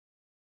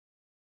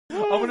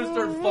I'm gonna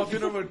start fucking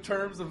them with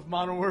terms of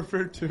Modern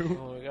Warfare 2.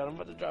 Oh my god, I'm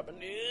about to drop a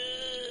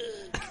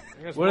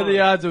nuke. What are the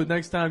odds of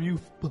next time you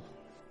One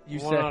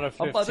say, out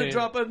of I'm about to 15.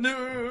 drop a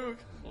nuke?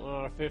 1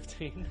 out of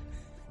 15.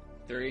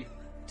 3,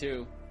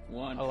 2,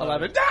 1.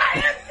 11.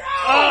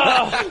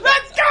 Oh!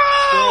 Let's go!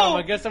 Damn,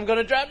 I guess I'm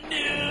gonna drop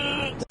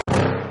nuke.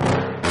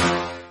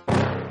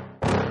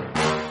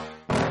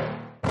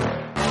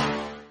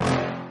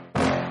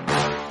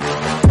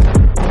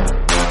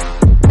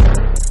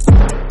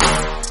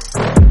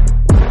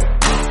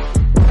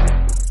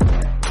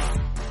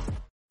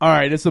 All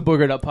right, it's the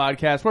Boogered Up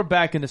Podcast. We're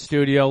back in the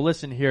studio.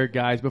 Listen here,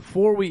 guys.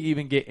 Before we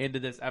even get into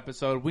this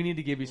episode, we need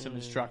to give you some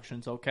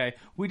instructions, okay?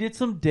 We did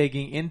some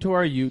digging into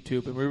our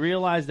YouTube, and we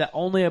realized that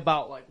only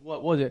about, like,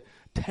 what was it,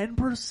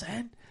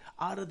 10%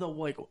 out of the,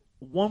 like,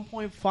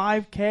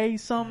 1.5K,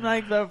 something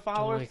like the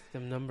followers, like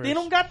them numbers. they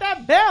don't got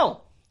that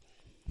bell.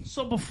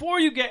 So before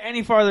you get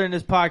any farther in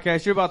this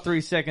podcast, you're about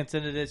 3 seconds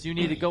into this, you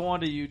need to go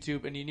onto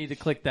YouTube and you need to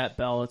click that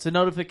bell. It's a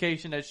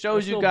notification that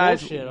shows That's you no guys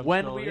bullshit, I'm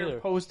when smelling we are either.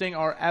 posting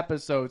our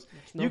episodes.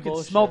 no You can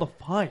bullshit. smell the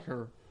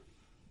fire.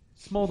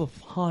 Smell the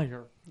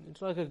fire.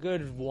 It's like a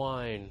good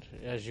wine,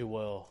 as you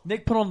will.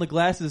 Nick put on the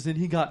glasses and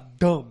he got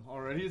dumb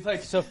already. He's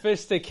like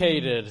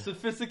Sophisticated.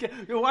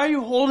 sophisticated. Yo, why are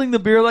you holding the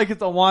beer like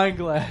it's a wine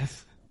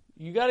glass?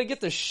 You gotta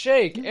get the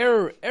shake,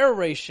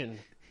 aeration.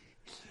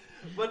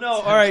 But no,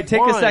 all right, take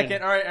a wine.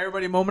 second. All right,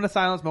 everybody, moment of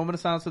silence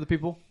for the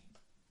people.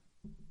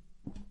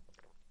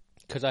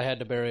 Because I had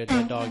to bury a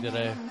dead dog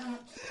today.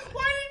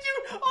 Why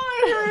did you?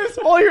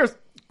 All I hear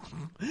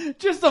is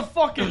just a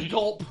fucking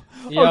gulp.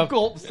 A Yep.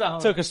 gulp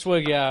sound. Took a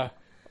swig, yeah.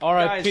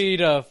 R.I.P.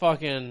 to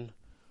fucking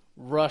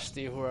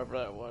Rusty, whoever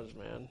that was,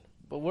 man.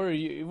 But where are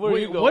you? Where are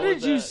you Wait, going what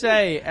with did you that?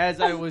 say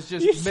as I was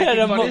just You making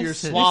said, fun of your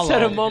swallow? you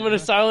said a moment of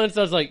silence.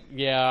 I was like,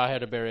 yeah, I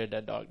had to bury a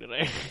dead dog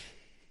today.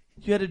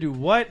 You had to do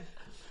what?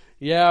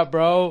 Yeah,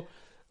 bro.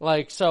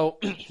 Like, so,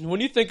 when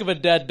you think of a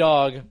dead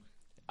dog,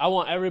 I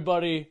want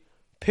everybody,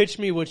 pitch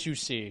me what you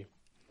see.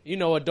 You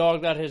know, a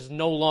dog that is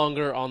no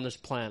longer on this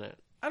planet.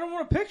 I don't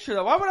want to picture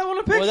that. Why would I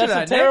want to picture Well, that's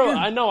that? a terrible.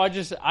 Nick? I know. I How'd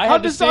had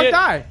to this see dog it.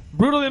 die?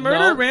 Brutally murdered?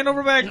 No. Ran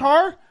over by a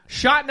car?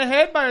 Shot in the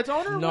head by its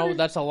owner? No,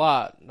 that's a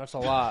lot. That's a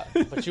lot.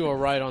 But you were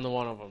right on the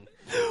one of them.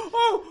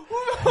 Oh,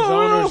 His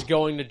owner's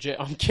going to jail.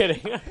 I'm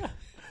kidding.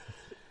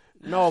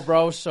 No,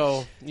 bro.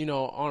 So, you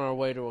know, on our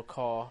way to a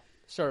call.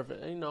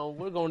 Surface. You know,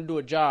 we're going to do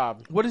a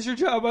job. What is your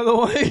job, by the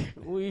way?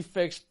 We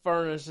fix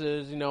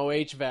furnaces, you know,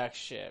 HVAC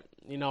shit.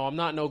 You know, I'm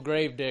not no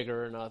grave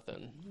digger or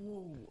nothing.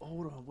 Whoa,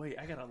 hold on, wait.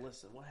 I gotta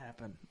listen. What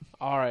happened?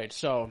 All right,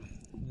 so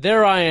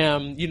there I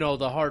am, you know,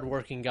 the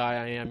hardworking guy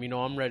I am. You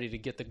know, I'm ready to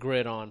get the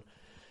grid on.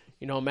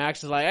 You know,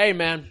 Max is like, hey,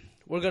 man,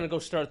 we're going to go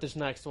start this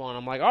next one.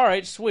 I'm like, all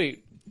right,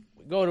 sweet.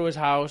 We go to his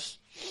house.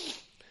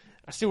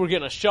 I see we're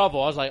getting a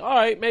shovel. I was like, all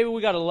right, maybe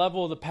we got to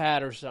level the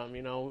pad or something,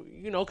 you know,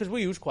 because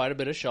we use quite a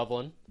bit of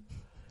shoveling.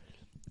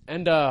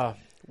 And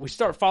we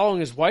start following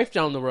his wife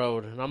down the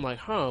road. And I'm like,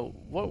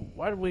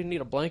 why do we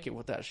need a blanket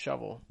with that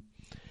shovel?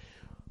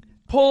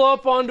 Pull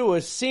up onto a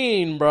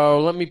scene,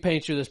 bro. Let me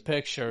paint you this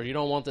picture. You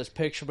don't want this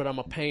picture, but I'm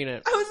going to paint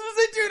it. I was gonna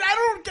say,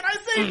 dude, can I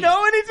say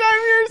no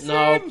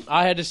anytime you're No,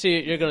 I had to see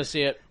it. You're going to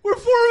see it. We're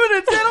 4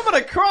 minutes in, I'm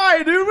gonna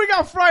cry, dude. We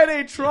got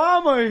Friday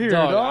trauma here,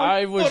 Dog, dog.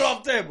 I was... Foot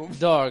off table.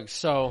 Dog,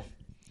 so...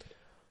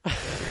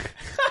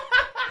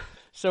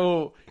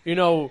 So, you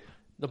know,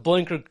 the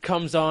blinker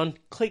comes on.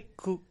 Click,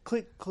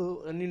 click,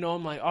 and, you know,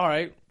 I'm like, all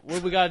right, what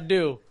do we got to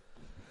do?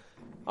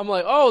 I'm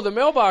like, oh, the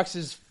mailbox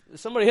is...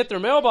 Somebody hit their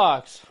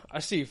mailbox. I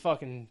see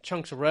fucking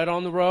chunks of red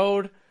on the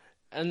road.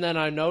 And then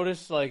I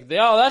notice, like,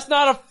 that's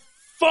not a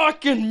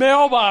fucking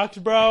mailbox,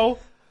 bro.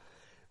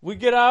 We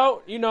get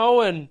out, you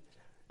know, and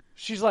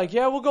she's like,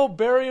 yeah, we'll go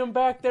bury him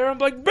back there. I'm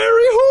like,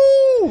 bury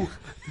who?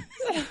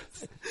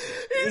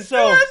 He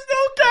still has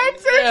no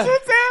context. Yeah.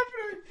 What's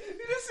happening?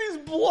 He just sees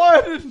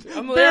blood and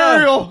I'm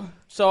burial.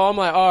 So I'm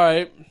like, all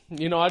right.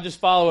 You know, I just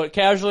follow it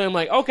casually. I'm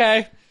like,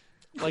 okay.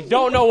 Like,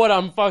 don't know what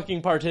I'm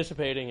fucking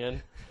participating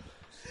in.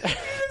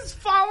 He's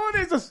following.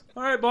 He's just,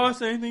 all right,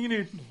 boss, anything you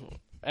need.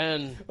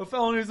 And, A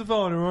felony is a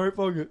felony, all right?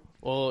 Fuck it.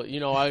 well, you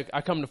know, I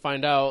come to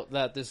find out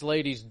that this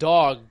lady's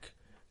dog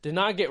did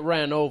not get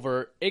ran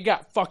over. It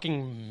got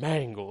fucking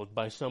mangled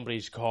by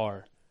somebody's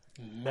car.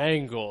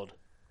 Mangled.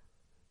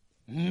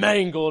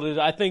 Mangled,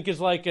 I think, is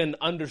like an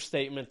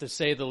understatement to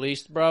say the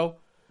least, bro.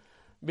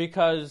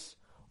 Because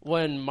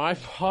when my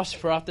boss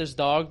brought this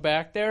dog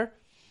back there,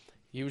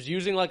 he was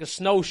using like a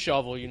snow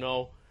shovel, you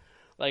know.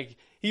 Like,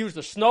 he used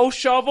a snow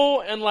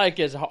shovel and like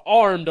his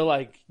arm to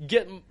like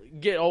get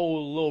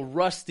old little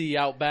Rusty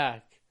out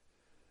back.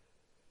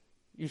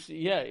 You see,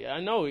 yeah, I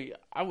know.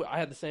 I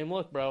had the same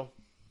look, bro.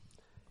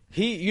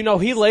 He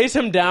lays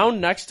him down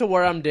next to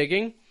where I'm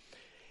digging.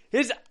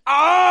 His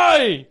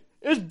eye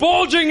is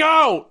bulging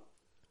out,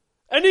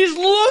 and he's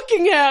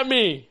looking at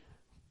me.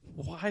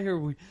 Why are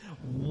we?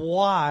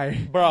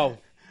 Why? Bro,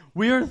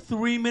 We are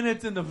 3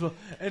 minutes into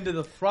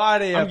the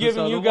Friday I'm episode.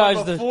 giving you the guys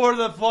one the-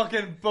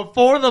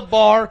 before the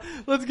bar.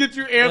 Let's get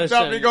you amped up.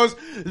 Listen. And he goes,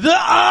 the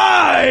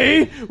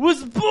eye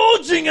was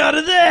bulging out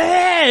of the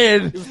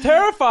head. It was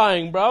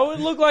terrifying, bro. It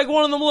looked like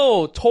one of them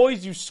little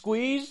toys you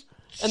squeeze,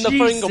 and the thing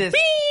go Jesus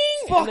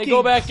bing, and they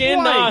go back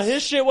in. Nah, Christ.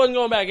 his shit wasn't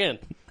going back in.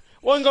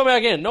 Wasn't going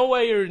back in. No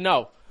way.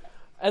 No.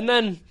 And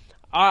then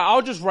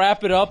I'll just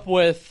wrap it up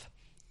with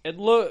it.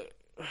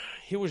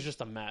 He was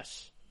just a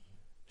mess.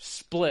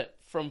 Split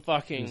from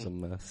fucking. It's a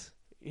mess.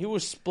 He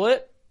was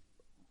split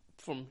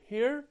from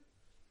here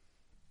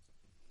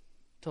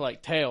to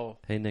like tail.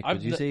 Hey Nick, I've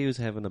did you n- say he was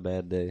having a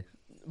bad day?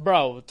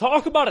 Bro,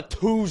 talk about a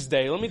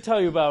Tuesday. Let me tell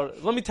you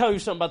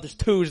something about this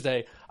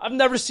Tuesday.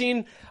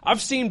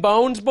 I've seen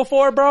bones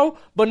before, bro,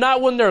 but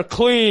not when they're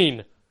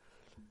clean.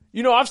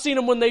 You know, I've seen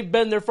them when they've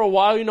been there for a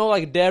while, you know,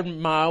 like a dead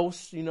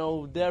mouse, you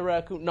know, dead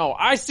raccoon. No,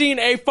 I seen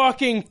a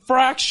fucking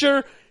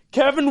fracture,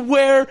 Kevin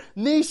Ware,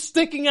 knee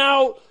sticking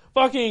out,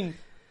 fucking,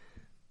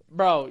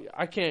 bro,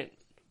 I can't.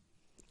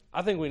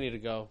 I think we need to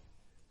go.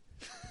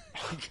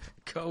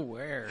 Go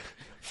where?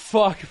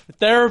 Fuck,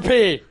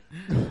 therapy.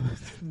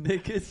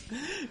 Nick is,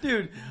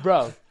 dude,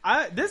 Bro.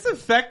 this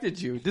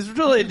affected you. This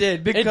really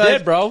did. Because,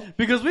 did, bro.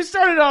 Because we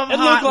started off It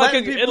hot, looked like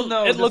letting a- people it-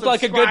 know it to looked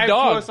like a good subscribe to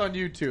dog. us on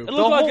YouTube. It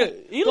looked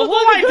like he the looked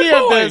whole like a good idea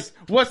of boy. this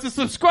was to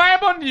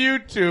subscribe on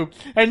YouTube,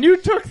 and you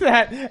took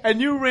that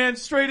and you ran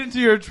straight into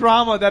your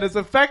trauma that has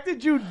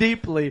affected you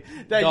deeply.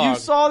 That you Dog.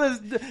 saw this.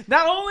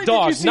 Not only did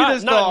Dog, you see not-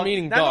 this not dog,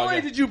 meaning not dog, only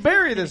yeah. did you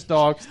bury this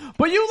dog,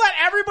 but you let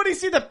everybody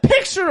see the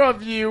picture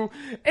of you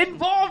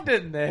involved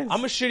in this.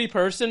 I'm a shitty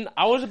person.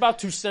 I was about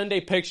to send a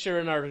picture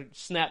in our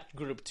Snap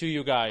group to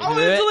you guys. I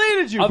would have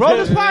deleted you, Of bro.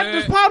 his-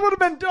 This pod would have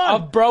been done. A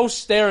bro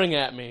staring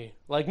at me.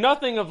 Like,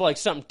 nothing of, like,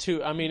 something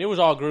too... I mean, it was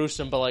all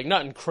gruesome, but, like,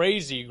 nothing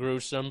crazy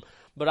gruesome.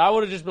 But I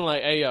would have just been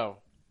like, hey, yo,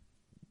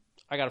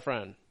 I got a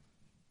friend.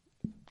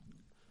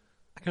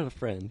 I got a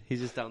friend. He's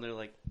just down there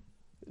like,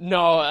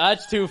 No,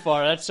 that's too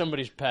far. That's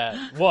somebody's pet.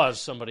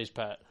 Was somebody's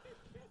pet.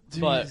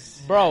 But,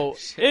 bro,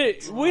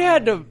 we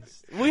had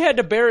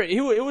to bury...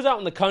 It was out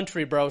in the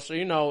country, bro, so,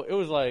 you know, it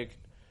was, like,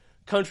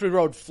 country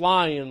road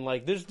flying.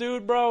 Like, this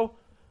dude, bro,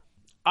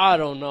 I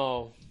don't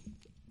know.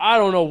 I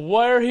don't know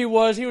where he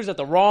was. He was at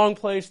the wrong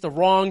place, the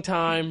wrong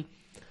time.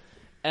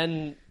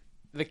 And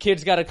the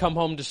kids got to come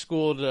home to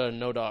school to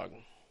no dog.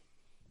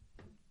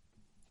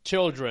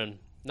 Children.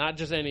 Not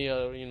just any,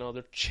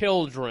 they're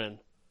children.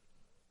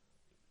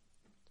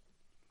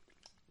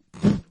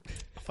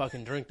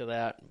 Fucking drink to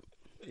that.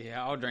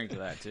 Yeah, I'll drink to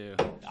that too.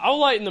 I'll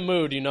lighten the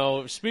mood, you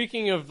know.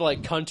 Speaking of,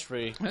 like,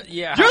 country.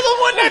 Yeah. You're the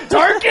one that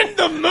darkened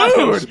the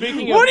mood.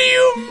 Speaking of- What do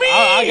you mean?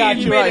 I got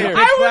you right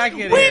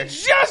here. We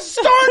just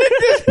started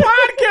this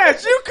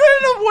podcast. You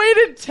couldn't have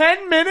waited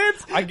 10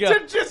 minutes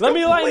to just Let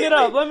me lighten it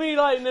up. completely- Let me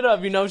lighten it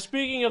up. You know,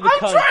 speaking of the I'm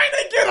country. trying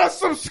to get us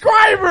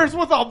subscribers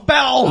with a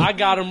bell. I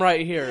got him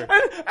right here. And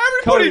everybody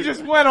Cody-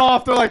 just went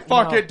off. They're like,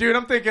 fuck No. it, dude.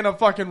 I'm thinking of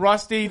fucking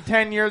Rusty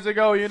 10 years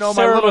ago. You know,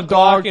 Sarah my little McLachlan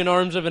dog. in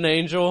Arms of an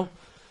Angel.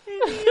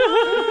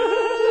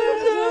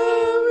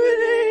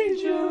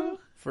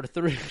 For the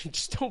three,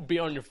 just don't be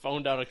on your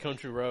phone down a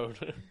country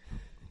road.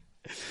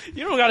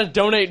 You don't got to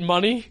donate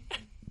money.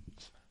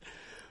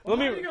 Let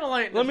me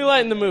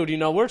lighten the mood. You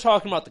know, we're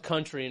talking about the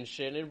country and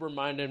shit, and it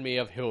reminded me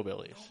of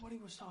hillbillies. Nobody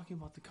was talking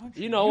about the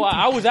country. You know,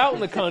 I was out in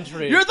the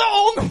country. You're the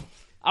only.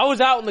 I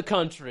was out in the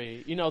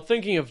country, you know,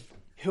 thinking of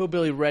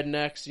hillbilly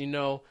rednecks, you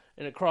know,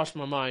 and it crossed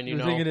my mind, you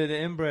You're know. thinking of the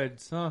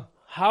inbreds, huh?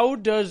 How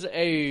does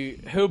a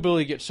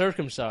hillbilly get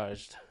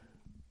circumcised?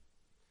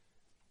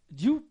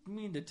 You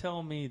mean to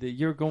tell me that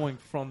you're going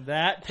from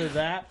that to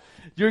that?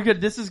 You're good.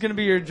 This is going to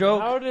be your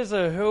joke. How does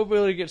a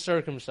hillbilly get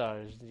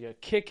circumcised? You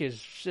kick his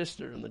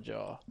sister in the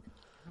jaw.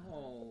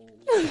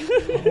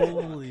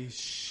 Holy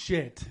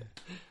shit!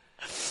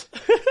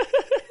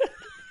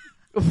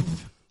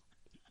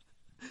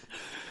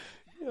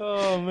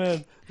 Oh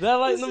man, that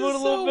lighten the mood a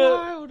little bit.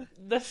 Wild.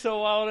 That's so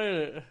wild, ain't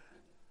it?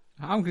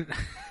 I'm good.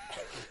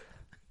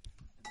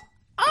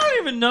 I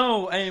don't even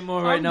know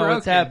anymore right I'm now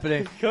what's broken.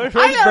 happening. Coach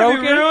I gotta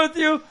broken. be real with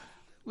you.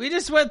 We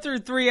just went through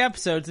 3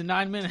 episodes in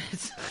 9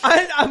 minutes.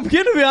 I'm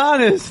gonna be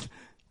honest.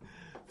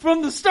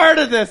 From the start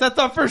of this, I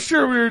thought for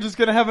sure we were just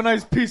gonna have a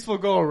nice peaceful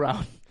go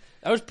around.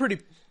 That was pretty.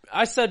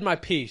 I said my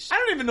piece. I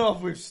don't even know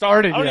if we've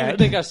started I don't yet. even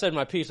think I said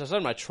my piece. I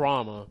said my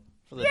trauma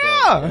for the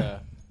Yeah. day.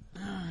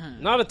 Yeah.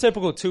 Not a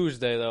typical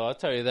Tuesday though. I'll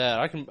tell you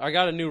that. I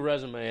got a new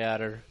resume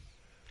at her.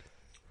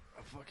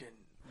 A fucking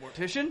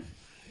mortician.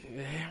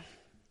 Yeah.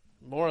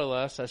 More or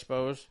less, I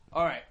suppose.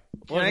 All right.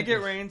 Can What I is get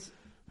this? Reigns?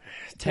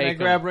 Take I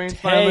grab Reigns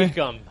Take finally?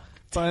 them.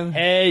 Finally.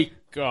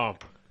 Take them.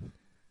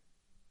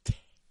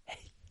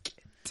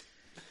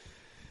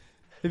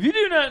 If you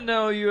do not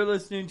know, you are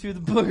listening to the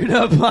Boogered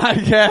Up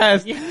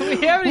podcast. We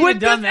haven't even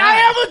done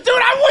that.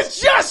 I was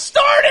just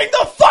starting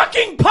the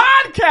fucking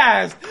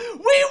podcast.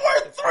 We We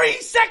were 3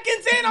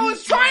 seconds in. I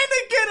was trying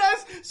to get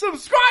us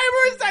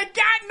subscribers that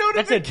got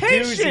That's a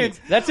notifications.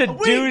 doozy. That's a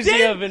We doozy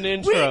did- of an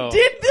intro. We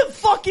did the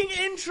fucking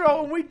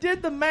intro and we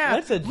did the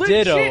math. That's a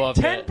Legit, ditto of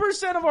it.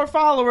 10% of our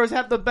followers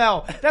have the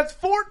bell. That's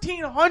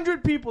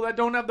 1,400 people that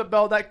don't have the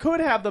bell that could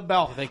have the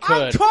bell. They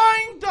could. I'm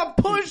trying to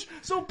push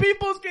so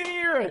people can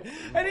hear it.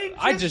 And he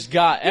I just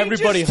got he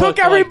everybody just hooked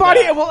took everybody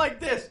like that. and went like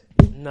this.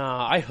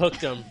 Nah, I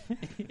hooked him.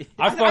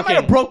 I I might have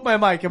fucking broke my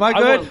mic. Am I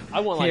good?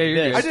 I went like Yeah,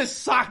 you're this. I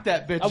just socked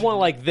that bitch. I went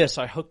like this.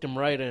 I hooked him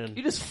right in.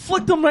 You just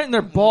flicked them right in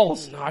their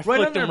balls. No, I right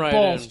flicked in them their right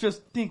balls. in.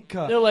 Just think.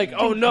 They're like,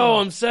 oh no,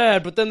 I'm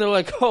sad. But then they're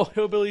like, oh,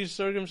 hillbilly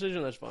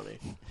circumcision. That's funny.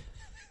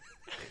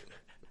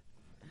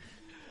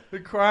 They're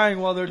crying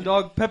while their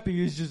dog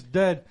Peppy is just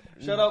dead.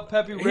 Shout out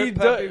Peppy, He rip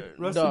di- Peppy,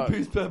 rest dog. in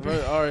peace Peppy,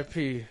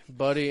 R.I.P.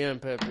 Buddy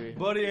and Peppy.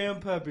 Buddy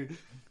and Peppy.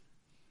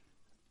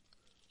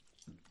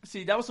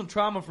 See, that was some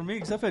trauma for me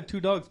because I've had 2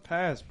 dogs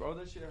pass, bro.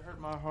 That shit hurt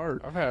my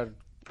heart. I've had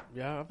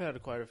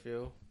quite a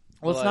few.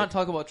 Let's Like- not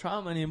talk about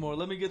trauma anymore.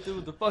 Let me get through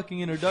with the fucking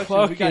introduction.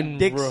 We got Fucking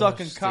dick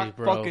sucking rusty, cock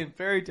bro. fucking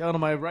fairy tale to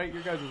my right.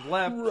 Your guys'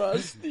 left.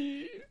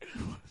 Rusty.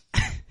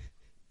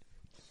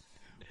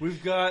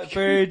 We've got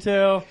fairy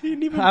tale. I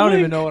even don't even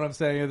blink. know what I'm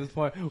saying at this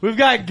point. We've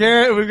got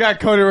Garrett. We've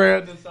got Cody Ray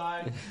on the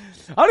side.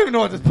 I don't even know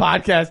what this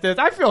podcast is.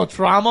 I feel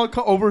trauma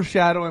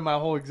overshadowing my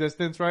whole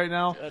existence right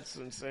now. That's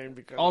insane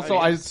because Also,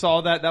 I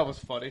saw that. That was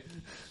funny.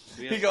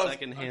 We He have goes-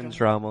 secondhand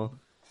trauma.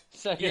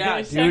 Yeah,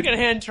 dude.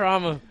 secondhand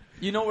trauma.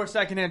 You know where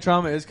secondhand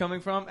trauma is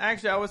coming from?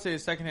 Actually, I would say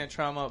it's secondhand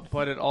trauma,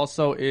 but it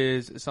also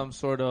is some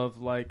sort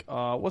of like,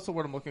 what's the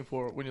word I'm looking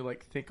for when you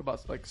like think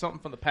about like something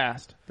from the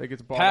past that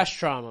gets brought up? Past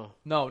trauma.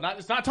 No,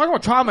 it's not talking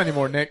about trauma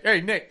anymore, Nick. Hey,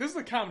 Nick, this is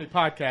a comedy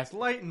podcast.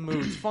 Lighten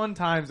moods, fun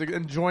times,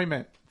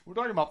 enjoyment. We're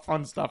talking about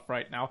fun stuff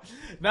right now.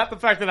 Not the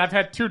fact that I've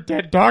had 2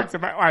 dead dogs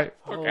in my life.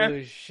 Okay?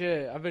 Holy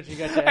shit! I bet you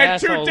got your And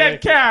 2 asshole dead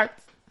licked.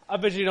 cats. I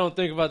bet you don't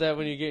think about that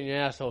when you're getting your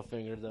asshole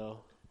fingered, though.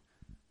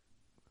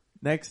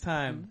 Next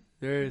time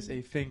there is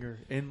a finger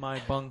in my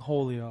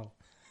bungholio,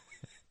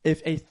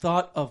 if a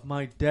thought of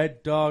my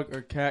dead dog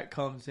or cat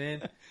comes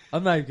in,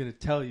 I'm not even going to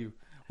tell you.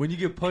 When you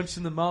get punched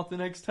in the mouth the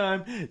next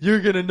time,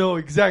 you're going to know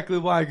exactly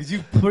why, because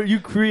you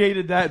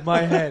created that in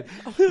my head.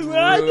 What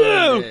I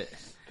do?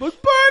 But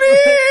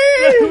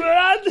buddy! What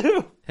I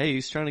do? Hey,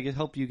 he's trying to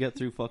help you get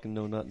through fucking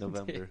No Nut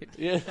November.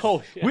 Yeah.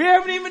 Oh shit. We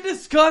haven't even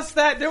discussed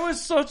that. There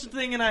was such a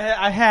thing, and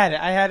I had it.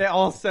 I had it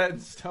all set in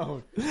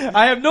stone.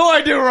 I have no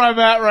idea where I'm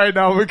at right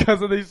now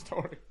because of these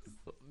stories.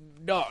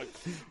 Dog.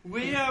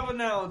 We have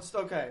announced,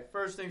 okay,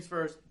 first things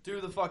first,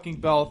 do the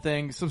fucking bell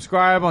thing.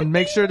 Subscribe on,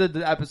 make sure that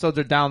the episodes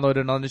are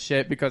downloaded on the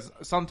shit, because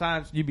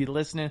sometimes you be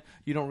listening,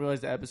 you don't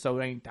realize the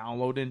episode ain't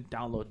downloading.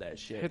 Download that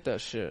shit. Hit that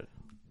shit.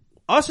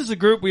 Us as a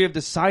group, we have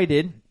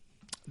decided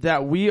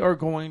that we are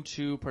going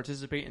to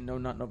participate in No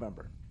Nut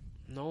November.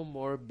 No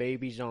more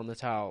babies on the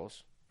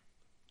towels.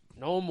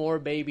 No more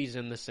babies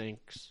in the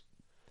sinks.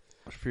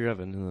 For your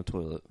Evan in the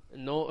toilet.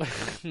 No,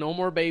 no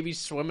more babies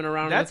swimming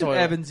around That's in if the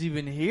toilet. Evan's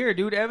even here,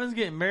 dude. Evan's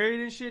getting married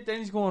and shit. Then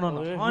he's going on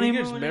Oh, a yeah, honeymoon. he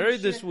gets and married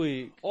shit. this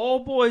week.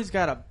 Old boy's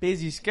got a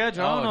busy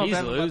schedule. I don't Oh, know if he's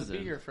Evan's about to be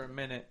losing. here for a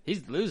minute.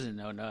 He's losing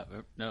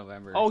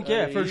November. Oh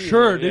yeah, for yeah,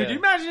 sure, dude. yeah. You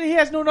imagine he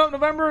has No Nut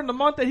November in the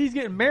month that he's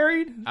getting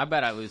married? I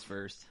bet I lose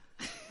first.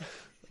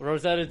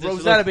 Rosetta just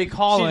Rosetta be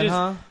calling, she just-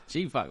 huh?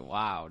 She fucking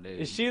wow, dude.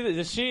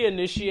 Does she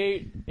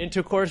initiate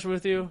intercourse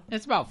with you?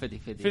 It's about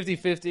 50-50.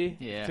 50-50?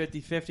 Yeah.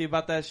 50-50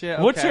 about that shit.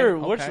 What's Okay, her?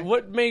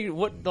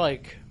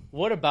 okay.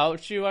 What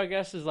about you? I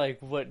guess is like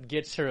what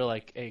gets her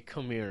like, hey,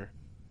 come here.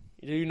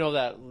 Do you know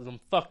that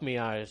them fuck me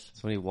eyes?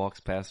 It's when he walks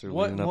past her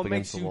What leaning up what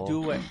against makes the you wall. do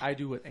what I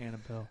do with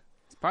Annabelle?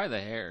 It's probably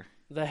the hair.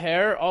 The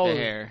hair. Oh, The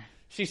hair.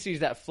 She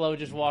sees that flow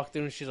just walk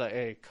through, and she's like,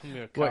 hey, come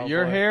here, cowboy. What,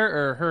 your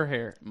hair or her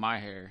hair? My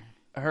hair.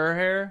 Her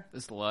hair?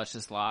 This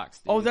luscious locks,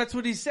 dude. Oh, that's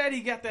what he said. He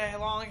got that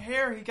long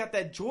hair. He got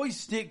that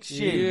joystick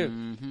shit. Yeah.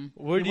 Mm-hmm.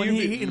 Where do When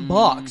you he eating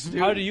box,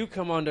 dude. How do you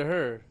come onto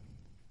her?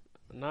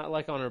 Not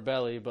like on her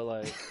belly, but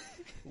like,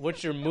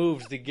 what's your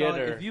moves to get Dog,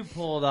 her? If you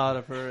pulled out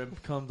of her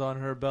and comes on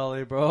her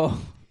belly, bro,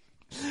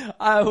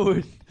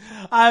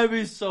 I'd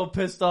be so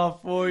pissed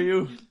off for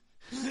you.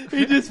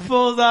 He just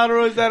pulls out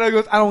Rosetta and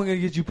goes, I don't want to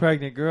get you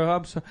pregnant,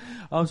 girl.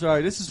 I'm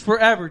sorry. This is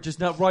forever, just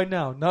not right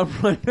now.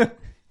 Not right now.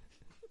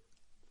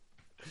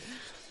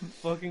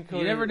 Fucking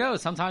Cody. You never know.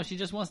 Sometimes she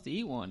just wants to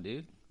eat one,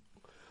 dude.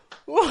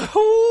 What,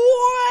 bro?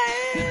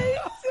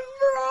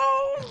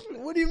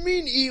 What do you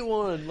mean eat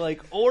one?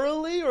 Like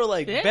orally or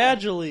like Yeah.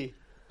 vaginally?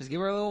 Just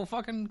give her a little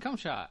fucking cum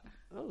shot.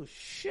 Oh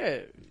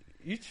shit!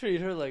 You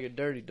treat her like a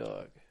dirty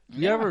dog.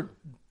 You ever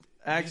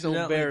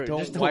accidentally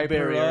don't wipe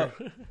her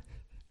up?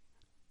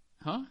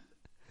 Huh?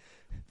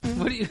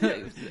 What do you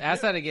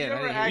ask that again?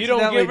 I didn't- You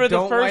don't give her the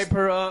Don't first- wipe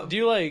her up. Do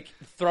you like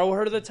throw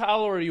her the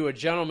towel, or are you a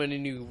gentleman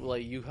and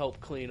you help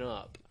clean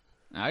up?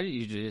 I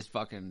usually just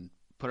fucking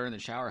put her in the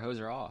shower, hose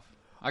her off.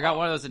 I got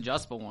one of those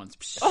adjustable ones.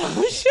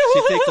 Oh shit!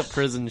 She takes a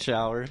prison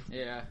shower.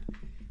 Yeah.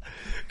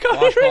 Cody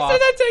Ray said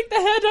Washcloth. I take the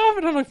head off,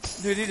 and I'm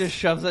like, Dude, he just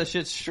shoves that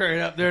shit straight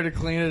up there to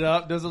clean it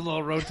up. Does a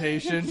little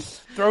rotation.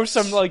 throw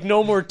some like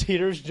No More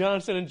Teeters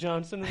Johnson and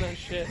Johnson and that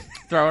shit.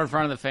 Throw it in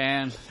front of the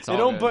fan. It's all It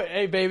don't good.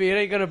 hey baby, it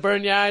ain't gonna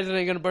burn your eyes, it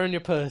ain't gonna burn your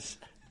puss.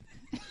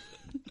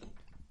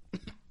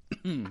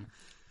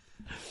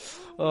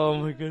 Oh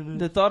my goodness.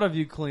 The thought of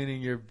you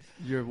cleaning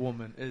your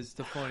woman is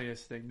the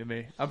funniest thing to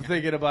me. I'm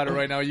thinking about it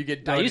right now. You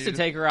get done. I used to you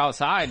take her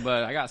outside,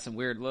 but I got some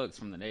weird looks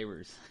from the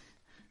neighbors.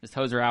 Just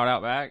hose her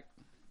out back.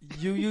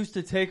 You used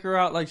to take her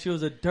out like she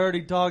was a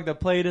dirty dog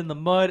that played in the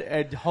mud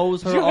and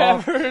hose her You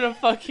off. have her in a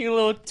fucking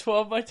little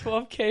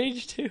 12x12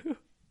 cage too.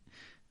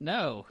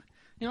 No.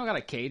 You don't got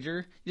to cage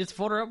her. You just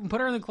fold her up and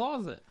put her in the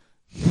closet.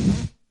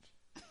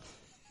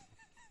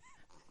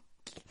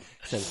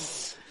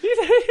 You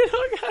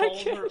don't gotta Hold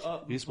cage. her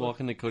up. You just walk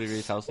into Cody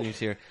Ray's house and you just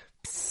hear,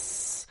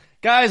 "Psst.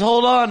 Guys,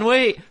 hold on,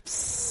 wait.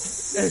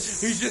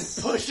 Psst. He's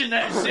just pushing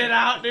that shit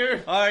out,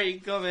 dude. All right, you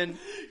come in.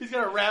 He's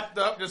got it wrapped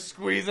up, just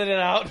squeezing it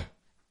out.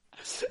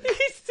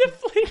 He's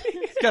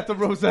depleting it. He's got the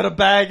Rosetta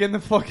bag in the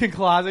fucking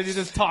closet. He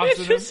just It tosses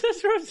it. just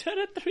says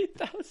Rosetta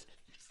 3000.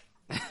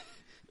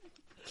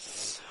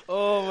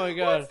 Oh my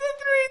god. What's the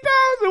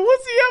 3000?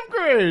 What's the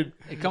upgrade?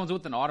 It comes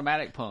with an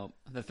automatic pump,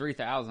 the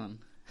 3000.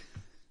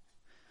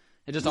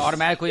 It just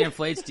automatically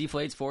inflates,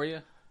 deflates for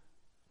you.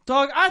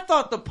 Dog, I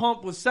thought the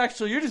pump was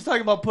sexual. You're just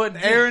talking about putting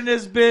air in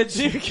this bitch.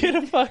 Do you get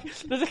a fuck?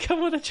 Does it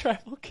come with a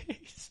travel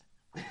case?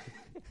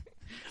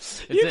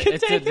 You can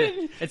take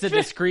it. It's a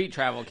discreet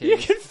travel You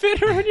case. can fit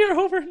her in your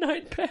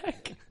overnight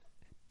bag.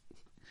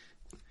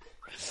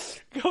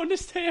 Going to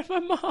stay at my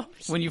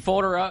mom's. When you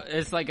fold her up,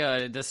 it's like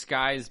a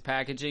disguise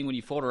packaging. When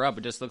you fold her up,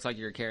 it just looks like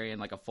you're carrying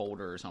like a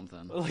folder or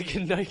something. Like a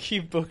Nike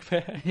book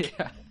bag.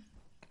 Yeah.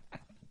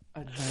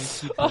 A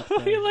nice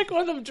Oh, you like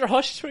one of them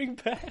drawstring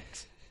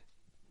bags.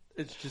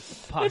 It's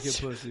just pocket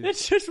It's, pussy.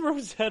 it's just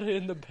Rosetta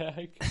in the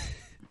bag.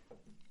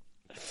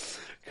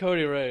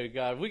 Cody Ray,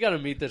 God, we got to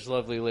meet this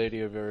lovely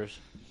lady of yours.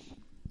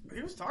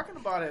 He was talking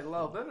about it a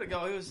little bit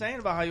ago. He was saying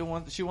about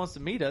how she wants to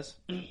meet us.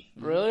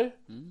 Really?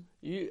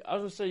 I was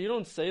gonna say, you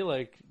don't say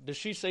like. Does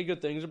she say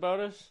good things about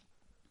us?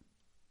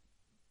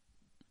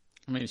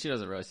 I mean, she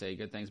doesn't really say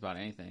good things about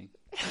anything.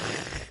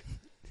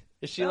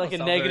 Is she That like a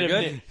don't sound very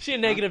negative? good. She a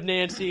negative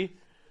Nancy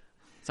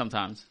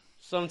Sometimes.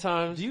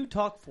 sometimes. Do you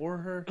talk for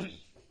her?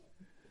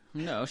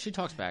 No, she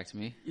talks back to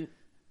me. Do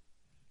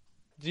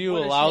you What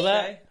does allow she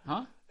that? say?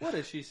 Huh? What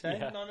does she say?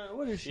 Yeah. No.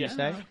 What does she Yeah.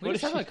 say? We What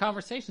just is have like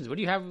conversations. What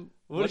do you have?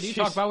 What does do you she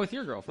talk s- about with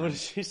your What girlfriend? did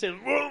she say?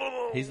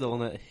 He's the one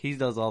that he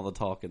does all the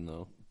talking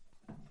though.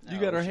 You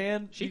got her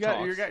hand. she you got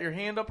talks. your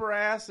hand up her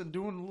ass and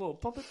doing a little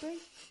puppet thing.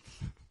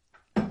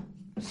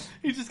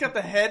 He just got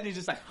the head and he's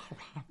just like.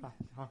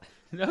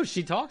 No,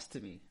 she talks to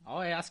me.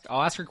 I'll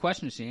ask her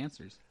questions. She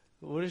answers.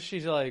 What is she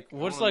like?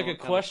 What's like a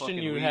question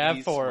you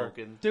have for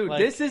her? Dude, Like-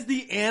 this is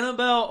the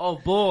Annabelle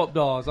of blow-up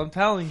dolls. I'm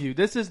telling you,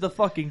 this is the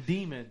fucking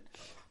demon.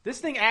 This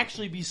thing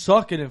actually be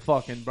sucking and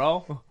fucking,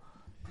 bro.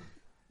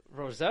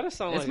 Rosetta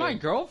sounds It's like my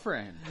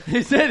girlfriend.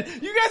 He said,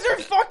 "You guys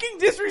are fucking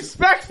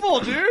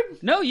disrespectful,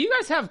 dude." No, you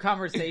guys have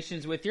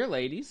conversations with your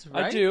ladies,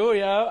 right? I do,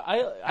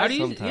 yeah. How do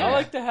you? Sometimes. Yeah. I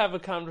like to have a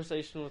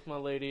conversation with my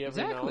lady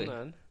every Exactly. now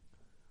and then.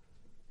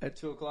 At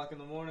 2:00 in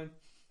the morning,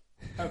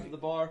 after the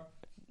bar.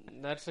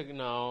 That's a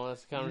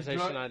that's a conversation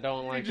drunk? I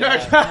don't like. You To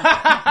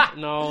have.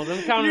 No, them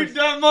You conversations.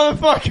 dumb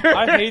motherfucker.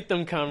 I hate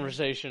them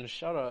conversations.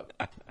 Shut up.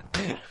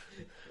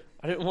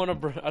 I didn't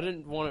want to. I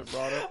didn't want it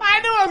brought up.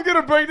 I knew I was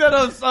gonna bring that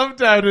up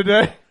sometime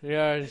today.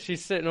 Yeah, and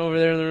she's sitting over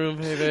there in the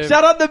room. Hey, babe.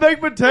 Shout out to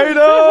Baked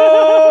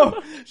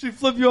Potato. She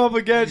flipped you off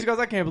again. She goes,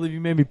 "I can't believe you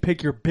made me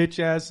pick your bitch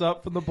ass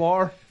up from the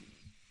bar."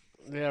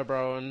 Yeah,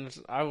 bro, and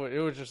it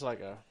was just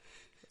like a.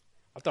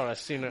 I thought I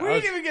seen it. We I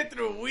was- didn't even get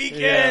through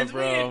weekends. Yeah, we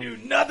bro. didn't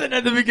do nothing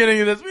at the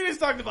beginning of this. We just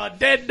talked about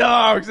dead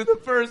dogs in the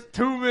first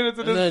 2 minutes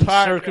of and this then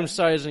podcast.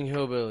 circumcising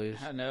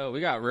hillbillies. I know.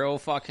 We got real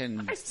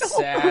fucking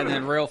sad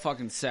and real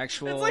fucking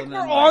sexual. It's like and we're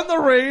then, on the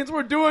reins,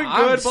 we're doing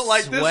I'm good, but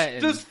like sweating.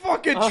 this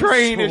fucking I'm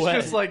train is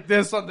sweating. just like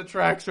this on the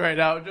tracks right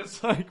now.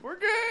 Just like we're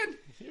good.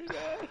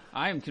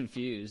 I am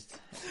confused.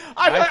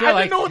 I I feel didn't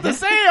like- know what to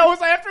say. I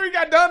was after we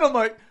got done. I'm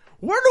like,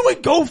 where do we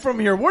go from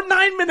here? We're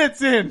 9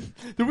 minutes in.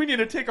 Do we need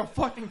to take a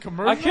fucking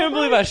commercial? I can't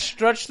believe break? I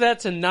stretched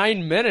that to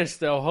 9 minutes,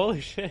 though.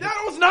 Holy shit.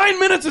 That was 9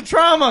 minutes of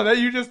trauma that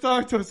you just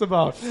talked to us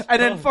about, and Oh.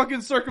 then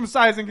fucking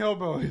circumcising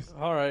hillbillies.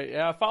 All right,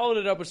 yeah, I followed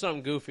it up with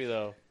something goofy,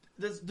 though.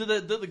 Do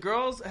the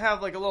girls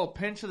have like a little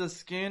pinch of the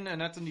skin,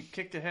 and that's when you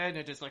kick the head, and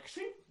it just like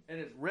and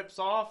it rips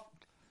off?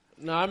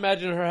 No, I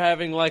imagine her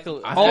having like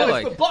a I Oh, feel it's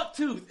like- the buck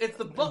tooth. It's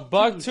the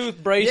buck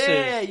tooth braces.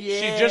 Yeah,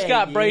 She just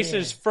got yeah.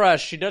 braces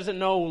fresh. She doesn't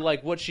know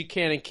like what she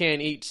can and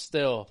can't eat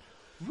still.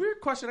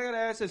 Weird question I gotta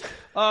ask is,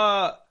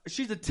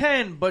 she's a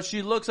 10, but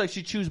she looks like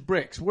she chews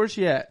bricks. Where's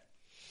she at?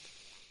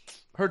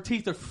 Her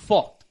teeth are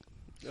fucked.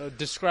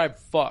 Describe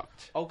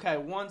fucked. Okay,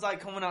 one's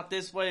like coming out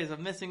this way. There's a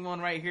missing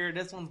one right here.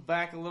 This one's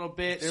back a little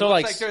bit. It So, looks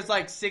like, like there's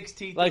like 6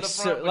 teeth Like in the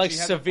front, but like she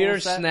has a severe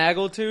full set.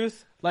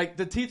 snaggletooth. Like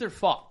the teeth are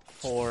fucked.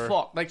 Or-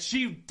 Fucked. Like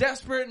she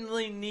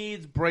desperately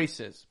needs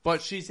braces,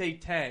 but she's a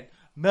 10.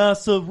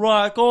 Massive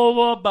rock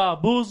over my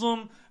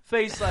bosom.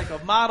 face like a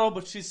model,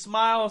 but she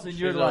smiles, and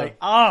you're She's like,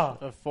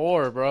 a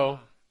 4, bro.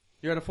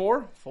 You're at a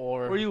 4?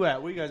 4. Where you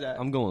at? Where you guys at?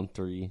 I'm going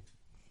 3.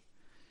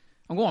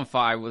 I'm going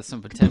 5 with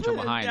some potential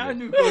behind I it.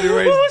 knew Cody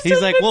Ray.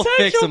 He's like, we'll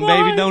fix him,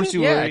 baby. Don't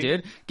you Yeah, worry.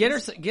 dude. Get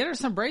her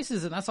some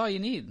braces, and that's all you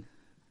need.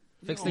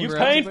 Fix You things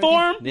paid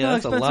for him? Yeah,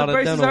 that's a lot of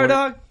braces dental are, work.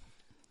 dog.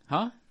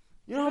 Huh?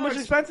 You know how much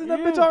expensive that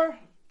bitch are?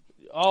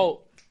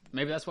 Oh,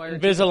 Maybe that's why you're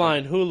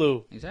Invisalign,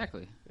 Hulu.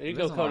 Exactly. There you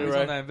go, Invisalign. Cody He's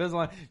Ray. on that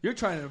Invisalign. You're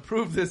trying to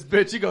improve this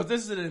bitch. He goes,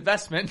 this is an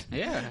investment.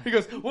 Yeah. He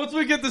goes, once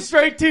we get the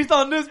straight teeth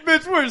on this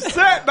bitch, we're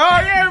set,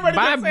 dog. Everybody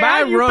Bye- can say, bye,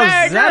 how you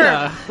bag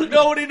Rosetta. her.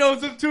 Nobody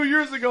knows him 2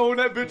 years ago when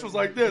that bitch was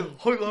like this.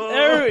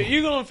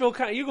 You're gonna feel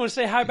kind. You're gonna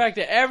say hi back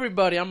to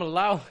everybody. I'm gonna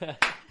allow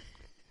that.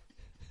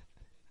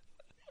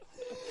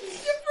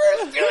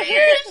 First 2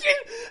 years, hey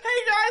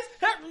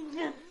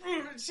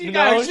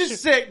guys, she's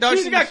sick, dog.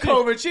 She got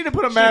COVID. She didn't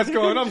put a mask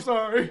on. I'm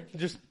sorry.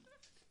 Just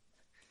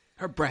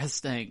Her breath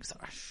stinks.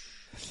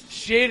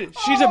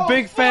 she's a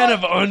big fan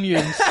of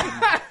onions.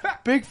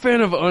 Big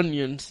fan of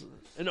onions.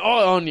 And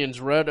all onions,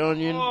 red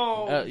onion,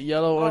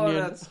 yellow onion,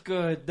 That's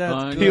good. That's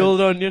Onion. good.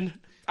 peeled onion.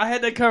 I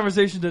had that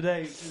conversation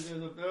today.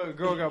 A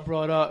girl got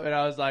brought up, and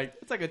I was like,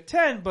 "It's like a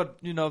 10, but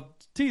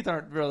teeth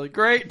aren't really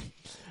great."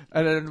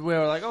 And then we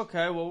were like,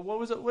 "Okay, well, what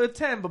was it? Well, a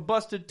 10, but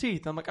busted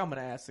teeth." I'm like, "I'm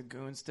gonna ask the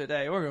goons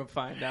today. We're gonna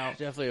find out."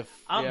 Definitely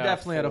I'm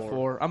definitely at a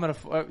 4. I'm at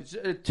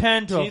a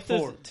 10 to a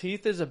 4.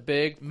 Teeth is a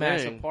big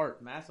Massive thing.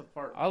 part. Massive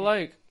part. I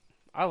like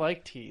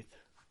teeth.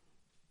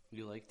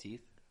 You like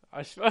teeth?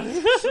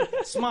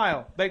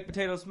 Smile, baked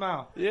potato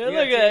smile. Yeah, You look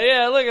got at teeth? that.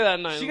 Yeah, look at that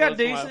nice. She got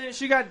little decent. smile.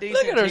 She got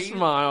decent. Look at her teeth.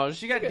 smile.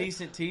 She got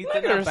decent teeth. Look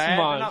They're at her not bad.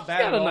 smile. They're not bad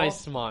She's got at a all. nice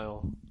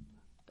smile.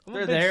 I'm a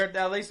They're big- there.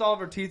 At least all of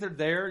her teeth are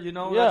there. Yeah.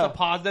 That's a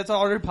positive. That's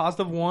already a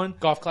positive 1.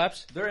 Golf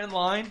claps. They're in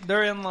line.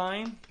 They're in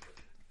line.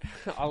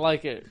 I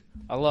like it.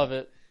 I love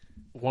it.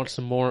 Want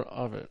some more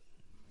of it?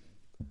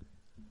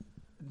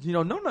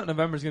 No Nut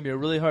November is gonna be a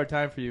really hard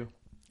time for you.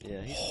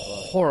 Yeah, he's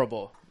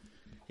Horrible.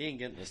 he ain't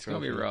getting this It's gonna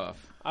trophy. be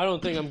rough. I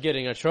don't think I'm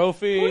getting a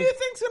trophy. What do you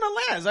think's gonna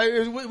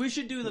last? We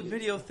should do the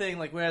video thing,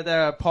 like we're at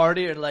a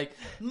party and like,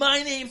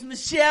 my name's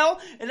Michelle,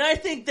 and I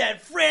think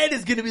that Fred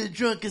is gonna be the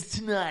drunkest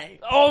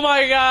tonight. Oh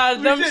my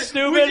god, them We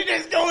stupid. should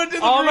just go into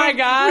the Oh room. my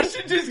god. We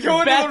should just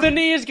go into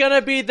Bethany is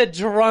gonna be the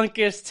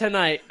drunkest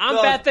tonight. I'm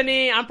Dog.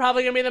 Bethany. I'm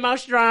probably gonna be the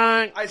most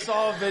drunk. I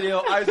saw a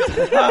video.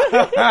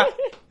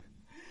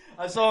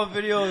 I saw a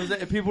video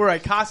that people were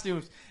at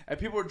costumes and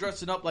people were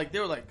dressing up like they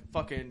were like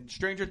fucking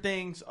Stranger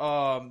Things,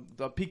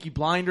 the Peaky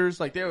Blinders.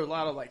 Like there were a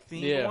lot of like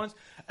themed ones.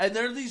 And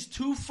there are these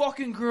 2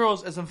 fucking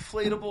girls as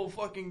inflatable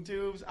fucking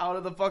tubes out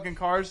of the fucking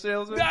car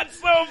salesman. That's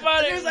so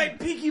funny. There's like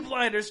Peaky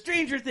Blinders,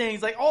 Stranger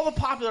Things, like all the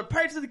popular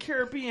Pirates of the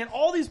Caribbean,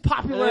 all these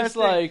popular. And it's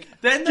like,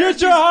 then there's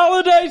get your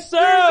holiday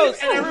sales.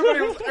 and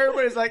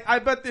everybody's like, I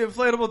bet the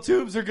inflatable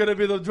tubes are gonna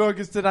be the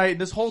drunkest tonight.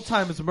 And this whole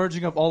time it's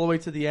merging up all the way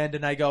to the end.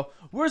 And I go,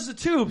 where's the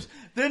tubes?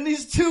 Then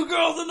these 2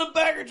 girls in the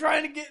back are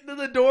trying to get into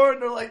the door,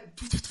 and they're like,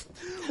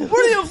 where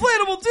are the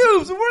inflatable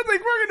tubes? And we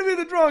think we're gonna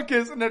be the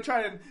drunkest? And they're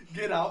trying to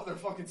get out. They're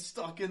fucking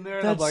stuck in there.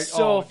 And That's I'm like,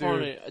 so oh,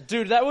 funny.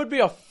 Dude, that would be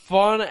a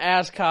fun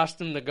ass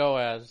costume to go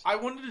as. I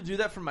wanted to do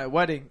that for my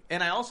wedding,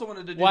 and I also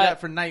wanted to do What? that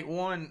for night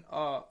 1.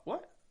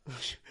 What?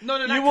 No,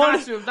 not You wanted-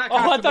 costumes. Not Oh, I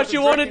costumes, but thought the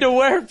you wanted to drinking.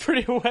 wear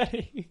Pretty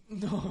Wedding.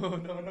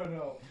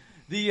 No.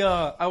 The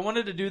I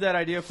wanted to do that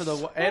idea for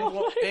the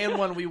and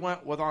when we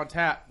went with On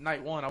Tap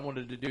night 1, I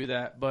wanted to do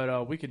that,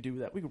 but we could do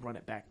that. We could run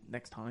it back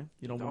next time.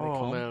 When they Oh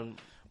come. man.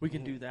 We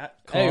can do that.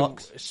 Hey,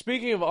 Clocks.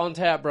 speaking of On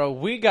Tap, bro,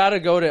 we gotta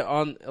go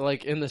to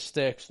in the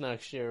sticks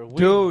next year. We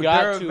Dude,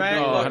 got their to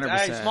event go. looks, 100%.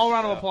 hey, small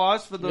round of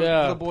applause for the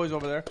Yeah. for the boys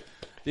over there.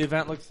 The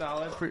event looks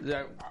solid.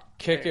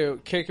 Kick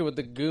it with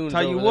the goons.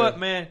 Tell you over what,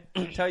 there.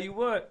 man. Tell you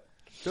what.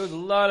 There's a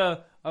lot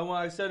of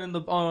like I said in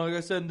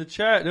the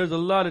chat. There's a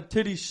lot of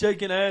titties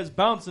shaking, ass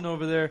bouncing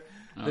over there.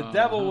 The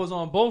devil was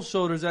on both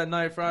shoulders that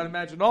night for I'd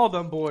imagine all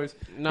them boys.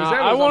 'Cause Nah,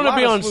 there I was a want to lot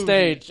be of on swoosy.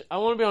 stage. I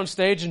want to be on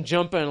stage and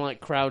jump in like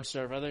crowd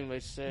surf. I think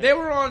they say They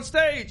were on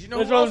stage. You know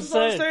That's who what else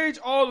I'm was on saying.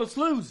 stage? All the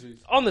sloozies.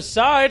 on the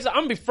sides. I'm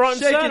gonna be front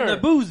and Shaking center.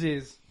 the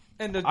boozies.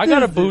 And the I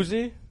got a doozies.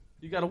 boozy.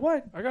 You got a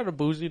what? I got a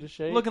boozy to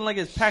shake. Looking like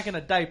it's packing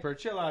a diaper.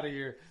 Chill out of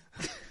here.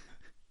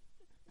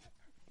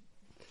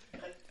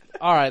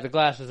 All right, the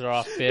glasses are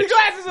off, The bitch.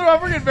 glasses are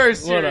off. We're getting very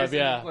serious What up, in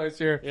yeah. this place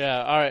here.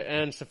 Yeah. All right,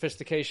 and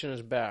sophistication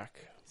is back.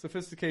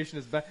 Sophistication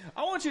is back.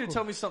 I want you to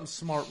tell me something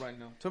smart right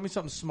now. Tell me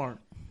something smart.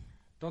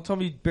 Don't tell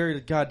me you buried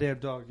a goddamn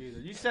dog either.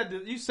 You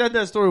said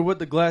that story with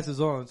the glasses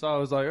on, so I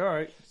was like, all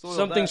right. soil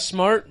Something that.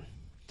 smart.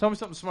 Tell me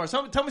something smart.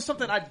 Tell me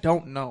something I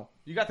don't know.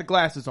 You got the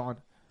glasses on.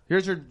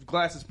 Here's your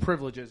glasses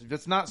privileges. If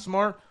it's not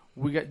smart,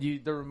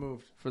 they're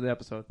removed for the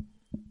episode.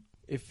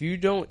 If you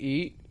don't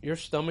eat, your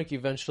stomach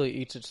eventually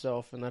eats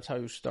itself, and that's how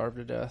you starve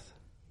to death.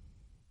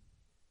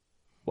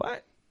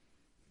 What?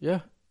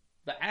 Yeah.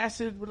 The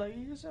acid would like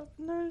eat yourself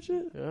and that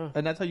shit? Yeah.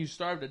 And that's how you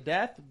starve to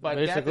death? By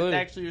death, Basically. it's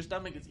actually your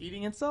stomach is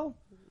eating itself?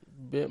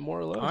 Bit more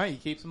or less. All right, he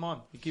keeps them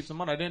on.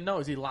 I didn't know.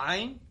 Is he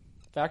lying?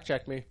 Fact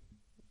check me.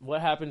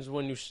 What happens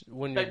when you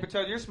Hey,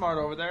 pretend you're smart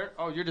over there.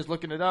 Oh, you're just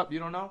looking it up. You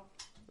don't know?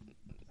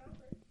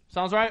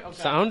 Sounds right? Okay.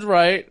 Sounds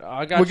right.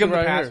 I got We'll you give him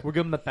right the pass. here. We'll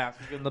give him the pass.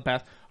 We'll give him the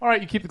pass. All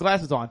right, you keep the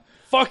glasses on.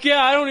 Fuck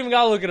yeah, I don't even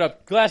gotta look it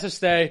up. Glasses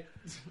stay.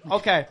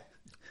 Okay.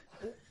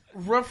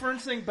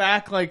 Referencing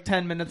back like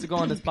 10 minutes ago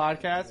on this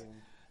podcast,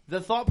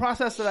 the thought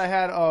process that I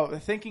had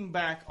of thinking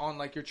back on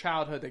like your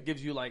childhood that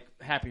gives you like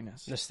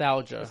happiness.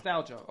 Nostalgia.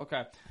 Nostalgia.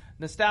 Okay.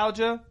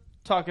 Nostalgia,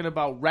 talking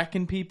about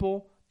wrecking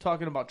people,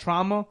 talking about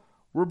trauma.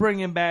 We're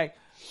bringing back.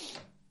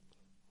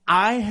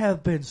 I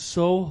have been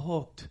so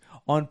hooked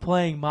on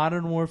playing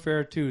Modern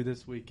Warfare 2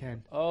 this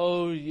weekend.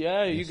 Oh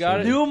yeah, you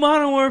got it. New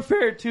Modern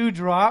Warfare 2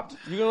 dropped.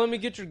 You gonna let me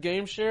get your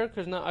game share?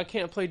 Cause now I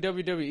can't play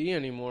WWE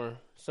anymore.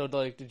 So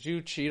like, did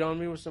you cheat on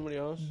me with somebody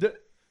else?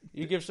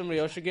 You give somebody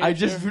else your game I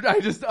share?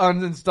 just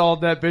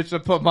uninstalled that bitch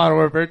and put Modern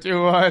Warfare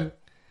 2 on.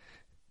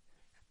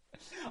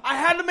 I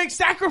had to make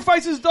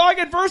sacrifices, dog.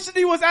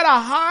 Adversity was at a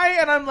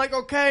high, and I'm like,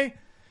 okay,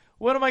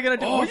 what am I gonna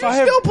do? Oh, Were if you I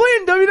have- still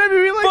playing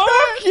WWE like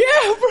that? Fuck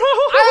yeah, bro!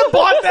 I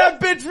bought that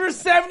bitch for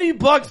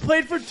 $70,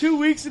 played for 2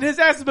 weeks, and his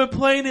ass has been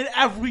playing it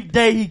every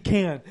day he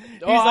can.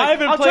 He's I like,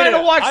 haven't I'm played trying to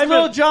it. watch I Lil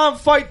haven't- Jon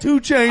fight 2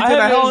 Chainz in a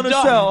haven't Hell in a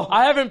done- Cell.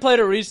 I haven't played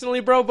it recently,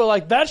 bro, but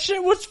like that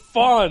shit was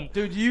fun.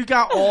 Dude, you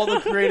got all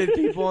the creative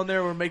people in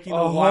there. We're making the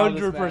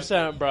wildest match.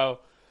 100%, bro.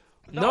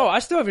 No, I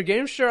still have your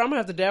game share. I'm gonna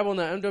have to dabble in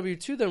that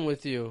MW2 then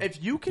with you.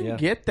 If you can Yeah,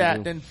 get I that,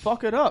 do. then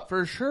fuck it up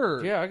for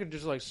sure. Yeah, I could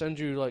just like send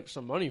you like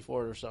some money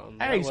for it or something.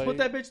 Hey, That split way-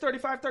 that bitch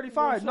 35-35. You know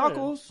what I'm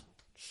Knuckles.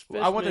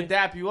 Fist I want to me.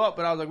 dap you up,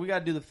 but I was like, we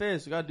gotta do the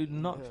fist. We gotta do the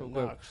Knux. Yeah, real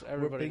quick. Knux. We're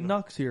Everybody big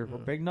Knux. Knux here. We're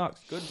big Knux.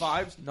 Good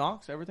vibes,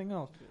 Knux, everything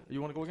else.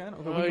 You want to go again?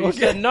 Okay, we Oh, can go you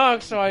said again. Nux,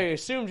 so I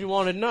assumed you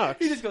wanted Nux.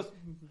 He just goes.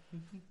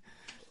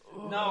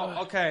 No,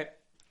 okay.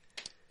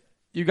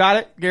 You got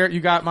it, Garrett. You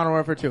got Modern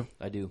Warfare 2.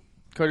 I do.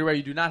 Cody Ray,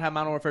 you do not have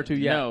Modern Warfare 2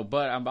 yet. No,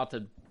 but I'm about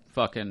to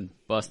fucking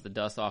bust the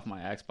dust off my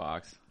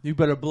Xbox. You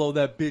better blow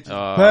that bitch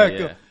Oh, back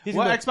yeah. up.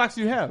 What Xbox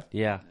do you have?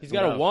 Yeah. He's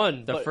got a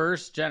one. The but,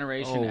 first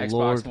generation Oh Xbox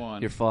Lord,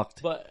 One. you're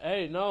fucked. But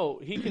hey, no,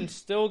 he can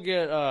still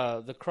get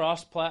the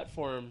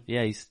cross-platform.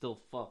 Yeah, he's still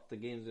fucked. The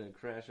game's gonna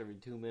crash every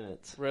 2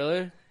 minutes.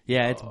 Really?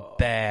 Yeah, it's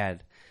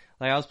bad.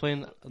 Like I was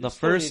playing the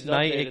still first needs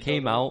night updated it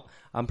came though, out.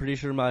 I'm pretty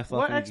sure my fucking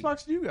What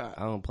Xbox do you got?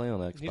 I don't play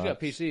on Xbox. He's got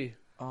PC.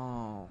 Oh,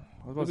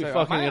 I was We'll about be to say,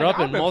 fucking man, it up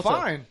I've in been multi-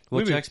 fine.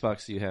 Which we be-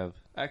 Xbox do you have?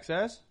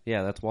 XS?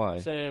 Yeah, that's why.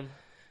 Same.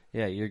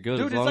 Yeah, you're good Dude,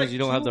 as it's long like as you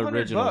don't have the $200.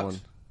 original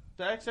one.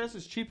 The XS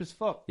is cheap as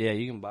fuck. Yeah,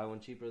 you can buy one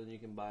cheaper than you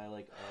can buy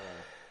like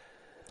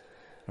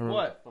I don't know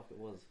What? the fuck it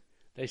was.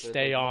 They It's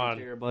stay like on.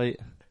 1 terabyte.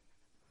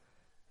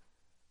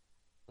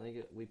 I think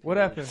we paid What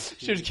like happened?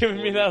 She was giving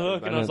me that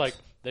look, and I was like,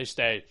 minutes. they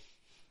stay.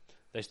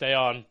 They stay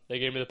on. They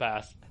gave me the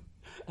pass.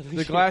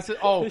 The glasses.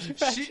 Oh, She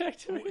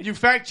fact-checked me. you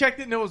fact checked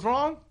it and it was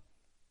wrong.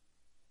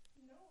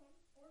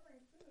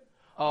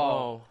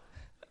 Oh.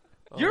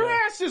 Your yeah.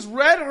 ass just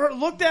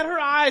looked at her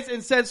eyes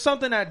and said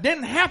something that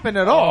didn't happen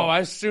at Oh, all. I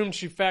assumed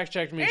she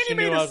fact-checked me. And She he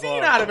knew made I a was scene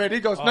lying. out of it. He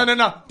goes,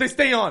 no, they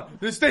stay on.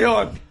 They stay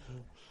on.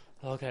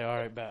 Okay, all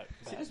right, back.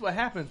 See, this is what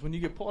happens when you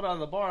get pulled out of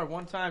the bar.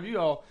 One time,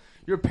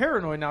 you're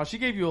paranoid now. She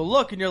gave you a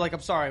look and you're like,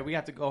 I'm sorry, we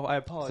have to go. I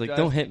It's apologize. like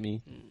don't hit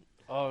me.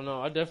 Oh,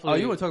 no, I Oh,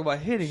 definitely... you want to talk about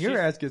hitting? Your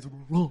ass gets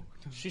wrong.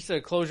 She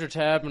said, close your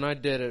tab, and I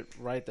did it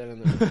right then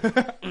and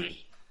there.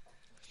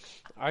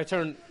 I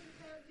turned...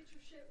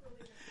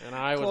 And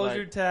I was Close like,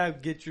 your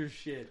tab, get your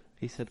shit.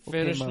 He said okay,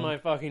 finished Mom. my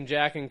fucking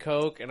Jack and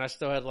Coke, and I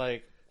still had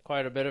like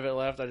quite a bit of it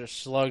left. I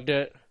just slugged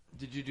it.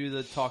 Did you do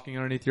the talking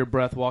underneath your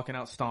breath, walking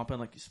out stomping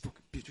like these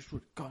fucking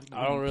bitches? God,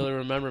 I don't really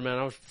remember, man.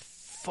 I was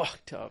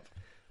fucked up.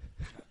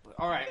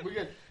 All right, we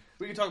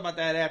can talk about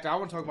that after. I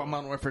want to talk about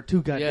Modern Warfare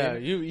 2. Goddamn. Yeah,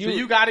 it. you- So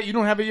you got it. You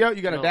don't have it yet.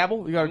 You got to No.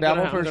 dabble. You got to I'm gonna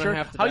dabble ha- for I'm gonna sure.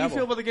 have to How do you dabble.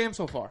 feel about the game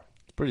so far?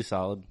 It's pretty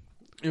solid.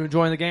 You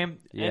enjoying the game?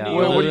 Yeah, Andy,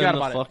 other what do you got than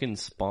about the it? fucking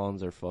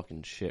spawns are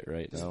fucking shit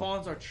right The now.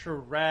 spawns are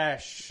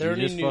trash. There You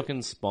any just new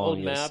fucking spawn old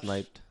and get maps?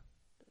 sniped.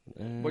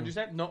 What'd you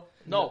say? No.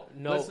 No.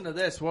 Listen to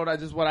this.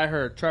 This is what I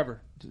heard.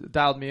 Trevor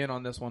dialed me in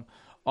on this one.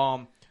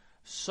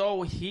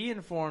 So he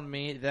informed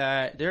me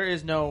that there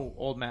is no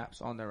old maps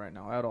on there right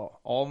now at all.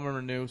 All of them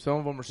are new. Some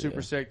of them are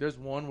super sick. There's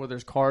one where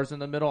there's cars in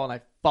the middle,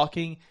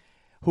 and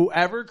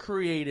whoever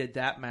created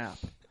that map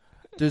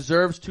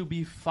deserves to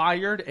be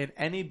fired, and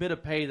any bit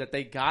of pay that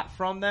they got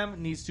from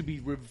them needs to be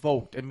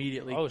revoked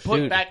immediately. Oh,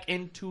 Put dude. back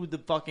into the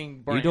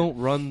fucking brand. You don't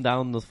run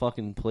down the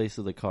fucking place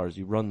of the cars.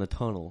 You run the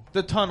tunnel.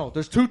 The tunnel.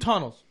 There's 2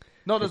 tunnels.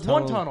 No, there's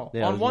one tunnel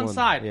yeah, on there's one one.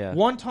 side. Yeah.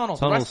 One tunnel. The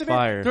Tunnel's rest of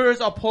fire. it, there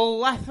is a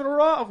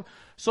plethora of.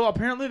 So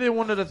apparently they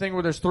wanted a thing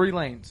where there's 3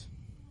 lanes.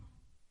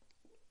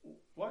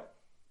 What?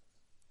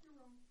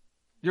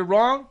 You're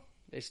wrong.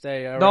 They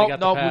stay. I already got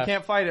the No, pass. we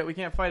can't fight it. We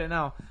can't fight it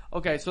now.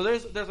 Okay, so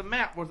there's a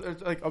map where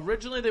it's like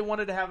originally they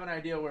wanted to have an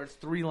idea where it's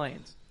 3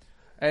 lanes,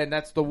 and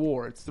that's the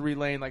war. It's 3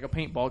 lane like a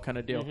paintball kind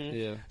of deal.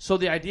 Yeah. So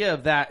the idea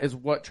of that is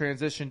what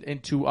transitioned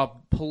into a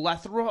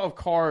plethora of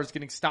cars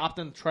getting stopped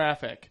in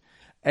traffic,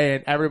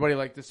 and everybody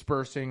like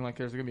dispersing. Like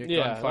there's gonna be a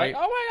Yeah. gunfight. Like,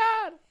 oh my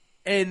god.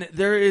 And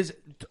there is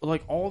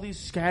like all these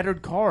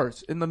scattered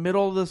cars in the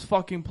middle of this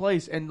fucking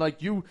place, and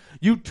like you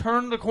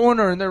turn the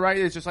corner and they're right.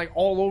 It's just like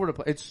all over the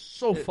place. It's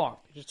so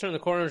fucked. You just turn the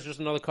corner. It's just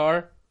another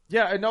car.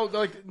 Yeah, and no,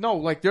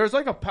 like there's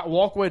like a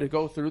walkway to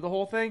go through the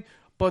whole thing,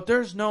 but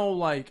there's no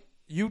like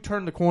you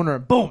turn the corner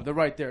and boom, they're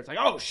right there. It's like,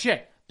 oh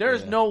shit.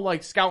 There's no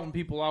like scouting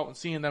people out and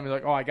seeing them and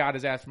like, oh, I got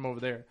his ass from over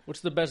there. What's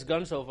the best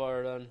gun so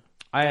far then?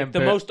 I am Like the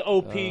most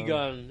OP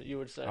gun, you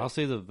would say. I'll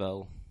say the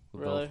Vel. The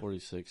Really? Vel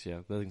 46, yeah.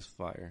 That thing's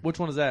fire. Which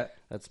one is that?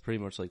 That's pretty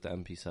much like the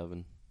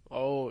MP7.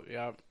 Oh,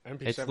 yeah.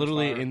 MP7 It's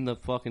literally fire. in the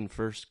fucking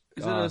first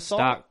Is it an assault?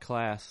 stock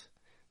class.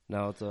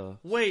 No, it's a...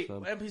 Wait,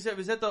 sub. MP7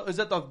 is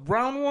that the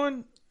brown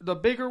one, the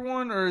bigger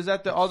one, or is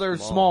that the other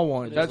Small. small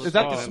one? It Is is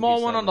that the small.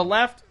 small one on the MP7.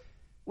 left?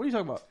 What are you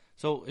talking about?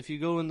 So if you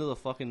go into the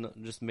fucking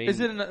just main... Is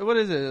it what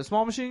is it? A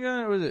small machine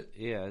gun or is it?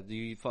 Yeah, do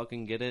you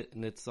fucking get it?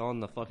 And it's on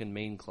the fucking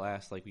main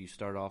class like you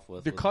start off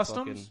with. The with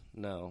customs? Fucking,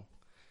 no.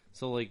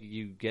 So like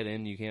you get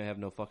in, you can't have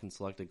no fucking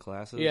selected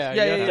classes. Yeah,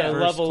 Yeah, you yeah, have yeah. to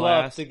First level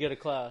class up to get a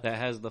class. That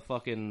has the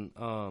fucking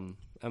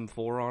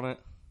M4 on it.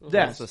 Yes.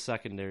 That's the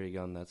secondary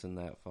gun that's in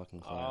that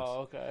fucking class. Oh,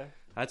 okay.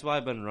 That's why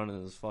I've been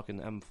running this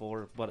fucking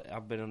M4, but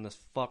I've been in this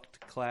fucked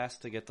class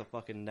to get the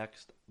fucking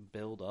next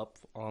build up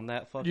on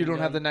that fucking You don't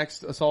gun. have the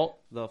next assault?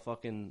 The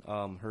fucking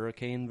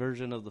Hurricane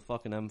version of the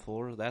fucking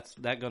M4.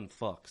 That gun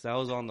fucks. That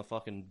was on the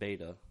fucking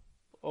beta.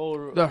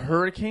 Oh, The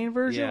Hurricane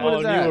version? Yeah. What oh,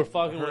 is and that? you were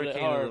fucking with it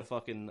Hurricane hard. of the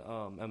fucking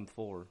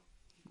M4.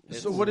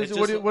 So what is it's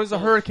what just- does a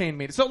hurricane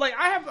mean? So like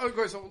I have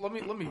okay, so let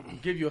me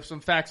give you some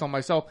facts on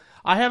myself.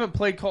 I haven't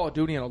played Call of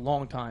Duty in a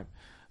long time.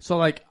 So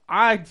like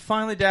I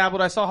finally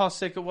dabbled. I saw how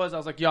sick it was. I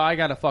was like, yo, I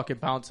gotta fucking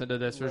bounce into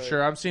this for Right.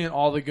 sure. I'm seeing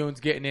all the goons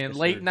getting in. Yes,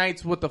 Late sir.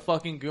 nights with the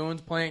fucking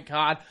goons playing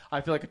COD.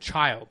 I feel like a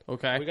child.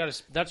 Okay. We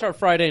got that's our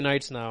Friday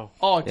nights now.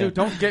 Oh, dude,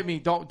 don't get me.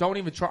 Don't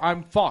even try.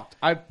 I'm fucked.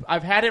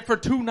 I've had it for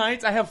 2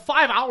 nights. I have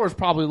 5 hours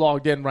probably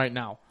logged in right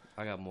now.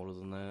 I got more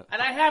than that. And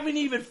I haven't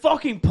even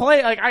fucking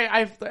played. Like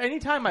I've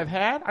anytime I've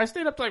had, I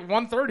stayed up to like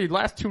 1:30 the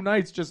last 2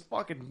 nights just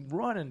fucking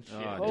running shit.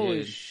 Oh, Holy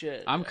dude.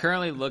 shit. I'm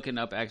currently looking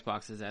up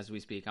Xboxes as we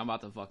speak. I'm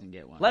about to fucking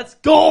get one. Let's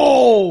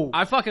go.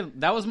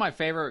 that was my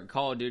favorite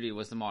Call of Duty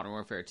was the Modern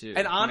Warfare 2. And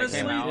when it honestly,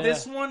 came out.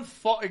 this one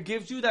it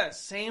gives you that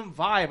same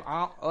vibe,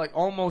 like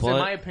almost in But-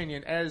 my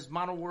opinion, as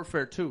Modern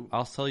Warfare 2.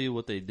 I'll tell you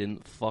what they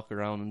didn't fuck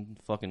around and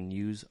fucking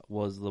use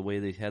was the way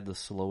they had the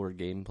slower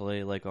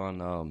gameplay, like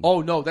on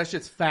Oh no, that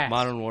shit's fast.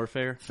 Modern Warfare.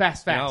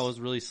 Fast. Now it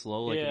was really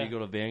slow. Like Yeah. if you go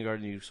to Vanguard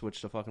and you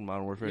switch to fucking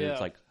Modern Warfare, Yeah. it's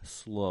like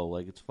slow.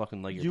 Like it's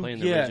fucking like you're playing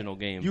the yeah, original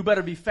game. You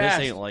better be fast.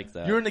 This ain't like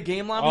that. You're in the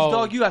game lobbies, Oh.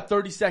 dog. You got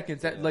 30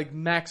 seconds at like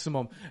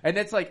maximum, and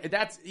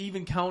that's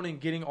even counting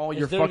getting all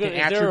your is there, fucking is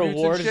there a attributes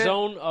war and shit.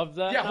 zone of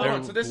that? Yeah, hold now?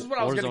 on. So this is what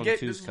I was gonna Warzone get.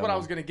 2 This is is what I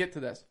was coming. gonna get to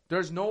this.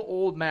 There's no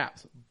old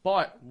maps,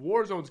 but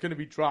Warzone's gonna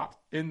be dropped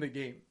in the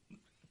game.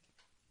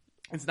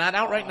 It's not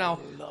out right now,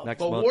 Next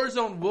but month.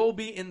 Warzone will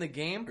be in the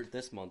game. Or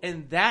this month.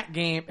 And that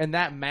game and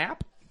that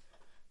map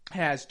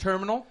has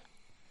terminal.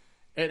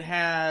 It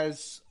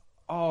has.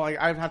 Oh,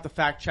 I'd have to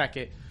fact check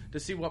it to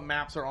see what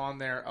maps are on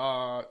there.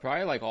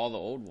 Probably like all the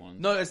old ones.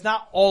 No, it's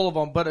not all of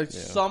them, but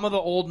some of the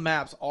old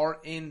maps are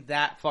in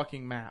that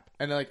fucking map.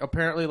 And like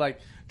apparently,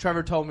 like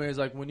Trevor told me, is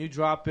like when you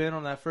drop in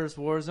on that first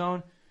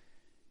Warzone,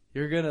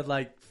 you're gonna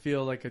like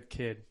feel like a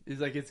kid.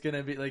 It's like it's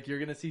gonna be like you're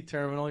gonna see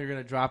terminal. You're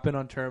gonna drop in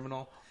on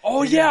terminal.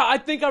 Oh yeah, I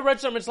think I read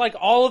something. It's like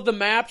all of the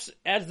maps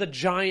as the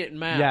giant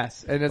map.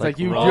 Yes, and it's Like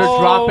like, Rust. you're Oh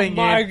dropping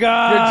my in.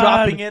 God. You're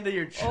dropping into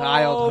your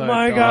childhood. Oh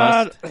my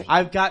dog. God.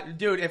 I've got,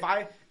 dude.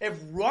 If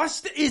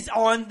Rust is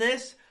on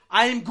this,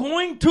 I'm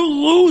going to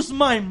lose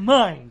my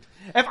mind.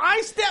 If I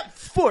step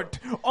foot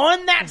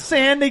on that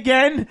sand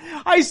again,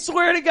 I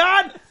swear to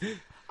God,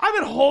 I've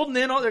been holding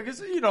in all there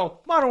because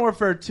Modern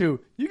Warfare 2.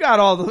 You got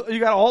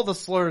all the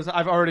slurs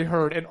I've already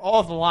heard in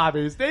all the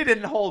lobbies. They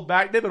didn't hold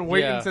back. They've been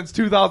waiting Yeah. since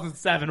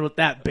 2007 with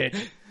that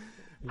bitch.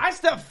 I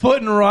step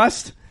foot in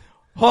Rust.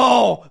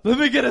 Oh, let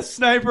me get a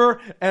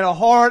sniper and a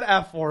hard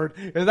F word,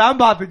 because I'm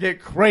about to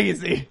get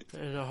crazy.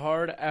 And a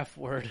hard F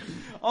word.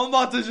 I'm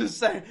about to just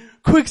say,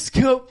 quick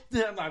scope.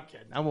 I'm not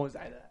kidding. I won't say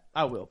that.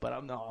 I will, but I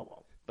won't.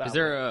 But Is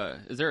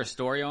there a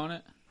story on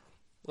it?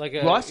 Like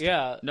a Rust?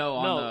 Yeah. No,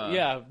 on the-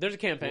 yeah. There's a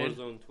campaign.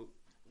 Warzone.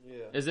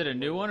 Yeah. Is it a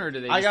new one or do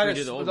they I just got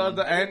redo the old one?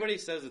 the end. Everybody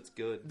says it's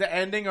good. The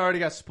ending already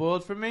got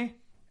spoiled for me,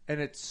 and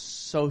it's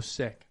so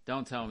sick.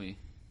 Don't tell me.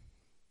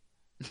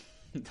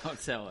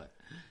 Don't tell it.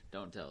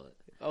 Don't tell it.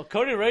 Oh,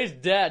 Cody Ray's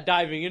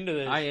diving into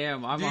this. I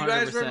am. I'm Do you 100%.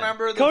 guys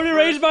remember? Cody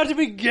Ray's about to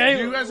be gay.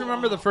 Do you guys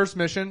remember the first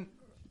mission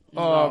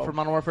No. for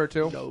Modern Warfare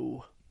 2?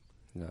 No.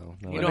 No.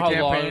 You The know how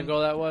long campaign?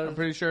 ago that was? I'm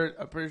pretty sure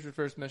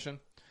first mission.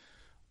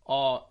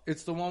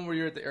 It's the one where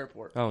you're at the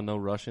airport. Oh, no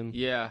Russian?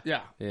 Yeah.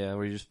 Yeah. Yeah,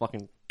 where you just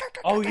fucking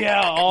Oh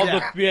yeah, all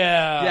Yeah. the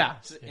yeah.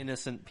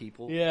 innocent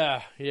people.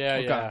 Yeah, yeah,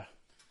 Okay. yeah.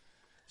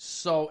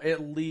 So it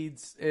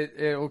leads.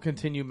 It will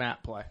continue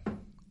map play.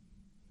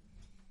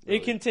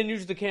 It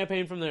continues the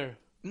campaign from there.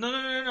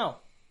 No.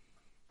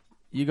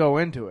 You go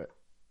into it,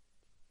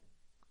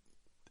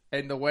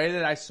 and the way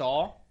that I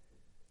saw,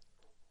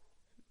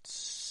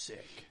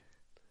 sick.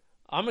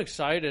 I'm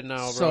excited now,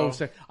 bro. So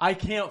sick. I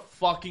can't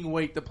fucking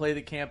wait to play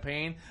the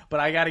campaign, but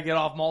I got to get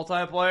off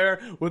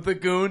multiplayer with the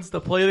goons to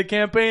play the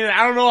campaign, and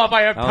I don't know if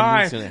I have I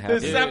don't think time it's gonna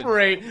to happen.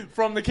 separate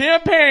from the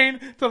campaign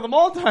to the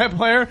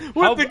multiplayer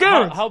with the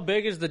goons. How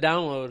big is the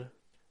download?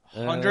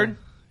 100?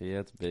 Yeah,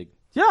 it's big.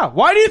 Yeah,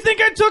 why do you think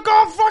I took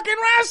off fucking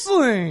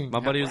wrestling? My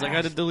buddy was like, I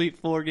had to delete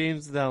 4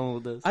 games to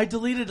download this. I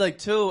deleted like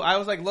 2. I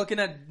was like looking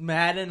at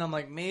Madden. I'm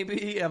like,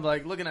 maybe. I'm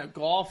like looking at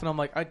golf, and I'm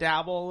like, I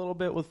dabble a little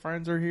bit with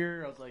friends are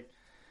here. I was like,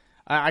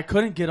 I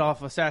couldn't get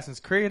off Assassin's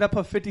Creed. I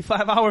put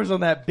 55 hours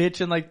on that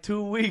bitch in like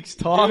 2 weeks,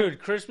 dog. Dude,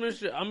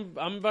 Christmas. I'm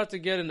about to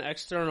get an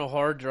external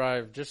hard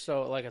drive, just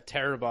so like a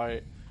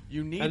terabyte.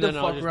 You need And to then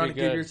I'll fuck just around be and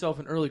give good. yourself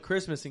an early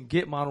Christmas and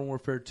get Modern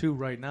Warfare 2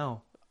 right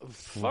now.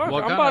 Fuck,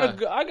 What I'm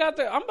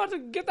kinda- about to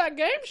get that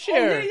game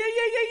share.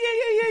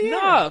 yeah.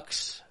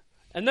 Nux.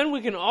 And then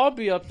we can all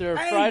be up there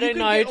Hey, Friday you can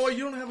nights. Get,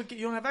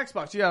 you don't have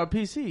Xbox. You got a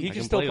PC. You I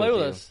can still play you.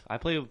 with us. I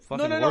play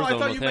fucking No. Warzone I thought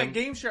with you meant him.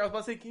 game share. I was about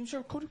to say game share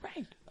with Cody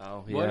Ray.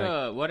 Oh,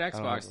 yeah. What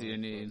Xbox do you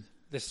need?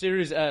 The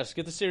Series S.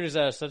 Get the Series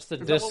S. That's the Is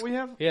that disc. what we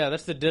have? Yeah,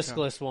 that's the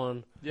discless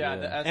one. Yeah,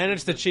 Yeah. And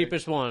it's the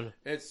cheapest one.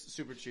 It's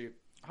super cheap.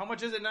 How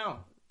much is it now?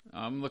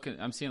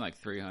 I'm seeing like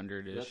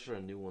 300 That's ish. for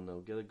a new one,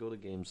 though. Go to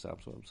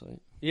GameStop's website.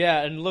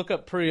 Yeah, and look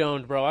up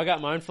pre-owned, bro. I got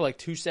mine for like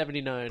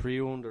 $279.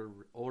 Pre-owned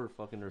or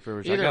fucking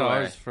refurbished. Either I got way.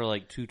 ours for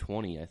like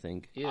 $220, I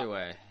think. Either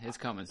way, it's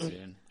coming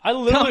soon. I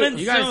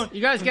literally. Coming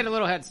You guys get a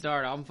little head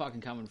start. I'm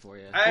fucking coming for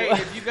you. Hey,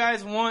 if you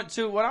guys want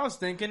to, what I was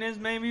thinking is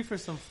maybe for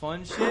some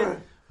fun shit,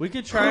 we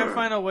could try and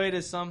find a way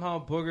to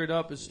somehow booger it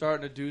up and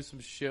starting to do some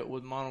shit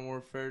with Modern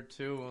Warfare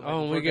 2. And,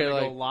 Oh, and we we're get,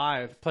 gonna go like,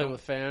 live. play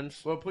with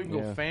fans. Well, we can go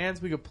Yeah.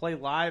 fans. We could play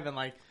live and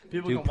like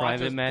people Do can watch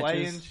private us play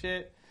matches. and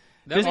shit.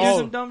 That Just was- do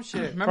some dumb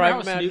shit.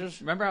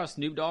 Remember how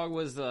Snoop Dogg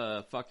was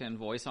the fucking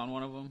voice on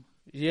one of them?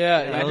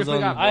 Yeah, Imagine if we Warzone.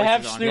 got I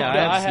have voices on Snoop here. Yeah, Dogg.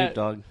 I have I Snoop had-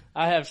 Dogg.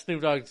 I have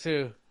Snoop Dogg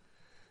too.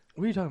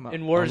 What are you talking about?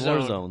 In On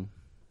Warzone. Warzone.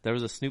 There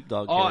was a Snoop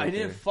Dogg Oh, I character.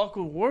 didn't fuck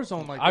with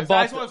Warzone like I this.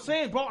 bought That's what I'm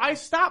saying, bro. I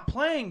stopped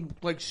playing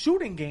like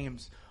shooting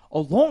games a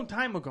long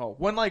time ago.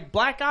 When like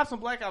Black Ops and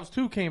Black Ops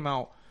 2 came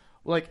out,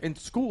 like in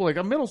school, like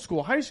a middle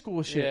school, high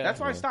school shit. Yeah. That's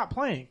why I stopped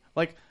playing.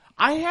 Like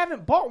I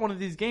haven't bought one of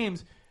these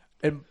games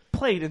and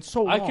played in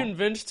so long. I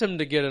convinced him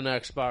to get an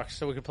Xbox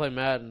so we could play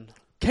Madden.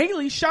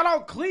 Kaylee, shout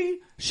out Clee.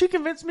 She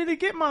convinced me to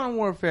get Modern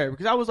Warfare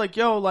because I was like,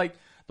 yo, like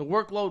the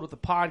workload with the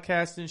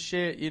podcast and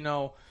shit, you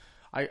know.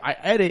 I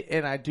edit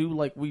and I do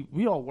like we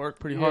all work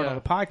pretty hard Yeah. on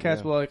the podcast,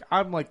 Yeah. but like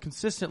I'm like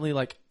consistently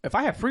like if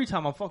I have free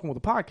time I'm fucking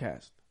with the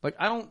podcast. Like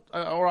I don't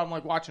or I'm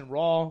like watching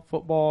Raw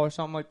football or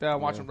something like that.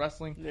 I'm watching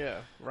wrestling. Yeah,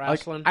 Like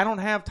wrestling. I don't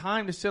have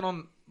time to sit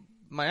on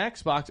my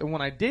Xbox, and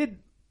when I did,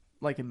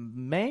 like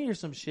in May or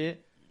some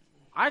shit,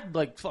 I'd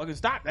like fucking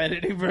stop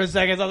editing for a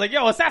second. So I was like,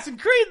 yo,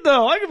 Assassin's Creed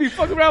though. I could be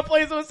fucking around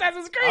playing some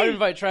Assassin's I'd Creed.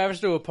 invite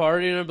Travis to a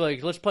party and I'd be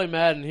like, let's play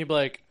Madden. He'd be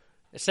like,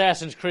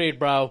 Assassin's Creed,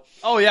 bro.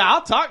 Oh yeah,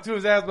 I'll talk to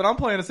his ass, but I'm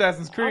playing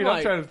Assassin's Creed. I'm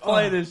like, trying to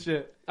play this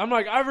shit. I'm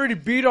like, I've already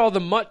beat all the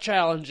MUT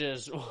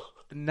challenges.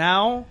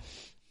 Now,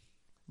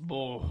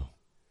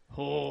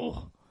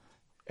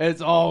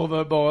 it's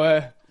over,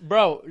 boy.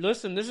 Bro,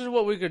 listen, this is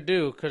what we could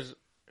do, because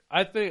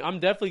I think I'm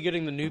definitely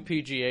getting the new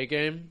PGA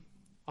game.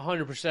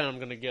 100% I'm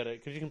going to get it,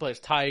 because you can play as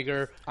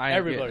Tiger, I ain't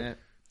everybody. getting it.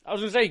 I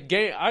was going to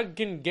say, I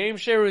can game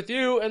share with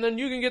you, and then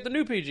you can get the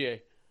new PGA.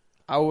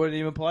 I wouldn't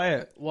even play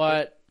it.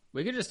 What?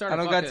 We could just start. I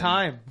don't fucking, got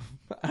time.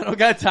 I don't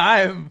got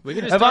time. We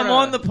could just If start I'm a-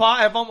 on the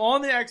pod, if I'm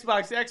on the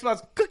Xbox,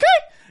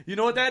 you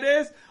know what that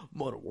is?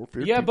 Modern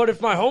Warfare. Yeah, 2. but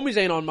if my homies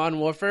ain't on Modern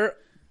Warfare,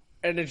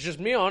 and it's just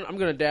me on, I'm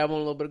going to dabble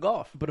in a little bit of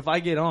golf. But if I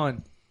get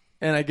on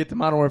and I get to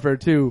Modern Warfare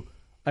 2,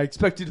 I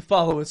expect you to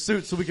follow a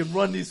suit so we can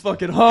run these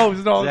fucking homes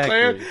and all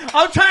Exactly. clear.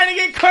 I'm trying to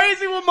get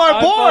crazy with my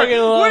I board. fucking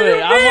love What do it.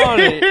 you I'm on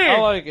mean? it. I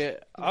like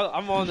it.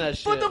 I'm on that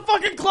shit. Put the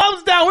fucking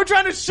clubs down. We're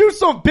trying to shoot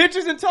some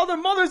bitches and tell their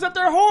mothers that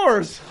they're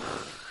whores.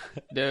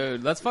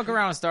 Dude, let's fuck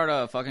around and start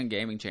a fucking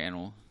gaming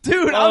channel.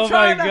 Dude, Oh I'm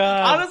trying my to.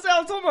 God. Honestly,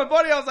 I told my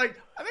buddy, I was like,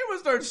 I think we'll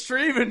start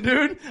streaming,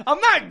 dude. I'm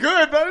not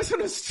good, but I'm just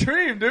gonna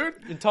stream, dude.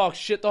 and talk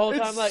shit the whole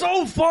time. It's Like,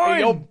 so fun. hey,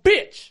 yo,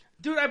 bitch.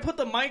 Dude, I put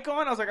the mic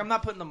on. I was like, I'm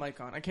not putting the mic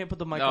on. I can't put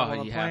the mic No, on while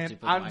I'm you have playing. to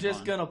put the I'm mic just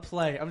on. gonna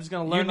play. I'm just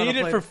gonna You learn how need to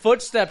it play. for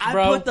footsteps, I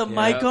bro. put the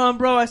Yeah. mic on,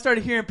 bro. I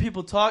started hearing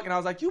people talk, and I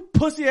was like, you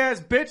pussy ass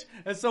bitch.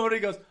 And somebody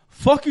goes,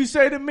 fuck you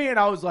say to me. And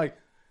I was like,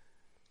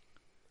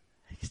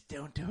 just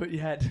don't do it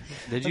yet. Did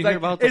I you was hear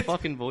about the it's-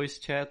 fucking voice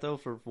chat, though,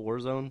 for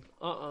Warzone?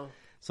 Uh-uh.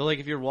 So, like,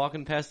 if you're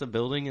walking past a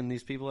building and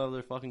these people have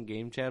their fucking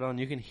game chat on,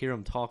 you can hear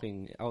them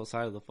talking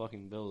outside of the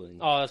fucking building.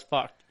 Oh, that's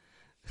fucked.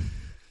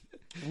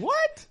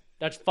 What?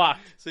 That's fucked.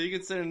 So you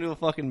can sit into a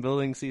fucking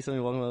building, see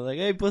somebody walking by, like,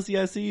 hey, pussy,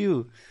 I see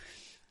you.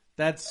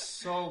 That's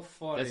so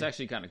funny. That's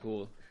actually kind of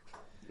cool.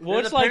 Well,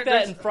 There's it's a like par- that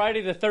there's- in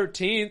Friday the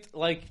 13th.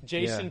 Like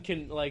Jason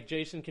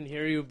Yeah. can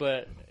hear you,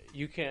 but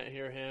you can't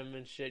hear him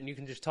and shit, and you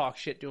can just talk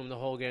shit to him the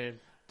whole game.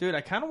 Dude,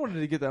 I kind of wanted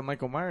to get that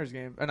Michael Myers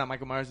game. Not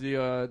Michael Myers,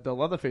 the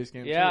Leatherface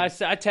game. Yeah,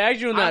 too. I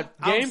tagged you in that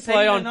I'm gameplay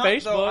saving on up,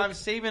 Facebook. though. I'm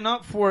saving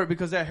up for it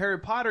because that Harry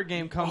Potter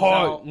game comes Oh,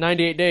 out.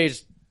 98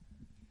 days.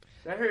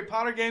 That Harry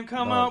Potter game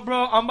come Dog. out,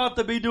 bro. I'm about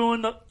to be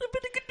doing the...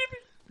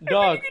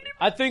 Dog,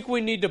 I think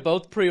we need to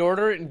both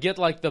pre-order it and get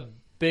like the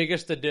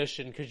biggest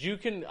edition, because you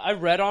can. I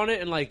read on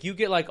it and like you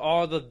get like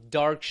all the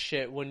dark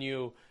shit when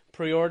you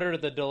pre-order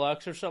the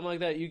deluxe or something like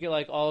that, you get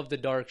like all of the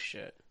dark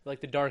shit,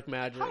 like the dark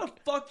magic. How the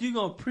fuck you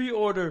gonna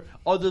pre-order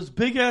this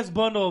big ass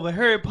bundle of a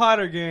Harry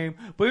Potter game,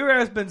 but your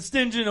ass been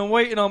stinging and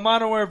waiting on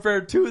Modern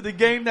Warfare 2, the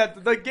game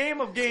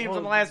of games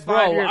in the last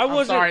 5 years.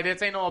 I'm sorry,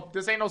 this ain't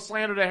no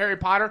slander to Harry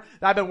Potter.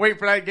 I've been waiting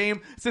for that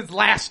game since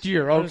last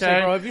year. Okay,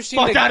 Say, bro, have you seen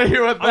fuck out of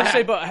here with that.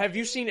 Say, but have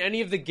you seen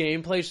any of the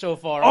gameplay so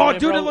far? Oh, on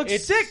dude, bro? it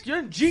looks sick. You're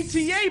in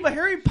GTA, but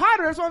Harry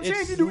Potter. That's what I'm saying.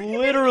 It's Dude,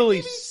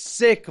 literally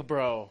sick,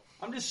 bro.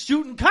 I'm just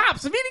shooting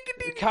cops.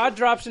 COD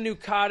drops a new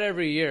COD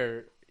every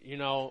year. You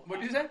know,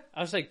 What did you say?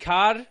 I was like,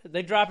 COD,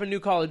 they drop a new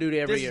Call of Duty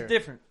every This year. is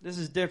different. This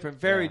is different.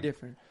 Very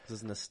different. This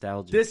is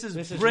nostalgia. This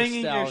is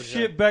bringing your nostalgia.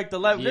 shit back to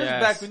life. This is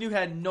Yes. back when you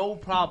had no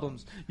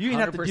problems. You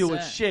didn't have to deal with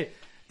 100%. shit.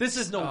 This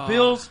is no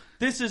bills.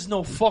 This is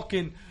no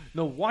fucking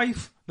no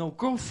wife, no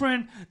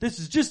girlfriend. This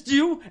is just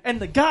you and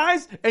the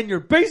guys in your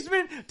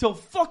basement till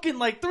fucking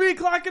like 3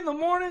 o'clock in the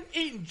morning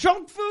eating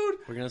junk food.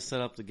 We're gonna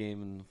set up the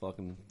game in the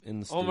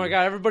Oh studio. my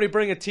god, everybody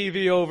bring a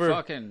TV over.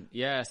 Fucking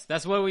yes,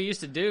 that's what we used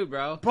to do,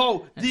 bro.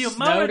 Bro, the And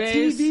amount snow of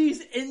days.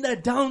 TVs in the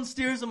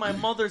downstairs of my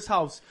mother's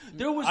house.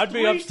 There was I'd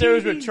be 3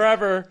 upstairs TVs. with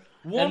Trevor,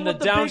 One and the with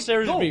the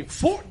downstairs big, would be... no,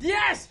 4,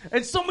 yes,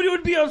 and somebody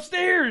would be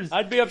upstairs.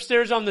 I'd be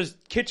upstairs on the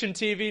kitchen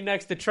TV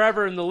next to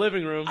Trevor in the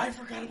living room. I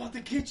forgot about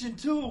the kitchen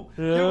too.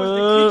 There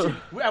was the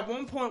kitchen. At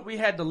one point, we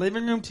had the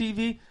living room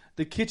TV,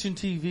 the kitchen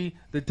TV,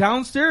 the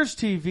downstairs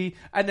TV,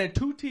 and then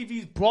 2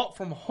 TVs brought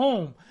from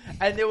home,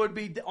 and they would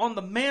be on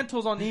the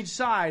mantles on each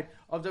side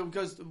of the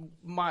because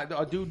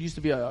a dude used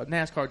to be a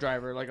NASCAR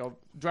driver, like a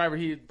driver.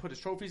 He'd put his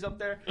trophies up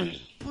there,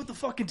 put the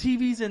fucking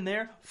TVs in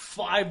there.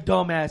 5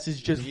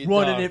 dumbasses just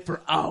running it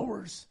for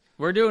hours.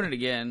 We're doing it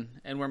again,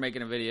 and we're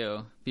making a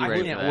video. Be I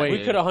ready can't for that, wait. We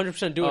dude. could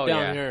 100% do it Oh, down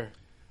yeah. here.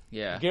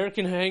 Yeah. Garrett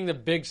can hang the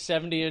big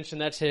 70-inch, and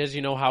that's his,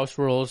 house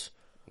rules.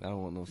 I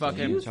don't want no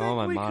Fucking- Do you fucking on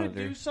my think we monitor.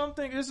 could do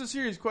something? This is a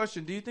serious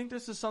question. Do you think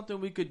this is something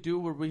we could do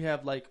where we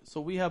have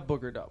we have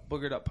Boogered Up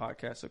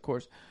podcast, of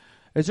course.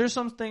 Is there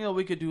something that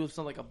we could do with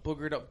some like a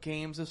Boogered Up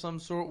games of some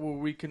sort where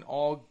we can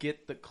all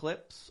get the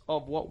clips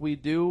of what we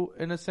do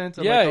in a sense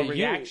of Yeah, like a you-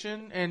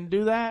 reaction and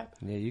do that?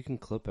 Yeah, you can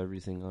clip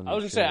everything on. I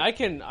was your gonna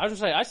say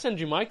shit. I send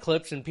you my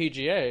clips in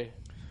PGA.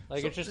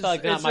 Like it's just is-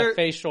 like not is my there-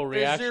 facial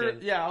Is there- reaction.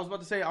 yeah, I was about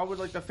to say I would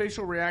like the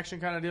facial reaction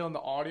kind of deal in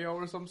the audio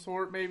or some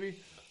sort maybe.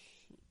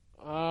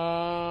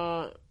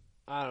 I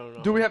don't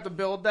know. Do we have to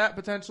build that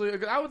potentially?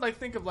 'Cause I would like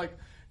think of like,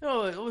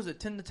 what was it?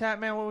 Tim the Tap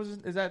Man? What was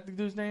it? Is that the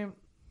dude's name?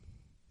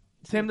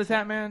 Tim the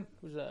Tap Man,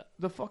 Who's that?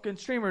 the fucking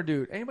streamer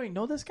dude. Anybody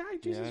know this guy?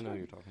 Jesus Yeah, I know Christ. what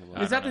you're talking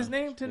about. Is that don't his know.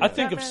 name? Tim I the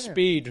think Tap of Man?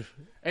 Speed.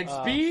 And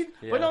Speed,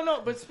 yeah. but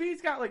no, but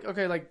Speed's got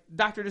like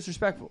Dr.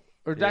 Disrespectful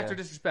or Dr. Yeah.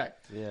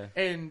 Disrespect, Yeah.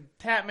 and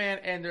Tap Man,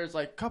 and there's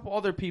like a couple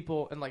other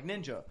people, and like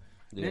Ninja.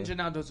 Yeah. Ninja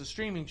now does a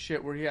streaming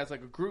shit where he has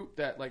like a group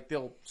that like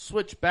they'll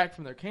switch back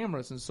from their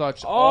cameras and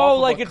such. Oh, off of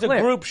like it's clip.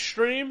 a group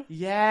stream?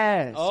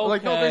 Yes.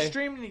 Like no, they're Okay.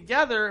 streaming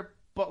together,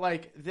 but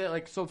like they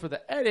like so for the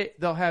edit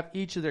they'll have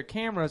each of their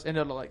cameras and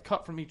it'll like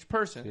cut from each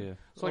person. Yeah.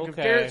 So like if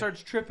Okay. Garrett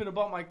starts tripping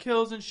about my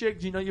kills and shit,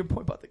 'cause you know your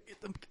boy about to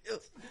get them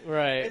kills.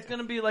 Right. It's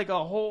gonna be like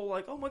a whole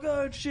like oh my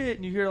god shit,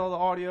 and you hear all the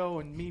audio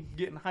and me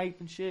getting hyped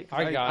and shit. 'Cause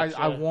I gotcha.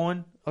 I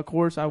won, of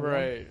course I won.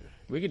 Right.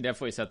 We could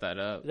definitely set that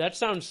up. That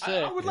sounds sick.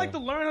 I would like to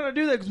learn how to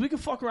do that because we could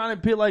fuck around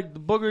and be like the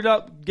Boogered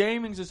Up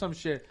gamings or some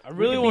shit. I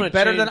really want wanna to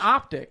better change- than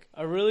Optic.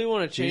 I really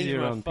want to It's change easier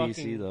my on fucking...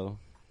 PC though.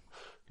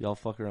 Y'all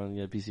fuck around and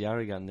get PC. I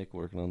already got Nick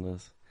working on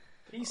this.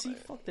 PC,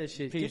 fuck that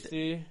shit. Get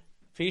the-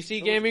 PC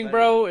So gaming, much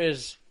bro,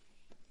 is...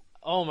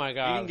 Oh my You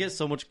god. can get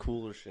so much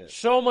cooler shit.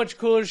 so much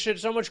cooler shit,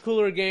 so much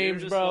cooler You're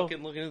games, just bro.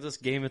 fucking looking at this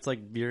game. It's like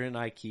you're in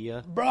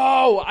IKEA.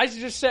 Bro, I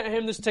just sent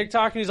him this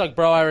TikTok and he's like,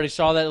 bro, I already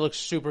saw that. It looks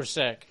super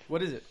sick.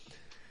 What is it?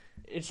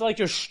 It's like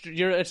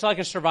it's like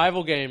a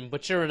survival game,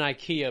 but you're in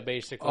IKEA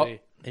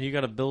basically. And you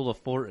got to build a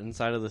fort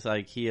inside of this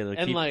IKEA to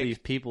And, keep like- these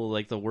people,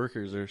 like the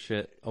workers or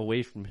shit,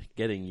 away from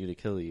getting you to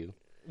kill you.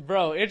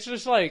 Bro, it's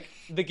just like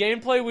the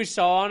gameplay we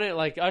saw on it,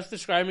 like us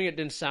describing it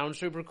didn't sound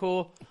super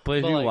cool. But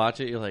if But, you like- watch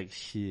it, you're like,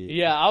 shit.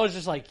 Yeah, I was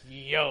just like,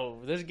 yo,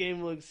 this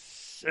game looks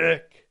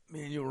sick.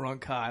 Man, you were on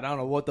COD. I don't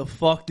know what the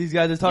fuck these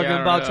guys are talking Yeah, I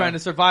don't about know. trying to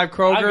survive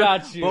Kroger. I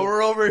got you. But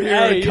we're over here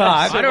Hey, in yeah,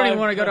 COD. so- I don't even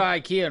want to go to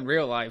IKEA in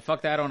real life.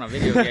 Fuck that on a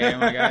video game,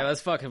 my guy.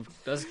 Let's go. I don't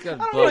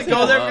blow want to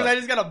go there people because I up.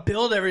 just gotta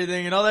build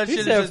everything and all that He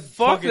shit. said, is just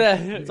 "Fuck fucking, that."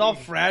 It's all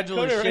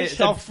fragile as Cody shit. said,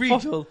 It's all "Fuck."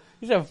 fragile.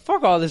 He said,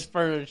 fuck all this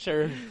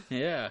furniture.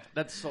 Yeah.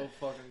 That's so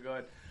fucking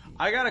good.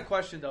 I got a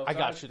question though. I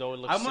got you, though. It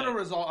looks I'm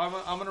gonna sick.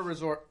 I'm gonna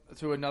resort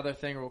to another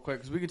thing real quick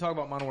because we can talk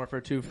about Modern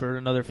Warfare 2 for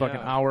another fucking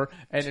Yeah. hour,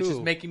 and it's 2.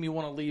 just making me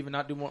want to leave and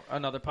not do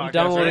another podcast. I'm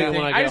downloading or it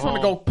anything. when I just get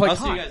want to home. go play I'll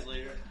COD. see you guys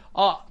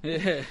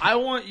later. I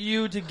want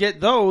you to get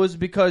those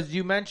because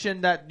you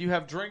mentioned that you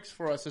have drinks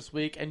for us this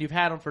week, and you've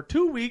had them for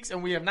 2 weeks,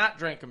 and we have not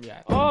drank them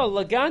yet. Oh,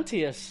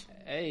 Legantius.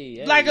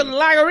 Hey. Like a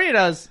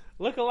Lagaritas.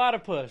 Look a lot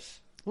of puss.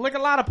 Like a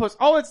lot of puss.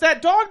 Oh, it's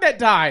that dog that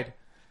died.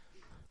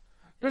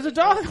 There's a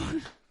dog.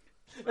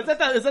 Is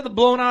that the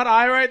blown out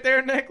eye right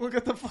there, Nick? Look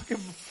at the fucking.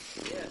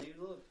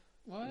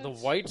 What? The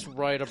white's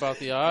right about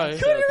the eye.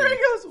 Cody Ray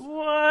goes,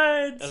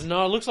 what?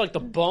 No, it looks like the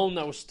bone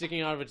that was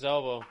sticking out of its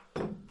elbow.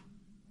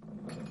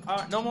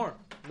 No more.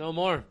 No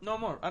more. No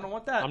more. I don't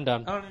want that. I'm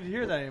done. I don't need to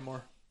hear that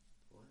anymore.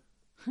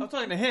 I'm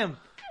talking to him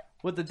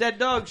with the dead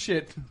dog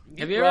shit.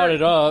 Have you Brought ever,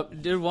 it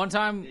up. dude? One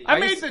time, I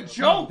made the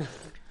joke.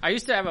 I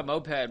used to have a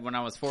moped when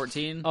I was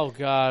 14. Oh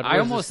God,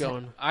 I where's this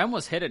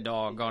almost hit a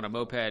dog on a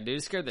moped, dude.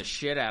 It scared the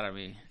shit out of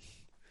me.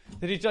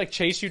 Did he like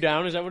chase you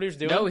down? Is that what he was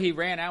doing? No, he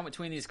ran out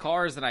between these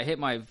cars, and I hit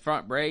my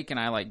front brake, and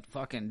I like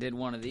fucking did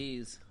one of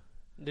these.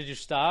 Did you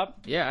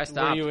stop? Yeah, I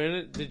stopped. Were you in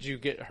it? Did you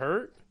get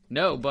hurt?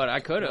 No, but I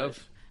could have.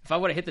 If I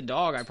would have hit the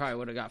dog, I probably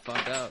would have got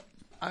fucked up.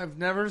 I've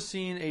never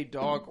seen a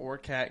dog or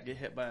cat get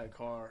hit by a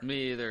car.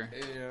 Me either.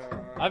 Yeah.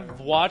 I've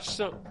watched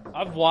a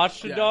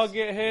Yes. dog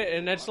get hit,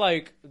 and that's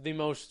like the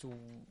most.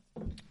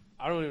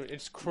 I don't even.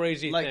 It's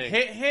crazy Like thing.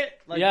 hit?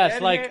 Like yes,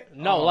 dead like hit?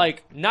 no, Oh.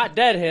 like not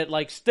dead hit,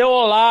 like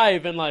still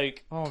alive and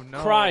like Oh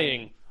no.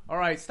 crying. All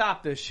right,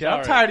 stop this shit.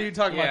 I'm Sorry. tired of you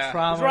talking Yeah. about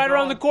trauma. It's right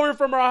around the dog. corner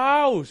from our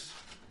house.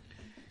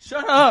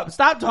 Shut up!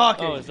 Stop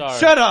talking. Oh, sorry.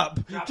 Shut up!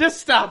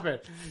 Just stop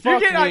it. You're Fuck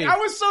getting. Like, me. I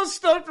was so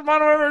stoked for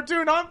Modern Warfare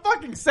 2. Now I'm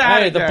fucking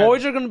sad. Hey, the again.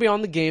 boys are going to be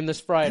on the game this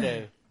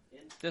Friday.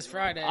 This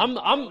Friday.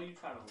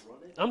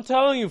 I'm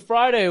telling you,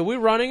 Friday. Are we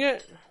running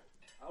it?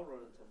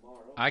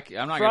 I'm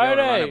not gonna be able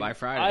to run it by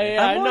Friday.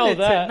 I I'm know on it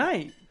that.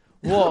 tonight.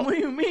 Well, What do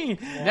you mean?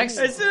 Next-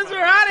 as soon as we're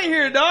out of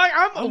here, dog.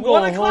 I'm I'm 1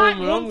 going o'clock,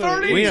 home and I'm 1:30.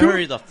 gonna We two-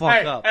 hurry the fuck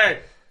hey, up. Hey,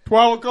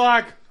 12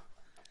 o'clock.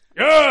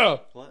 yeah.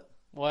 What?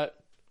 What?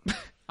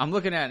 I'm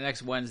looking at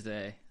next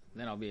Wednesday.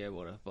 Then I'll be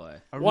able to play.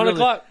 1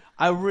 o'clock.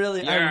 I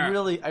really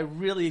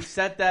Yeah.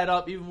 set that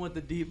up, even with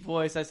the deep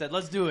voice. I said,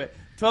 "Let's do it."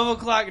 12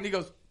 o'clock, and he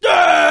goes,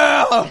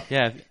 "Yeah!"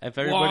 Yeah, if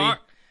everybody What?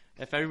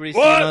 if everybody's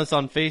What? seeing us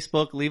on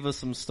Facebook, leave us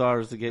some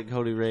stars to get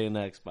Cody Ray an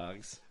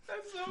Xbox.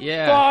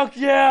 Yeah. Fuck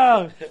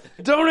yeah!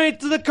 Donate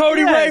to the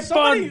Cody Yeah, Ray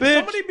somebody, Fund, bitch.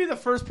 Somebody be the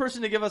first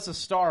person to give us a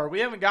star. We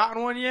haven't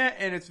gotten one yet,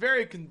 and it's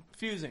very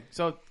confusing.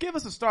 So give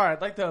us a star.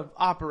 I'd like to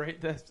operate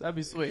this. That'd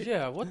be sweet.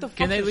 Yeah, what the fuck?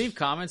 Can they is- leave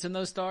comments in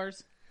those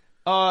stars?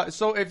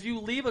 So if you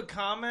leave a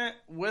comment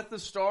with the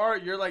star,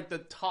 you're like the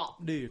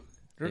top dude.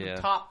 You're Yeah.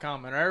 the top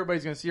commenter.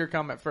 Everybody's gonna see your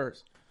comment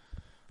first.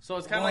 So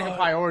it's kind of like a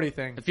priority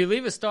thing. If you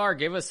leave a star,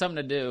 give us something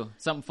to do,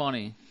 something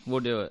funny. We'll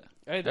do it.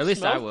 Hey, this At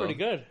least I smells will. pretty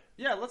good.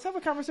 Yeah, let's have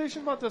a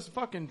conversation about this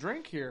fucking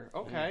drink here.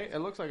 Okay, it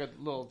looks like a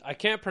little I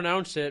can't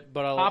pronounce it,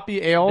 but I'll.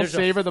 hoppy ale. There's a-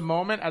 Savor the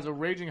moment as a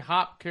raging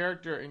hop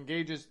character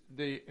engages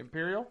the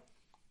Imperial.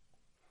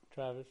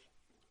 Travis.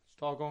 It's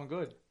doggone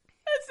good.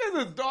 It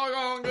says it's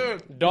doggone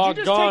good. Did Doggone,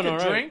 you just take a all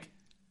right. drink?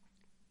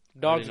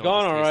 Dog's know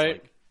gone, what all this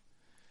right.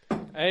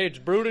 tastes Hey, it's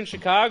brewed in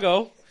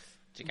Chicago.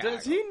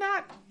 Does he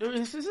not?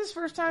 Is this his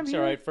first time It's here?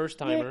 all right, first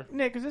timer.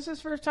 Nick, is this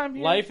his first time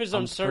here? Life is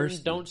I'm uncertain.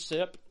 thirsty. Don't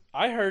sip.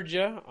 I heard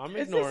you. I'm Is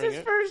this ignoring his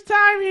it. first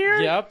time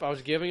here? Yep, I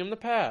was giving him the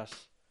pass.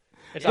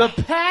 It's The a,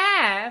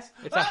 pass.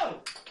 It's a-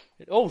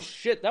 oh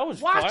shit, that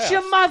was Watch fast.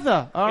 your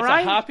mother. All It's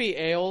right. a hoppy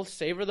ale.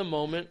 Savor the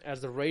moment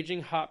as the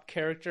raging hop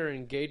character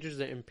engages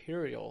the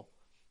Imperial.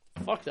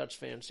 Fuck, that's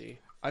fancy.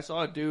 I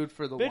saw a dude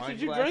for the Bitch, wine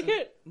did you glasses. drink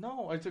it?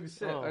 No, I took a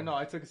sip. Oh. No,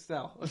 I took a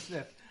sniff. A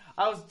sniff.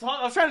 I was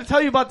trying to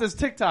tell you about this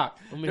TikTok.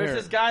 Let me There's hear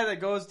this it. guy that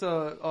goes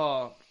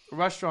to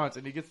restaurants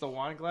and he gets the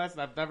wine glass,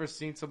 and I've never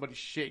seen somebody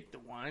shake the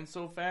wine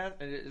so fast.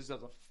 And it is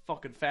just a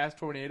fucking fast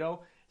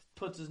tornado.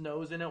 Puts his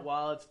nose in it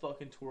while it's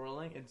fucking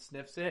twirling and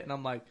sniffs it, and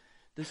I'm like,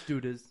 this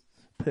dude is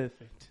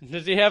perfect.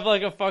 Does he have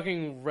like a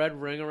fucking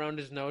red ring around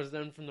his nose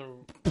then from the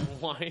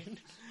wine?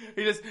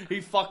 He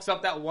fucks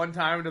up that one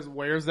time and just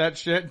wears that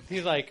shit.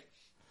 He's like,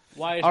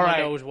 why is All my right,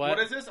 nose wet? what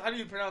is this? How do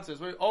you pronounce this?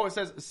 Oh, it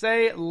says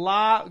say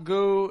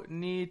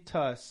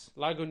Lagunitas.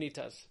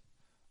 Lagunitas.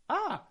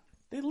 Ah,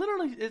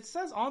 it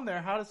says on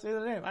there how to say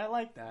the name. I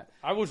like that.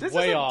 I was This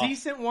way is a off.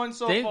 decent one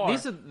so They, far.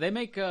 they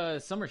make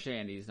summer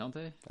shandies, don't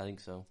they? I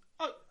think so.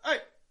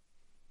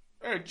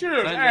 Hey,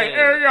 cheers. Hey, Hey,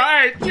 there you go.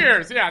 Hey,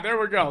 cheers. Yeah, there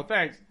we go.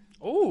 Thanks.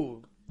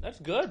 Ooh, that's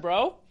good,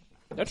 bro.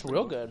 That's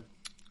real good.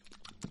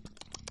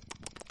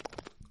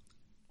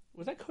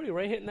 Was that Cody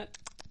Ray hitting that?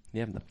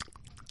 Yeah, no.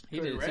 He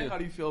did it Ray, too. how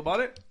do you feel about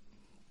it?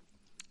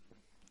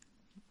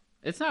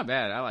 It's not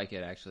bad. I like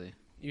it actually.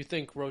 You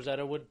think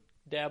Rosetta would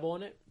dabble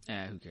in it?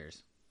 Yeah, who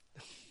cares?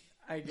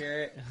 I get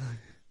it.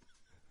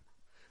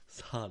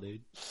 Saw,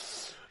 dude.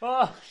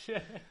 Oh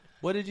shit!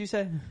 What did you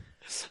say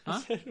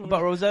Huh?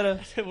 about Rosetta?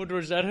 Would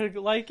Rosetta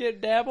like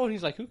it, dabble? And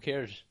he's like, who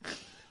cares?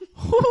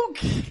 Who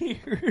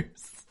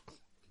cares?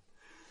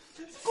 Quit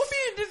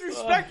being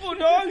disrespectful,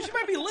 dog. She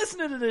might be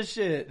listening to this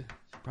shit.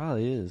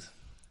 Probably is.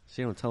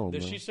 She don't tell him.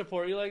 Does though. she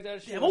support you like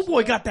that? She Damn, old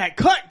boy got that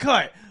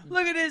cut.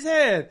 Look at his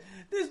head.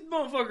 This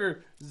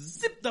motherfucker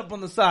zipped up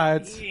on the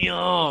sides.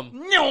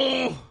 Yum.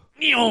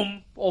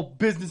 Yum. All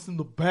business in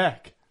the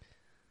back.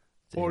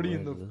 Damn, Party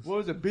in the what is this? what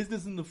was it?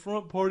 Business in the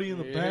front, party in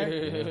the back.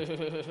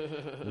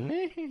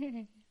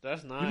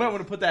 That's nice. You might want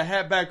to put that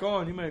hat back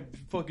on. You might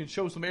fucking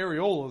show some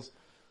areolas.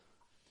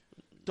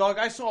 Dog,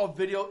 I saw a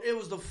video. It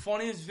was the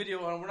funniest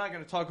video, and we're not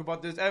going to talk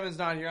about this. Evan's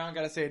not here. I don't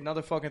got to say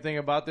another fucking thing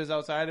about this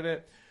outside of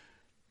it.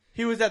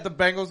 He was at the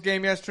Bengals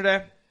game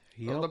yesterday.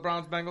 Yep. The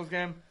Browns-Bengals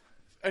game.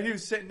 And he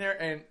was sitting there,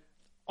 and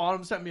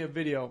Autumn sent me a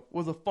video. It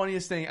was the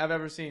funniest thing I've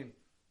ever seen.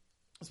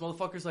 This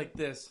motherfucker's like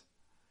this.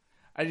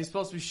 And he's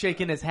supposed to be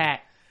shaking his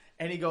hat.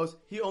 And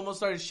he almost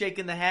started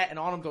shaking the hat, and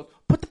Autumn goes,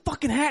 "Put the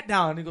fucking hat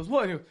down." And he goes,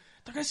 "What?" And he goes,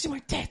 "They're gonna see my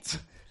tits."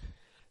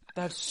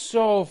 That's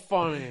so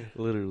funny.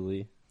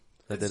 Literally.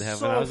 That did happen.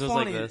 so I was just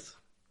funny. like this.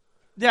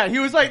 Yeah, he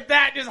was like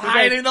that, just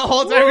hiding the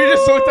whole time. He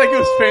just looked like he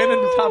was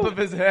fanning the top of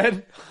his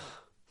head.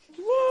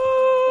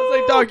 I was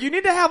like, dog, you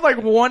need to have like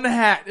one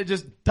hat that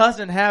just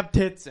doesn't have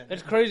tits in it.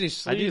 It's crazy. do.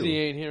 Sleazy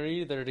ain't here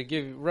either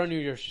to run you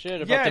your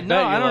shit about Yeah, the no,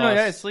 bet you I don't know. lost.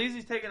 Yeah,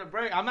 Sleazy's taking a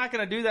break. I'm not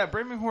gonna do that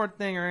Birmingham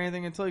thing or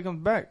anything until he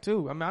comes back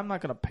too. I mean, I'm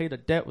not gonna pay the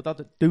debt without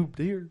the dude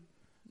here.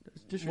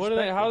 It's disrespectful. What do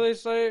they? How do they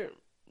say it?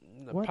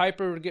 The What?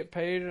 Piper would get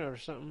paid or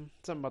something?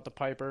 Something about the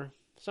Piper.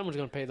 Someone's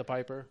gonna pay the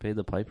Piper. Pay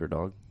the piper,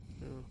 dog.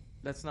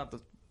 That's not the.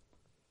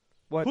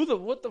 What?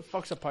 What the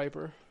fuck's a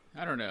Piper?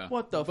 I don't know.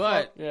 What the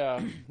But fuck?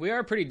 Yeah. we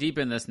are pretty deep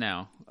in this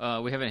now.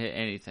 We haven't hit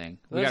anything.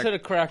 Let's hit a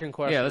cracking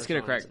question. Yeah, let's or get a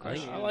something. cracking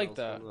question. I like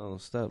that. Oh,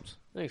 steps.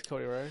 Thanks,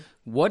 Cody Ray.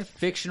 What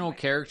fictional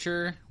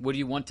character would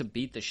you want to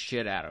beat the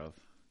shit out of?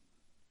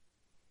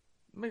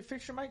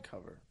 Fix your mic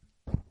cover.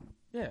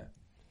 Yeah.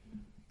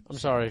 I'm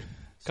sorry.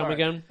 Come Sorry.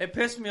 again? It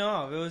pissed me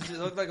off. It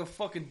looked like a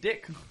fucking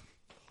dick.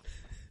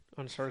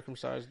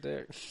 Uncircumcised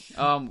dick.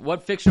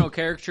 What fictional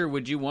character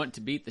would you want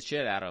to beat the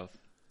shit out of?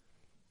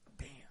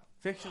 Damn.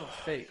 Fictional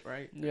fake,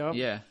 right? Yep.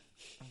 Yeah.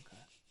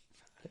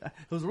 It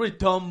was a really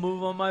dumb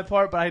move on my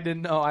part, but I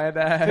didn't know. I had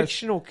to ask.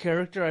 Fictional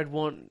character I'd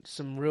want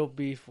some real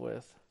beef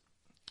with.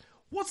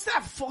 What's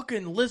that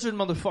fucking lizard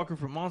motherfucker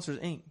from Monsters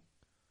Inc.?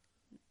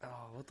 Oh,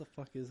 what the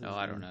fuck is this? Oh,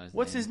 I don't know.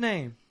 What's his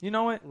name? You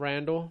know it?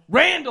 Randall.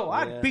 Randall! Yeah.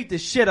 I'd beat the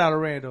shit out of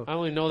Randall. I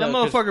only know That that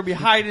 'cause- motherfucker be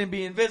hiding and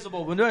be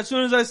invisible. But as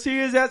soon as I see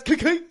his ass, click,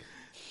 click,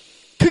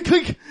 click,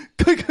 click,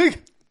 click,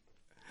 click.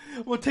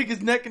 I'm gonna take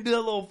his neck and do that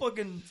little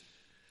fucking.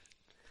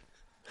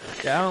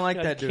 Yeah, I don't like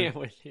I that dude. can't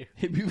with you.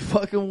 He be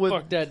fucking with.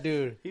 Fuck that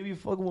dude. He be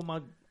fucking with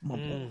my.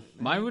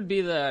 Mine would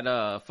be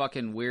that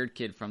fucking weird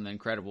kid from The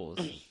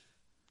Incredibles.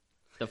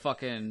 The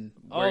fucking...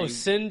 where Oh, you-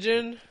 St.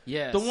 John?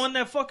 Yes. The one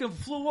that fucking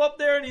flew up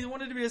there and he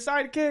wanted to be a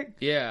sidekick.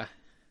 Yeah.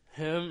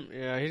 Him?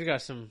 Yeah, he's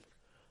got some...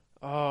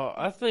 Oh,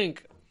 I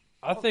think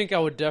I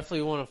would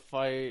definitely want to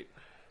fight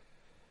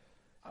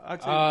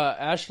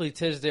Ashley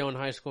Tisdale in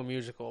High School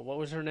Musical. What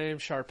was her name?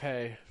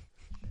 Sharpay.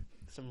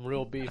 Some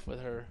real beef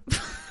with her.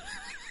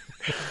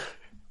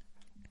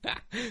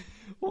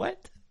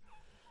 What?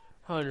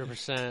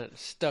 100%.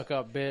 Stuck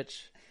up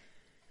bitch.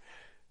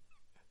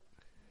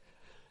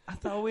 I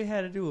thought we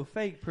had to do a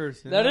fake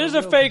person. That not is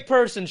a real- fake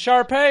person.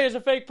 Sharpay is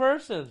a fake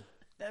person.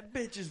 That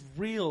bitch is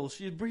real.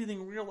 She's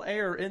breathing real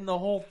air in the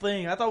whole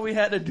thing. I thought we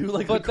had to do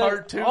like a But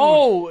cartoon.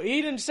 Oh, he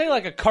didn't say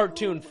like a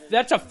cartoon.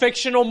 That's a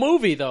fictional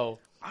movie, though.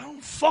 I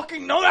don't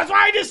fucking know. That's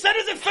why I just said,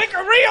 is it fake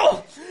or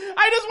real?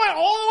 I just went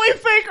all the way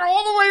fake or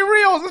all the way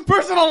real. Is this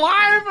person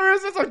alive or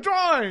is this a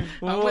drawing?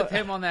 I'm with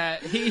him on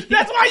that.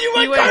 That's why you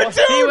went He went-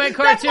 cartoon. he went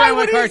That's cartoon, why I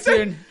went when he said-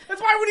 cartoon.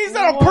 That's why when he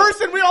said a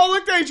person, we all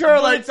looked at each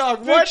other like,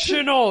 dog, what?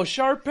 Fictional.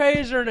 Sharpay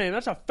is her name.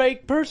 That's a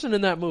fake person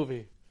in that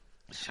movie.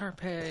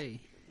 Sharpay.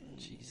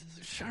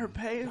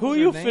 Sharpay? Who are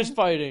you fist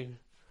fighting?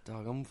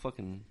 Dog, I'm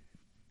fucking...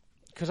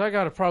 Because I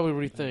got to probably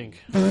rethink.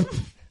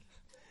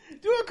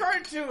 Do a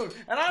cartoon.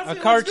 And honestly,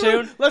 A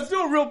cartoon? Let's do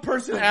a real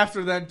person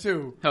after then,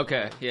 too.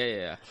 Okay.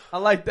 Yeah. I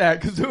like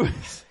that, because we're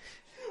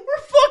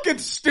fucking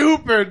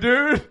stupid,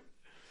 dude.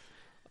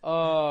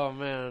 Oh,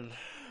 man.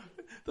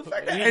 The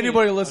fact that You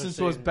anybody need- listens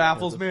to us understand.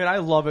 baffles me, and I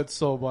love it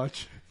so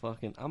much.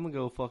 Fucking... I'm gonna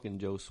go fucking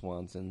Joe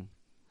Swanson.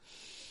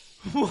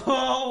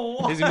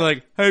 Whoa. He's gonna be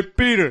like, hey,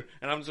 Peter.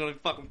 And I'm just gonna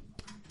fucking...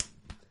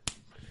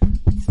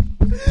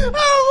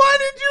 Oh, why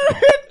did you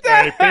hit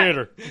that?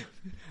 Peter.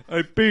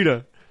 Hey,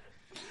 Peter.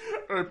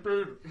 Hey,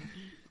 Peter.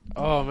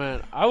 Oh,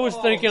 man. I was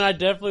thinking I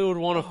definitely would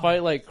want to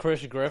fight like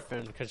Chris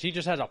Griffin because he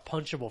just has a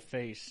punchable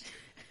face.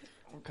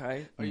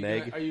 Okay.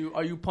 Meg.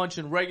 Are you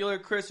punching regular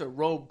Chris or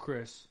robe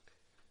Chris?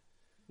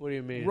 What do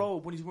you mean?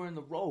 Robe, when he's wearing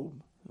the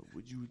robe.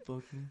 Would you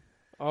fuck me?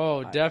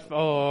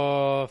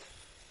 Oh,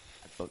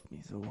 Fuck me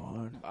so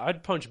hard.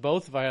 I'd punch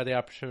both if I had the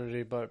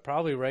opportunity, but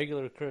probably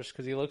regular Chris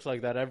because he looks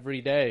like that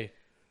every day.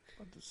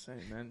 What to say,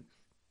 man?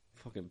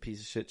 Fucking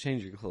piece of shit.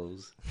 Change your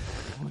clothes.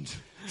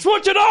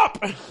 Switch it up!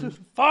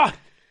 Fuck!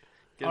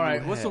 Get All a new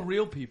right, what's the hat.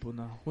 real people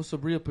now? What's the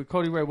real people?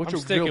 Cody Ray, what's I'm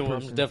your real I'm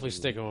person? definitely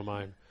sticking with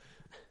mine.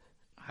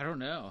 I don't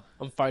know.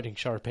 I'm fighting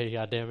Sharpay,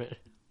 goddammit.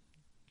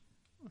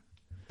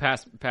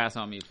 Pass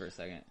on me for a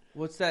second.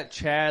 What's that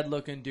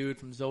Chad-looking dude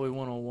from Zoe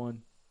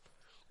 101?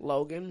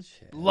 Logan?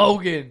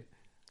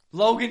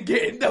 Logan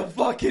getting the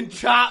fucking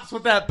chops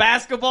with that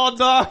basketball,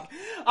 dog.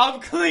 I'm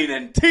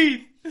cleaning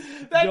teeth.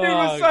 That dude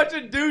was Dog. such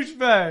a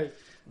douchebag.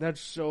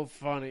 That's so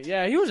funny.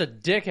 Yeah, he was a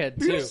dickhead,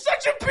 He too. was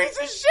such a piece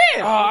of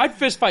shit. I'd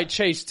fist fight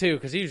Chase, too,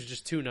 because he was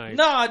just too nice.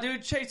 Nah,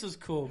 dude, Chase was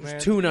cool, man.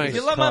 too nice.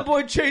 You let my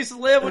boy Chase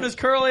live with his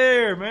curly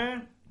hair,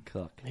 man.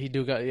 Cuck. He's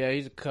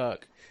a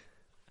cuck.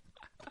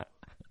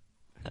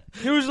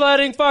 He was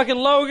letting fucking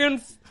Logan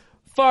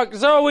fuck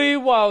Zoe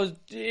while,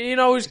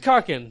 he's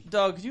cucking.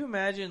 Dog, could you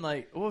imagine,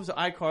 like, what was it,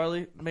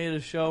 iCarly made a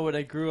show where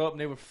they grew up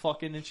and they were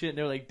fucking and shit and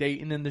they were, like,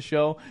 dating in the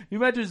show? You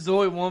imagine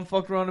Zoe 1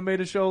 fucked around and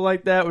made a show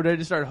like that where they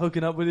just started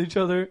hooking up with each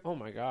other? Oh,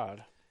 my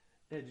God.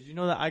 Hey, did you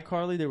know that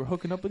iCarly, they were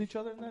hooking up with each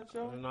other in that I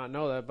show? did not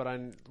know that, but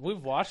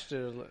we've watched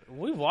it.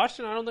 We've watched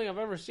it. I don't think I've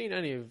ever seen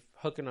any of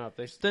hooking up.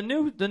 The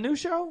new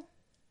show?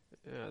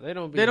 They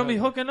don't. They don't be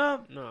hooking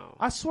up? No,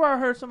 I swear I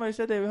heard somebody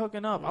said they were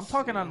hooking up. I'm Let's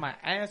talking see. on my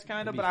ass,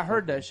 kind of, Maybe but I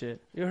heard fucking- that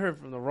shit. you heard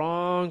from the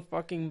wrong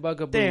fucking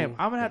bugaboo. Damn,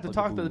 I'm gonna have to The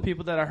talk to the bugaboo.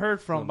 people that I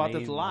heard from about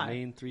this The lie.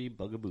 main 3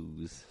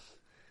 bugaboos.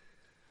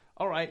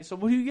 All right, so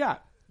what do you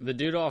got? The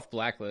dude off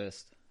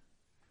Blacklist.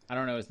 I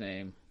don't know his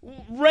name.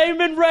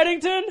 Raymond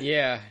Reddington.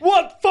 Yeah.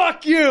 What?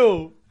 Fuck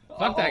you.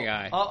 Fuck that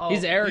guy. Uh-oh.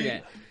 He's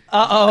arrogant.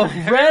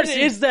 Red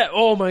is that?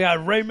 Oh my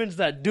god, Raymond's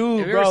that dude,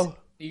 Have you ever bro. se-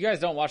 you guys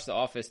don't watch The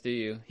Office, do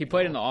you? He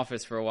played in The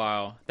Office for a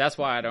while. That's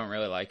why I don't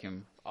really like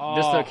him.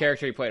 Just the Oh.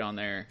 character he played on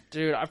there.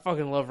 Dude, I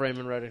fucking love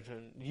Raymond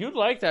Reddington. You'd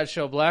like that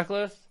show,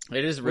 Blacklist.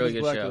 It is a really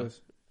good show.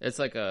 Blacklist? It's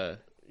like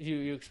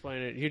You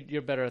explain it.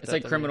 You're better at it's that.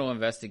 like than criminal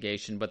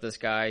investigation, but this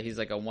guy, he's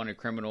like a wanted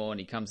criminal, and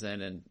he comes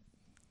in and me.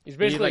 He's he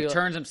basically like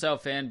turns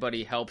himself in, but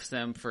he helps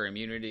them for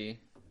immunity,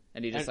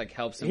 and he just And like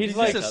helps them. he's Is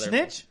like this a other-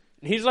 snitch?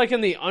 he's like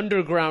in the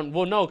underground.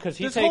 Well, no, because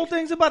he This takes. whole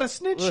thing's about a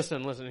snitch?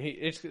 Listen.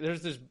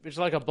 There's this. It's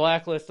like a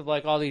blacklist of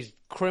like all these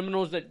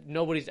criminals that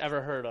nobody's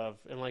ever heard of,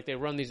 and like they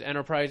run these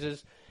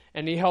enterprises,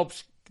 and he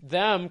helps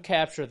them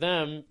capture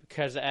them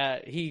because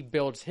he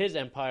builds his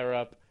empire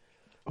up.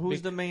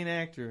 Who's the main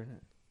actor in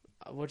it?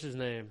 What's his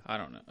name? I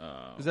don't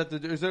know.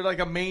 Is there like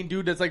a main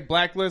dude that's like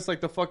Blacklist,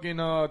 like the fucking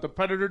the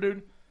Predator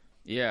dude?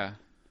 Yeah.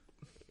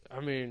 I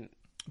mean,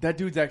 That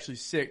dude's actually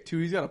sick too.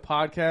 He's got a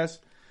podcast.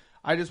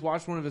 I just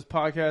watched one of his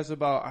podcasts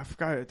about I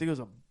think it was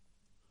a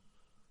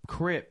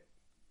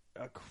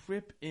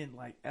Crip in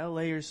like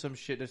LA or some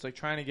shit that's like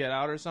trying to get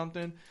out or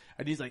something.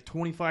 And he's like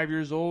 25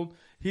 years old.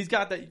 He's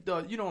got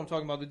that you know what I'm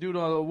talking about, the dude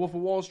on the Wolf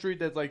of Wall Street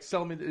that's like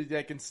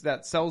that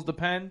sells the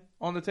pen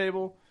on the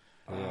table.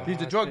 He's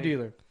a I drug think-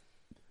 dealer.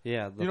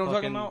 Yeah, the You know what I'm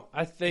talking fucking- about?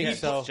 I think Yeah,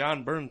 so. it's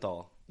John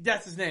Bernthal.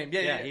 That's his name.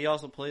 Yeah, Yeah, he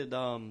also played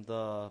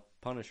the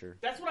Punisher.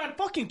 That's what I'm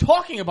fucking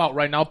talking about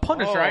right now.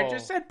 Punisher. I Oh.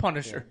 just said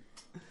Punisher.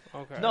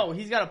 Okay. No,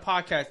 he's got a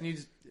podcast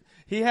and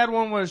he had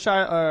one with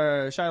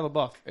Shia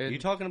LaBeouf. Are you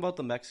talking about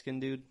the Mexican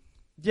dude?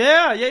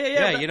 Yeah.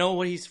 Yeah, you know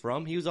what he's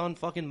from? He was on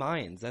fucking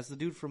Mayans. That's the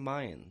dude from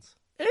Mayans.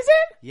 Is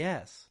it?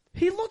 Yes.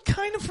 He looked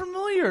kind of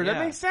familiar. That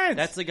Yeah. makes sense.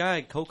 That's the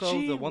guy, Coco,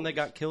 Gee the one that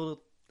got killed.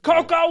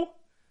 Coco.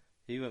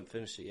 You haven't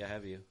finished it yet,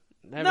 have you?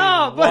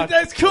 no, but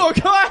that's cool.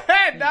 Go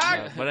ahead, dog.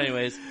 Yeah, but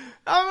anyways,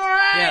 I'm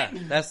alright.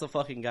 yeah, that's the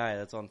fucking guy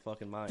that's on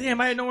fucking Mayans. Damn,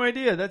 I had no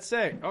idea. That's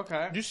sick.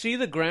 Okay. Did you see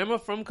the grandma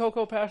from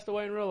Coco passed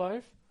away in real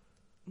life?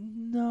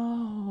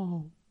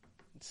 No.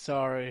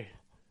 Sorry.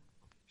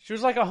 She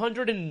was like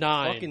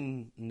 109.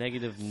 Fucking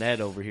negative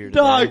Ned over here.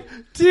 Dog,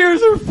 today.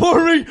 tears are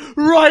forming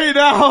right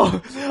now.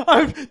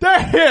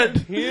 That hit.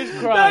 He is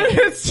That crying.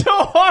 hit so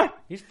hard.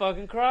 He's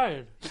fucking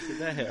crying. Did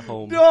that hit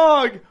home?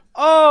 Dog.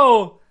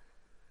 Oh.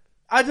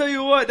 I tell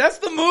you what, that's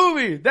the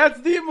movie. That's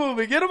the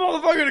movie. Get a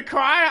motherfucker to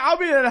cry. I'll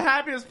be in the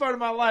happiest part of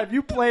my life.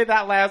 You play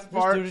that last This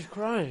part. dude is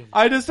crying.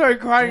 I just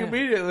started crying Yeah.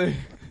 immediately.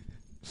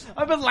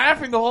 I've been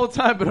laughing the whole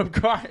time, but I'm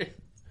crying.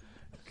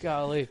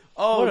 Golly.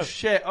 Oh What a-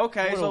 shit!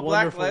 Okay, what a so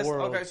wonderful Blacklist.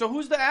 world. Okay, so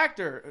who's the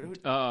actor?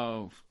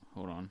 Oh,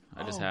 hold on.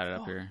 I just Oh, had it up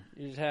fuck. here.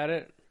 You just had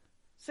it?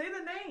 Say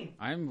the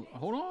name.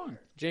 Hold on.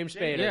 James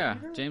Spader. Yeah,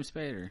 James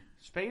Spader.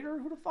 Spader?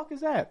 Who the fuck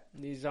is that?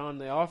 He's on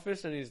The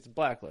Office and he's the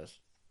Blacklist.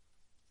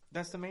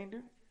 That's the main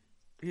dude.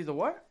 He's a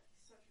what?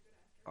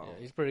 Yeah,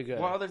 he's pretty good.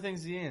 What other things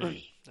is he in?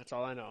 That's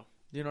all I know.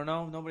 You don't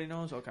know? Nobody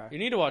knows? Okay. You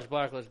need to watch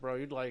Blacklist, bro.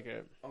 You'd like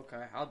it.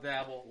 Okay, I'll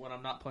dabble when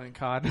I'm not playing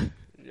COD.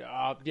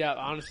 Yeah,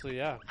 honestly,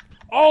 yeah.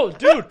 Oh,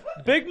 dude,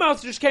 Big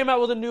Mouth just came out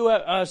with a new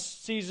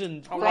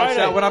season I'll watch Friday.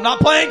 that when I'm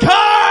not playing COD!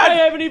 I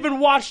haven't even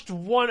watched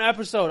one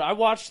episode. I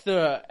watched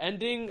the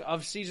ending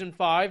of season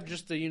 5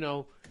 just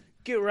to,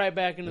 get right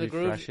back into the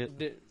groove. Refresh it.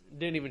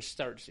 Didn't even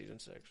start season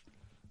 6.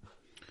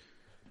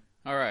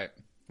 All right.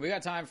 We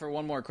got time for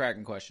one more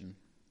Kraken question.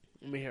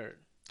 Let me hear it.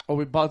 Oh,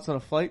 we bounced on a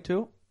flight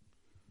too?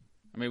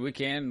 I mean, we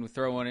can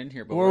throw one in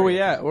here, but Where are we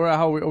at?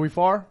 Are we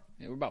far?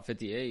 Yeah, we're about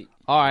 58.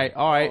 Alright.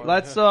 Oh,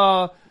 Let's,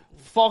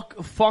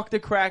 fuck the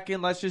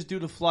Kraken. Let's just do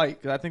the flight.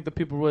 Because I think the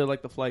people really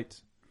like the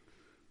flights.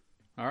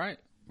 All right.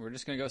 We're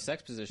just going to go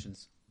sex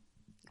positions.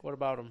 What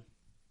about him?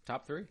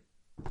 Top 3.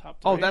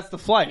 Top 3? Oh, that's the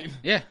flight.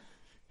 Yeah.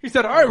 He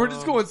said, alright, we're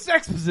just going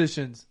sex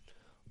positions.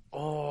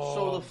 Oh.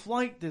 So the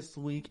flight this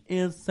week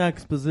is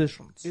sex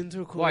positions.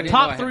 Into Well, I didn't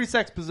Top know I 3 had-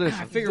 sex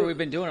positions. I figure we've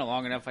been doing it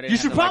long enough. I didn't You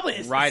have should to,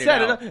 probably write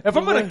set it it out. up. If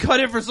I'm going to cut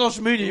it for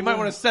social media, you might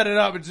want to set it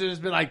up and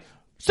just be like,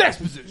 sex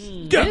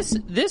position. Go.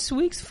 This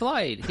week's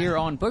flight here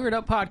on Boogered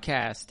Up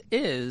Podcast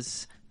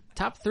is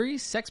top 3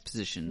 sex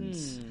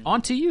positions.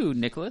 On to you,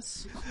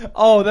 Nicholas.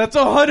 Oh, that's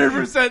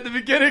 100% the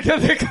beginning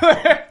of the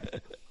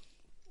clip.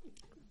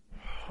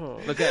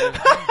 Look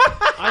at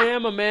I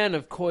am a man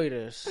of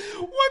coitus.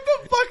 What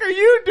the fuck are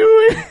you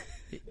doing?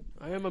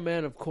 I am a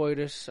man of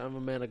coitus. I'm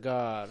a man of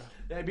God.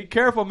 Hey, be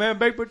careful, man.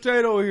 Baked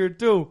potato here,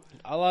 too.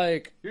 I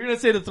like... You're going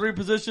to say the 3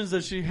 positions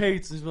that she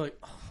hates. And she's like,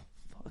 oh,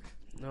 fuck.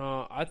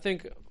 No, I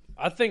think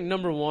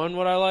number 1,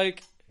 what I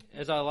like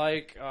is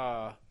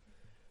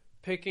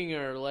picking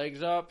her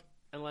legs up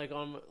and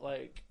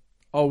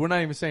Oh, we're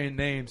not even saying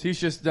names. He's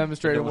just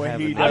demonstrating what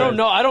he does. I don't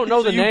know. I don't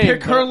know the you name.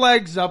 pick her but,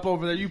 legs up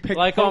over there. You pick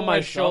like her on my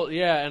legs shoulder. up.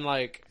 Yeah, and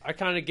like I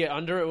kind of get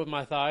under it with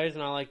my thighs,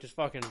 and I like just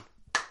fucking.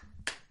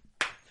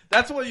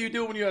 That's what you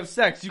do when you have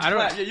sex. You I don't-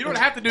 clap. Yeah, you don't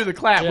have to do the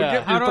clap. Yeah. We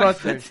get How your do I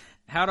thrusting.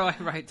 how do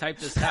I type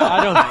this out?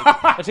 I don't.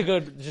 That's a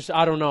good. Just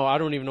I don't know. I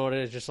don't even know what it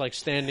is. Just like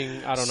standing.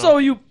 I don't know. So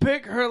you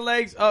pick her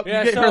legs up.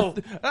 Yeah, you get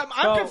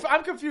so-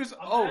 I'm confused.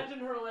 Oh, Imagine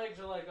her legs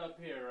are like up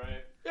here,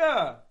 right?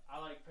 yeah. I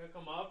like pick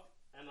them up,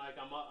 and like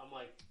I'm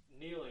like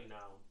kneeling now,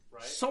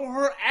 right? So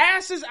her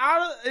ass is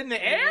out in the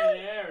In air. the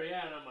air,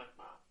 yeah, and I'm like.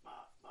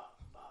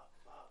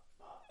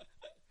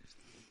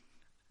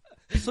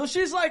 So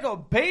she's like a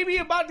baby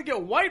about to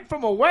get wiped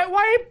from a wet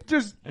wipe,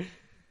 just in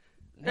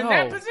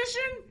that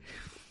position,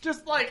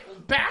 just like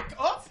back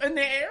up in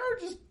the air,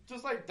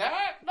 just like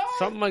that. No,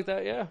 Something like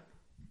that, yeah.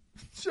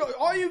 So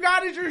all you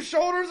got is your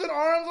shoulders and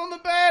arms on the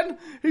bed.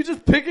 He's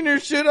just picking your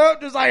shit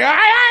up, just like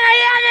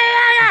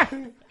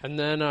And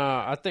then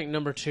I think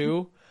number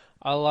 2,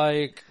 I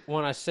like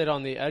when I sit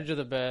on the edge of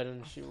the bed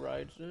and she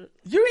rides it.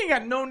 You ain't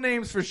got no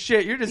names for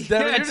shit. You're just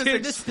Yeah, you're just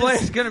dude, this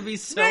explaining. is gonna be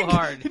so Nick,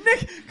 hard. Nick,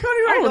 Cody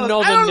I Ray don't goes,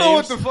 know the I don't know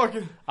what names. the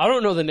fucking. I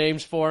don't know the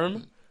names for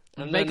him.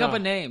 And Make then, up a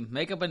name.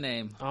 Make up a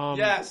name.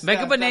 Yes, Make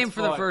yes, up a name that's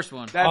for the fun. first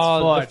one. That's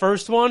fun. the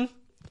first one.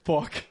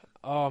 Fuck.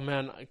 Oh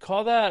man,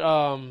 call that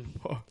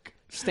Fuck.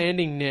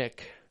 Standing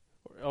Nick,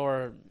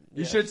 or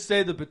You should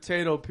say the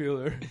potato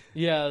peeler.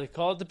 yeah, they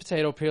call it the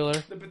potato peeler.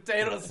 The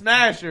potato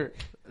smasher.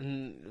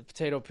 And the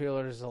potato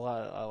peeler is a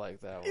lot. I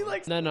like that one. He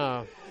likes- And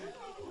then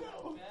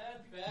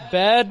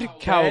bed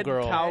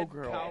cowgirl.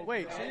 Cowgirl.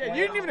 Wait, so yeah,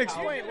 you didn't even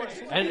explain what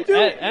And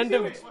end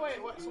of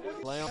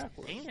lay on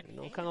backwards. You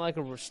know, kind of like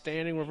a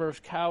standing reverse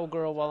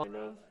cowgirl while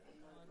I'm.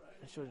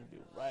 She would be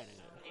riding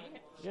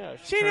it. Yeah,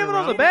 She ain't turn even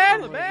on the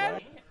around.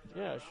 bed.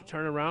 Yeah, she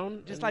turn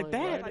around Just and, like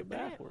that. ride it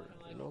backward.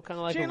 You know, kind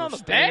of like She ain't a on the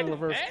standing bed?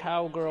 reverse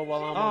cowgirl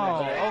while I'm on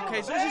the bed. Oh,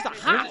 okay, so she's a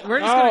hot. We're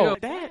just gonna go.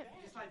 Bed.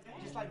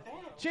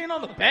 She ain't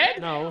on the bed.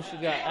 No, she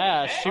got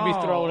ass. She be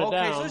throwing it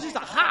down. Okay, so she's a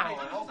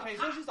hot. Okay,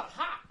 so she's a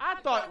hot. I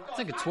thought. It's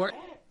like a twerk.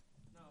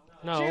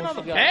 No, she she ain't on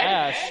the got bed?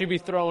 ass. She be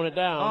throwing it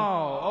down.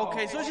 Oh,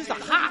 okay, so she's a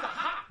hot.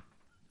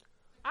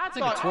 I It's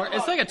like a twerk.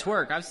 It's like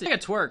a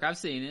twerk. I've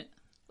seen it.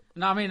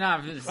 No, I mean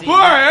not seen it. Hey, yo,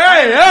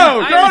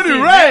 I haven't Cody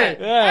seen Ray.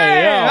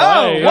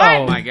 Hey, yo,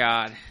 Oh my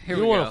god. Here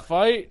You we want go. to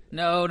fight?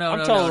 No, no, I'm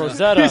no, telling no, no.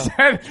 He Rosetta.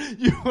 said,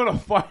 "You want to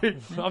fight?"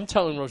 I'm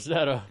telling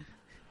Rosetta.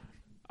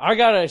 I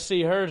gotta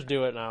see hers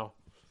do it now.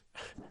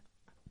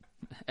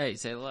 Hey,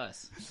 say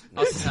less.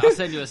 I'll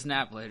send you a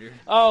snap later.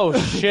 Oh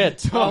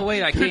shit! Oh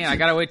wait, I can't. I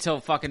gotta wait till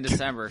fucking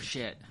December.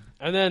 Shit.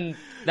 And then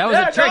That was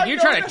Yeah, a trick. no, You're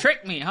no, trying no. to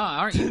trick me, huh?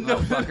 Aren't you,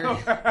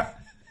 motherfucker?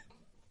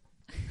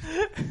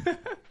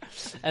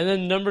 and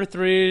then number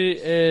 3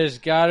 is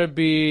gotta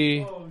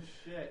be. Oh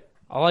shit!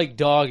 I like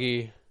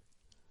doggy.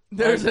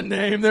 There's a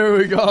name. There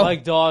we go. I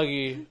like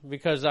doggy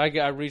because I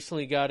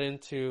recently got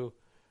into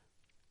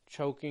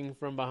choking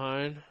from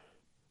behind,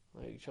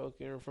 like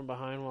choking her from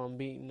behind while I'm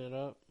beating it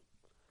up.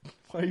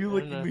 Why are you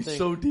looking I at me think-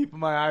 so deep in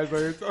my eyes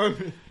while you're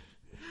talking?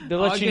 To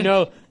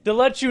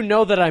let you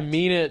know that I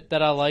mean it,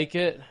 that I like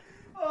it,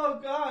 Oh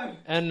god!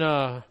 and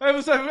I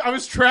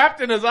was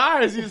trapped in his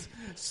eyes.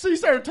 He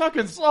started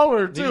talking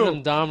slower these are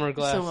them too. Dahmer So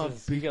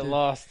glasses. You get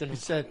lost in. He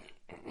said,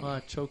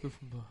 "Choke her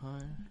from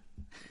behind."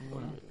 I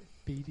wanna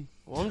beat him.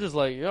 Well, I'm just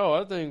like, yo,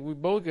 I think we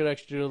both get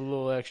a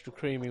little extra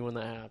creamy when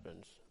that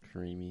happens.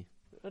 Creamy.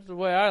 That's the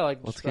way I like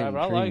to What's describe getting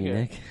it. I like creamy, it.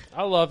 Nick?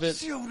 I love it.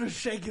 She over there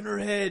shaking her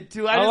head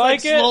too. I I just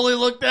like it. slowly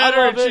looked at I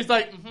her love and it. she's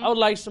like, mhm. I would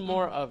like some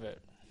more of it.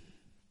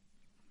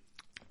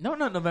 "No,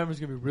 November's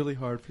gonna be really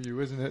hard for you,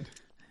 isn't it?"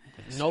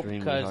 Nope, Extremely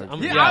because hard.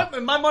 I'm Yeah,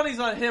 my money's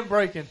on him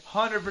breaking.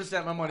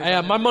 100% my money's yeah,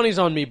 on him my money's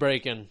on me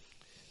breaking.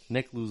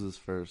 Nick loses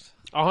first.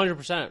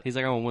 100%. He's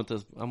like, I'm gonna win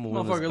this. I'm gonna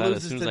win Motherfucker this bet as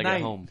loses soon as I tonight.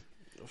 get home.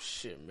 Oh,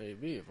 shit,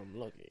 maybe if I'm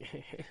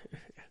lucky.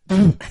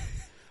 I'm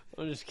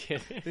just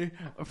kidding.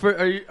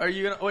 breaking. Are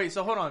you gonna wait?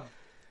 So hold on.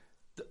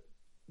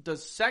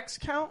 Does sex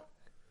count?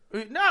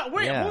 No,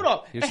 wait, Yeah, hold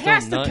up. you're It still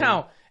has to nutting.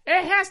 count.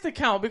 It has to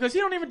count because he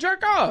don't even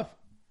jerk off.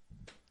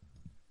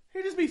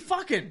 He just be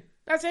fucking.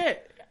 That's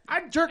it.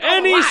 I jerk off a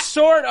Any lot.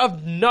 sort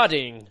of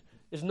nutting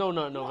is no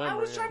nut November. I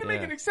was trying to make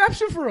Yeah. an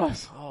exception for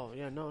us. Oh,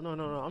 yeah, no.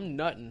 I'm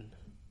nutting.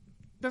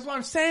 That's what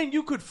I'm saying.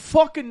 You could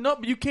fucking nut,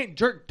 but you can't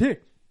jerk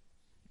dick.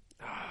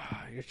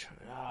 You're trying.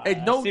 Hey,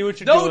 I no, see what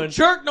you're no doing.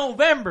 jerk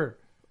November.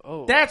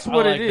 Oh, That's I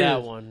what like it that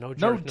is. one. No No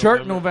jerk,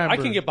 jerk November. I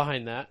can get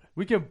behind that.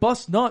 We can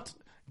bust nuts.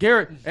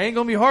 Garrett, ain't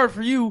gonna be hard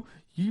for you.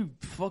 You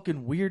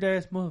fucking weird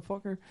ass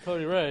motherfucker.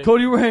 Cody Ray.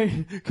 Cody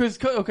Ray.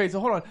 Okay, so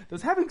hold on.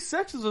 Does having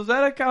sex, does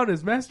that count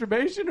as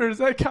masturbation or does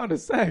that count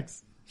as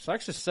sex?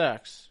 Sex is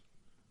sex.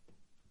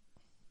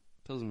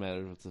 Doesn't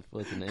matter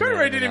what's an Cody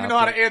Ray didn't even know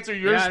how to answer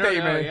your Yeah, I don't know,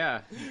 statement.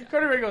 yeah.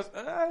 Cody Ray goes,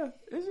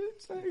 is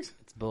it sex?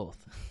 It's both.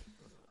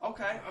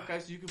 Okay,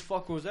 so you can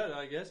fuck Rosetta,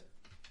 I guess.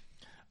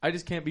 I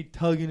just can't be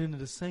tugging into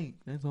the sink.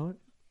 That's all.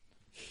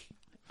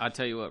 I'll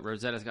tell you what,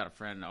 Rosetta's got a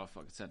friend. I'll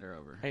fucking send her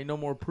over. Ain't no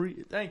more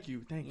pre. Thank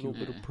you. A little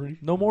bit of pre.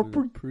 No more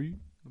pre.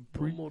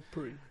 No more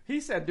pre. He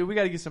said, dude, we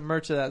got to get some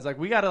merch of that. It's like,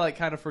 we got to like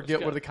kind of forget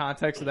go. where the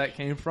context of that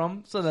came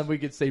from, so then we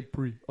could say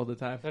pre all the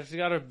time. That's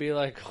got to be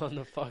like on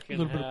the fucking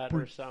Little bit of hat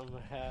or something.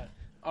 A hat.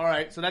 All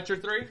right, so that's your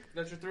 3?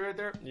 That's your 3 right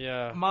there?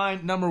 Yeah.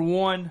 Mine, number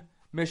 1,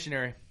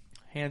 missionary.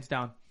 Hands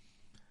down.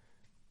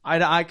 Eye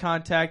to eye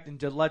contact,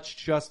 and let's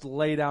just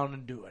lay down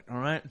and do it, all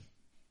right?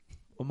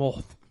 A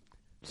moth.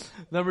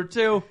 Number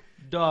 2,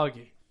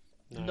 doggy.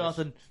 Nice.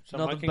 Nothing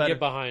Something I can better. get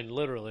behind,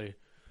 literally.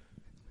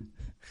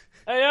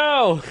 Hey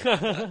yo!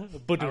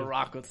 I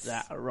rock with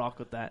that. I rock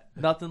with that.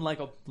 Nothing like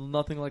a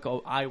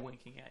eye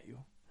winking at you,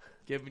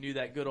 giving you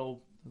that good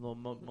old little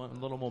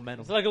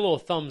momentum. It's like a little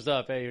thumbs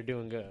up. Hey, you're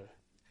doing good.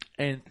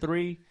 And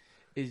 3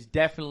 is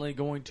definitely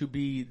going to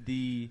be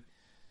the.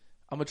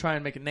 I'm gonna try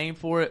and make a name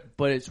for it,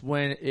 but it's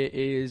when it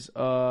is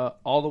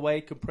all the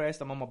way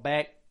compressed. I'm on my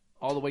back,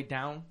 all the way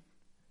down,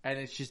 and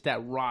it's just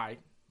that ride,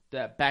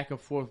 that back and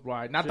forth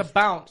ride, not the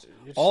bounce,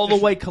 all the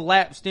way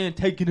collapsed in,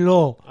 taking it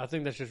all. I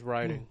think that's just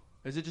riding.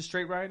 Is it just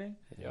straight riding?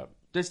 Yep.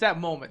 Just that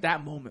moment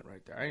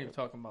right there. I ain't even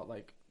talking about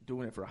like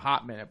doing it for a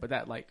hot minute, but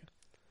that like,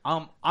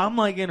 I'm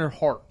like in her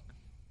heart,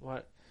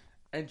 What?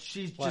 and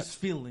she's What? just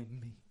feeling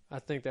me, I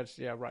think that's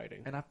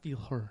riding. and I feel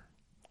her.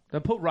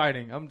 Then put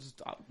riding. I'm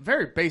just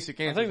very basic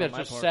answer. I think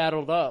that's just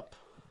saddled up.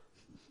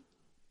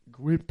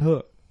 gripped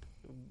up.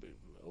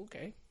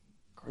 Okay.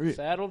 Grip.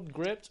 Saddled,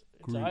 gripped.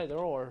 It's Grip. either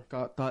or.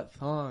 Got that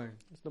thing.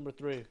 It's number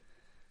 3.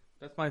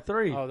 That's my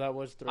 3. Oh, that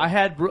was 3. I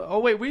had. Oh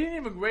wait, we didn't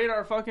even grade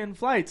our fucking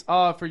flights.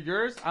 For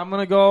yours, I'm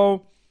gonna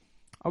go.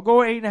 I'll go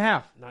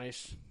 8.5.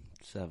 Nice.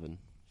 7.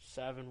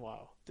 7.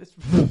 Wow. This.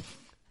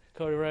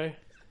 Cody Ray.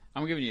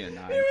 I'm giving you a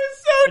 9. He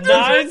was so A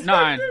 9? disrespected.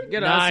 9.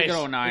 Get us a Nice. good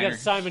old We 9. got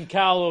Simon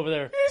Cowell over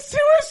there. He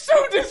was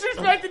so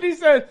disrespected. He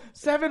said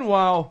 7.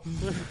 Wow.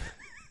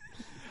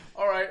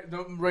 All right,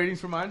 the ratings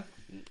for mine.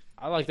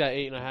 I like that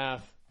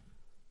 8.5.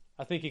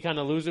 I think you kind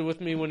of lose it with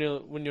me when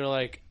you're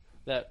like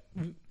that.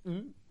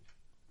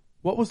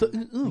 What was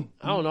the?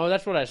 I don't know.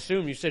 That's what I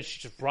assume. You said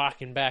she's just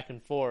rocking back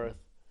and forth.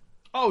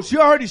 Oh,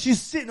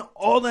 she's sitting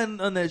all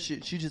on that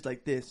shit. She's just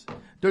like this.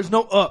 There's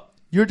no up.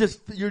 You're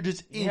just in.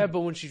 Yeah,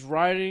 but when she's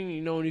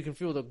riding, and you can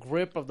feel the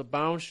grip of the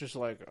bounce. Just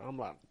like I'm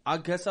like. I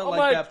guess I I'm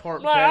like that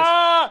part like, best.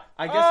 ah,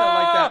 I guess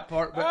I like that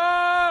part,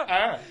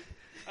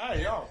 but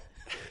yo.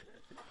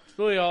 It's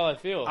really all I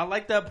feel. I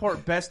like that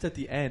part best at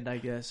the end. I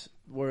guess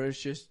where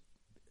it's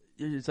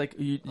like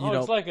you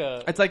know.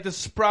 It's It's like the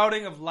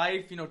sprouting of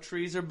life.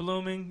 Trees are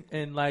blooming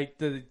and like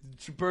the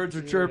birds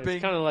are chirping.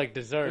 It's kind of like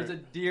dessert. There's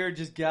a deer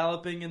just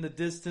galloping in the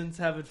distance,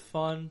 having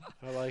fun.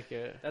 I like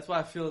it. That's why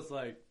I feel it's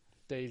like.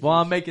 Daisies. Well,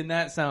 I'm making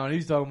that sound.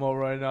 He's talking about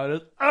right now.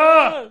 Just,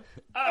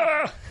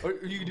 Or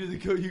you can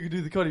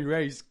do the Cody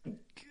Ray's.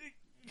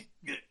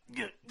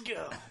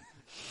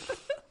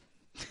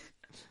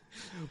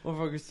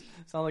 Motherfucker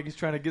sound like he's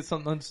trying to get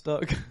something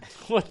unstuck.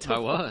 What the I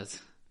was.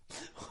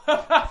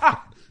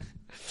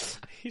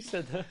 He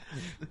said that.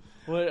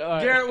 What, all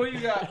right. Garrett, what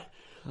you got?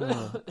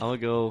 I'm gonna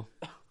go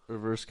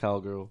reverse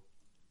cowgirl,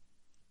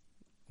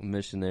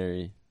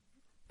 missionary,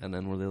 and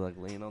then where they like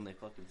laying on their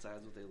fucking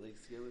sides with their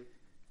legs together.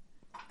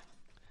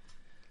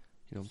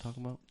 You know what I'm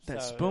talking about?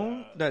 That So,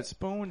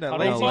 spoon, that how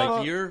lazy do No, you fuck,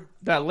 like you're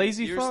that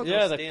lazy you're fuck. still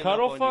Yeah, the standing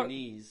cuddle up on fuck? your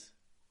knees.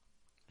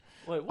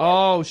 Wait, what?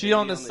 Oh, she Maybe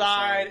on the on the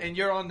side side. and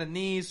you're on the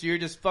knees, so you're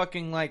just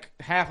fucking like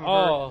half of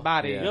Oh, her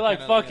body. yeah. You're like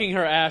Kinda, fucking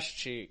her ass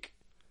cheek.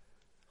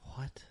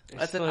 What?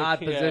 That's an It's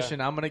odd like, yeah.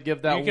 position. I'm gonna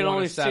give that. You can one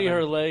only a 7. see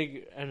her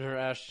leg and her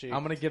ass cheek.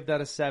 I'm gonna give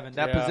that a 7.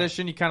 That Yeah.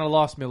 position, you kind of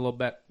lost me a little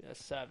bit. Yeah,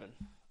 7.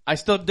 I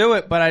still do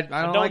it, but I I don't,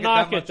 don't like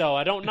knock it that it though.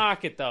 I don't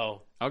knock it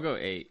though. I'll go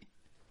 8. much.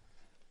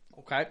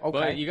 Okay.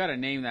 But you got to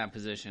name that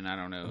position. I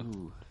don't know.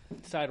 Ooh.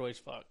 Sideways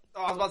fuck.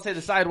 I was about to say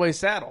the sideways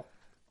saddle.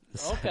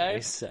 Okay.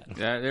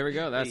 There we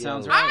go. That Hey,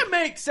 sounds yo. right. I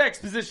make sex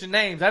position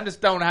names. I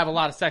just don't have a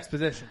lot of sex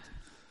positions.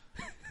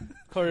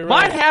 Cody Ray.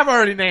 Mine have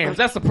already names.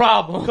 That's the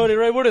problem. Cody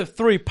Ray, what are the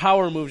 3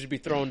 power moves you'd be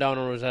throwing down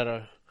on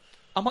Rosetta?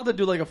 I'm about to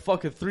do like a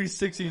fucking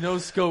 360 no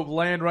scope,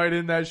 land right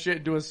in that shit,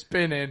 and do a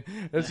spin in.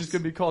 That's just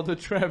gonna be called the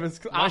Travis.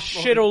 My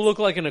shit will look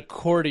like an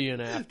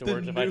accordion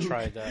afterwards if I nuke.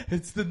 tried that.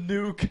 It's the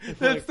nuke.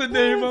 That's the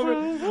name of it.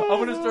 I'm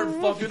gonna start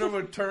fucking them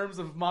in terms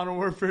of Modern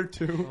Warfare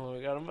 2. Oh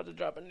my god, I'm about to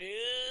drop a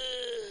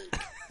nuke.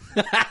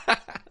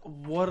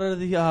 What are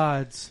the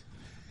odds?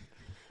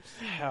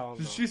 Hell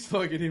no. She's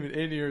fucking even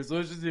in here, so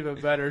it's just even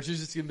better.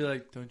 She's just gonna be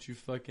like, "Don't you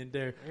fucking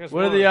dare!" I guess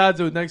What are one- the odds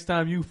of next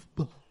time you?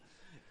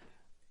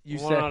 You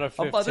 1 said, out of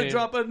 "I'm about to 15.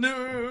 drop a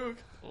nuke."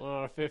 1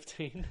 out of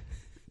 15.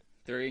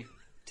 3,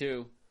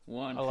 2,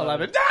 1.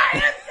 11.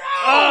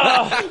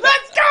 Oh,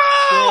 Let's go!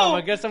 damn,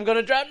 I guess I'm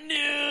gonna drop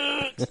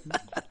nukes.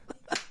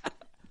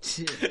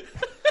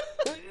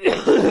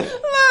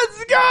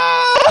 Let's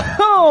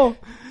go!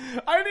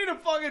 I need a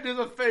fucking just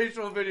a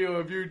facial video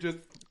of you just.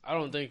 I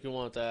don't think you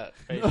want that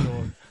facial.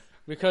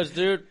 Because,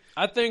 dude,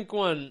 I think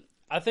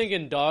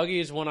in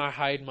doggies when I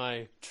hide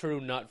my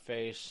true nut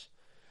face.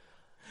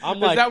 I'm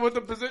Is like, that what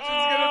the position's gonna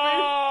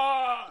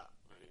 "Ah!"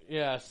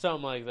 Yeah,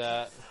 something like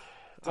that. be?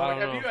 So, I like,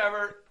 don't have know. you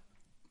ever?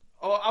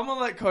 Oh, I'm gonna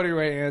let Cody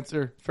Ray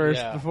answer first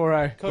Yeah. before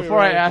I Cody before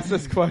I Ray. ask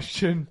this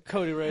question.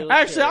 Cody Ray.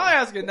 let's Actually, hear it.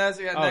 I'll ask it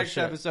next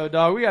shit. episode,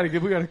 dog. We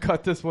gotta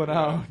cut this one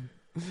out.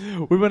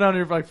 We went on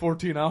here for like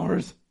 14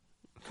 hours.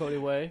 Cody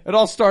Way. It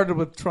all started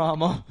with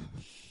trauma.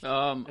 And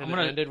I'm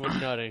gonna it ended with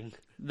nutting.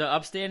 the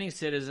upstanding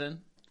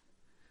citizen.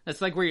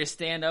 That's like where you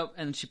stand up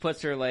and she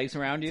puts her legs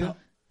around you.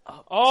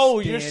 Oh,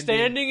 you're Standing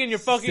standing and you're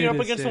fucking up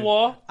against the citizen.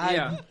 wall?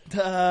 Yeah. Okay,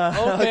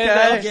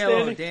 okay. Yeah,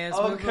 little dance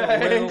move, Okay.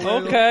 little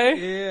wiggle.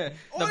 Okay. Yeah.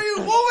 What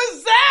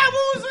was that?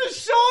 What was the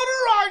shoulder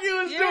rock he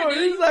was Yeah, doing?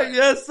 dude. He's like,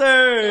 yes,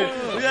 sir.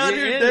 Oh, You got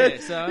you're your in dick.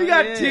 it, son. You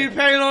got Yeah. teeth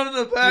hanging on in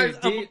the back. You're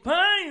I'm deep.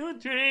 buy you a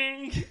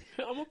drink.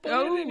 I'm gonna put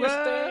Oh, it in your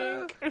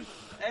wow. steak.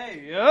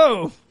 Hey,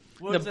 yo.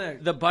 What's The,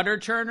 that? the butter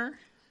churner.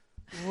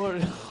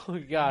 What? Oh,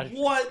 God.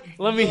 What?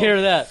 Let me the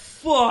hear that.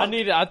 Fuck. I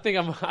need it. I think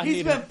I'm. I He's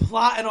need been it.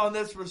 plotting on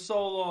this for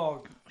so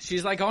long.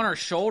 She's like on her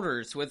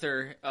shoulders with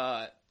her.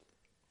 I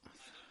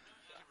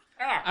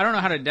don't know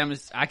how to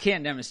demonstrate. I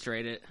can't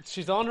demonstrate it.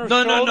 She's on her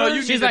No, shoulders.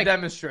 you She's need to like-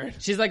 demonstrate.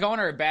 She's like on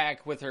her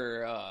back with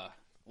her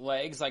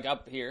legs like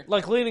up here.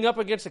 Like leaning up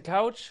against the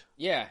couch.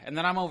 Yeah, and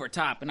then I'm over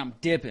top and I'm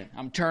dipping.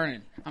 I'm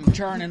turning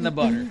the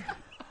butter.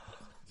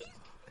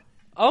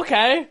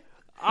 Okay.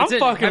 I'm That's it.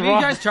 fucking Have you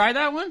wrong. guys tried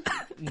that one?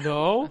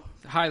 No.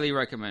 Highly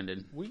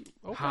recommended.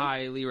 Okay.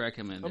 Highly I'm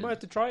recommended. gonna have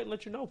to try it and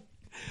let you know.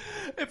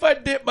 If I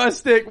dip my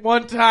stick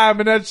one time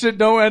and that shit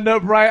don't end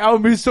up right, I'll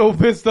be so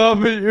pissed off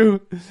at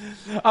you.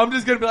 I'm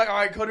just gonna be like, all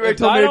right, Cody Ray If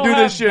told I me to don't do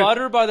have this shit.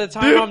 butter by the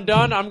time I'm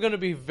done, I'm gonna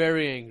be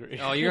very angry.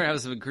 Oh, you're gonna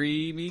have some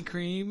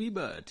creamy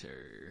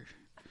butter.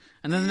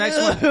 And then the next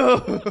one,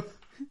 That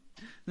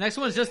next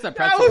one's just a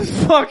pretzel.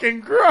 was fucking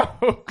gross.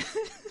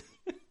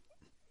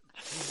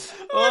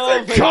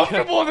 Oh, It's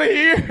uncomfortable to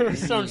hear. It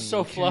sounds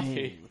so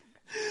fluffy.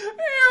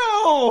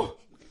 Ew.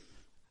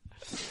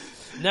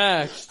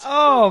 Next.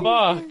 Oh,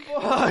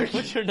 Fuck.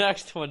 What's your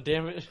next one?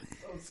 Damn it.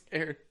 I'm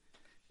scared.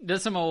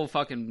 Just some old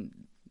fucking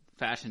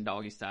fashion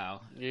doggy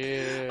style. How do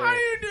Yeah.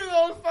 you do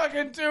those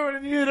fucking two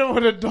and you hit it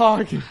with a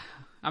dog?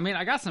 I mean,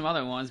 I got some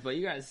other ones, but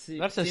you guys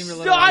That's a seem a s-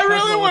 little No, I really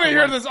uncomfortable want to with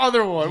hear the this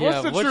other one.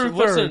 What's the true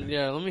third?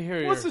 Yeah, let me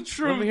hear What's your, the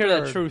true Let me hear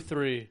third? that true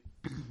three.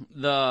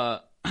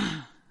 the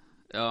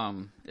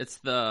it's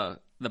the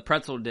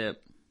pretzel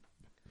dip.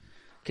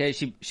 Okay,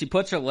 she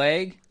puts her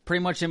leg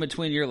pretty much in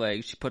between your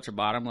legs. She puts her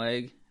bottom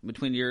leg in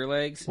between your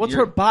legs. What's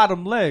Your- her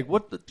bottom leg?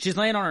 What the? She's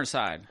laying on her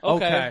side.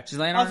 Okay. She's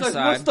laying I on was her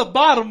like, what's side. the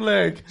bottom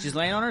leg? She's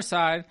laying on her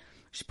side.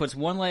 She puts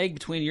one leg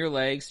between your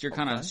legs. You're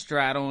kind of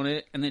straddling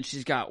it, and then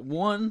she's got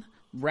one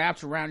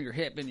wrapped around your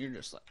hip, and you're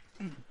just like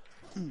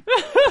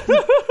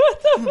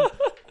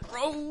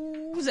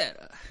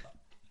Rosetta.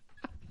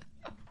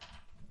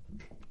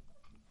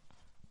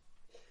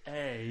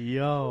 Hey,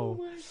 yo.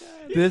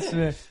 This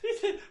man.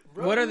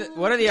 What are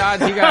the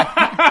odds you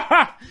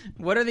got?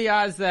 What are the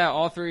odds that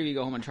all three of you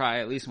go home and try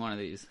at least one of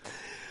these?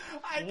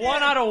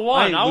 1 out of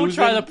 1. I would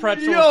try the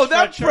pretzel. Yo,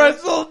 that stretcher.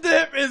 pretzel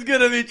dip is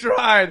gonna be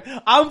tried.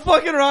 I'm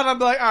fucking around. I'm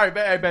like, all right,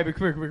 hey, baby,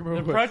 come here, come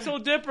here. The pretzel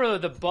dip or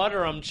the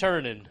butter I'm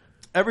churning?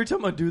 Every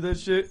time I do that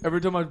shit, every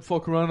time I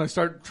fuck around, I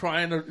start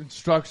trying to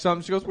instruct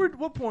something. She goes,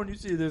 what porn do you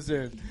see this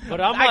in?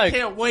 But I'm I like,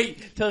 can't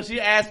wait till she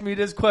asks me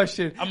this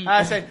question.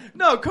 I say,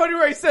 no, Cody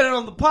Ray said it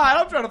on the pod.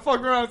 I'm trying to fuck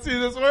around and see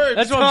this word.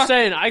 that's what I'm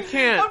saying. I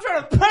can't. I'm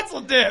trying to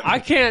pretzel dip. I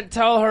can't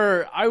tell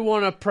her I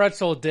want a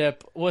pretzel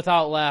dip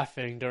without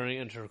laughing during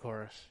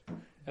intercourse.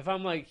 If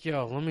I'm like,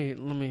 yo, let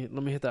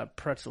me hit that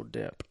pretzel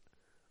dip,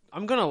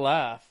 I'm gonna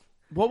laugh.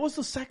 What was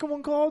the second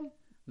one called?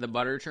 The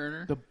butter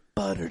churner. The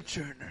butter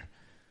churner.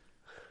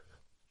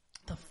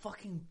 The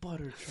fucking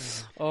butter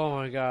churner. Oh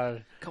my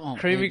god, Come on,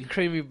 creamy baby.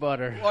 creamy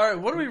butter. All right,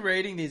 what are we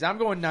rating these? I'm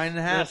going 9.5.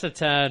 That's a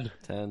 10.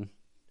 10.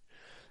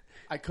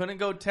 I couldn't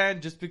go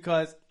 10 just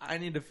because I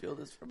need to feel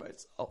this for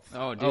myself.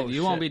 Oh, dude, Oh,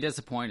 you won't shit. be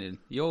disappointed.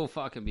 You'll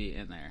fucking be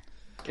in there.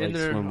 In Like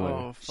there, swimwear.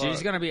 oh, fuck.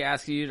 She's gonna be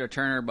asking you to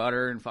turn her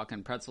butter and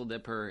fucking pretzel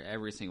dip her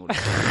every single day.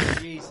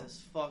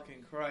 Jesus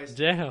fucking Christ.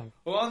 Damn.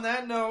 Well, on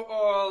that note,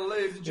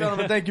 ladies and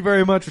gentlemen, thank you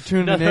very much for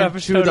tuning Another in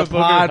episode to the of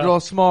Booger pod. Up. Real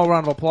small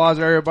round of applause,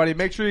 everybody.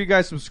 Make sure you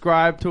guys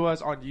subscribe to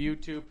us on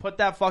YouTube. Put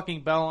that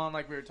fucking bell on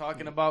like we were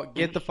talking about.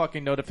 Get the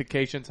fucking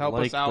notifications. Help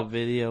Like us out. the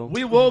video.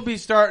 We will be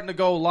starting to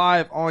go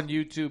live on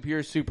YouTube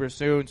here super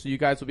soon, so you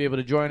guys will be able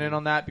to join in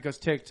on that because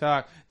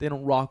TikTok, they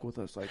don't rock with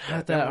us like that.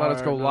 Not They don't that let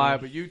us go hard, no.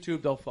 live, but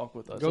YouTube, they'll fuck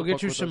with us. Go They'll get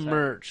fuck you with some us.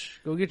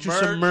 merch. Go get you Merch.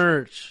 some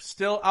merch.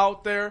 Still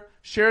out there.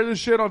 Share this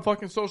shit on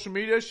fucking social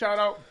media. Shout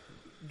out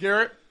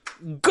Garrett.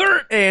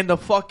 Gert. And the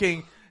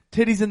fucking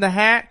titties in the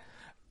hat.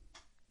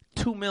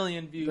 2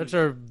 million views. That's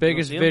our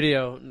biggest You don't see 'em?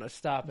 video. No,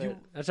 stop it.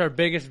 That's our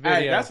biggest video.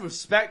 Hey, that's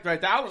respect right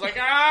there. I was like,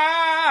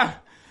 ah!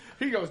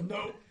 He goes,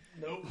 nope.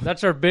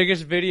 That's our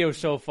biggest video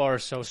so far.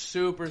 So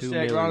Super 2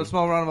 sick. million.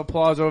 Small round of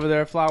applause over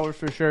there. Flowers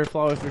for sure.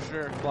 Flowers for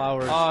sure.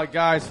 flowers.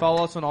 Guys,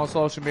 follow us on all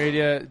social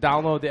media.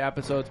 Download the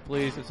episodes,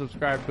 please, and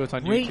subscribe to us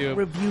on YouTube.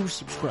 review,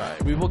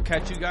 subscribe. We will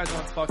catch you guys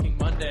on fucking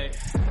Monday.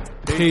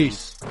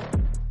 Peace.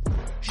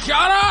 Shut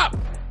up!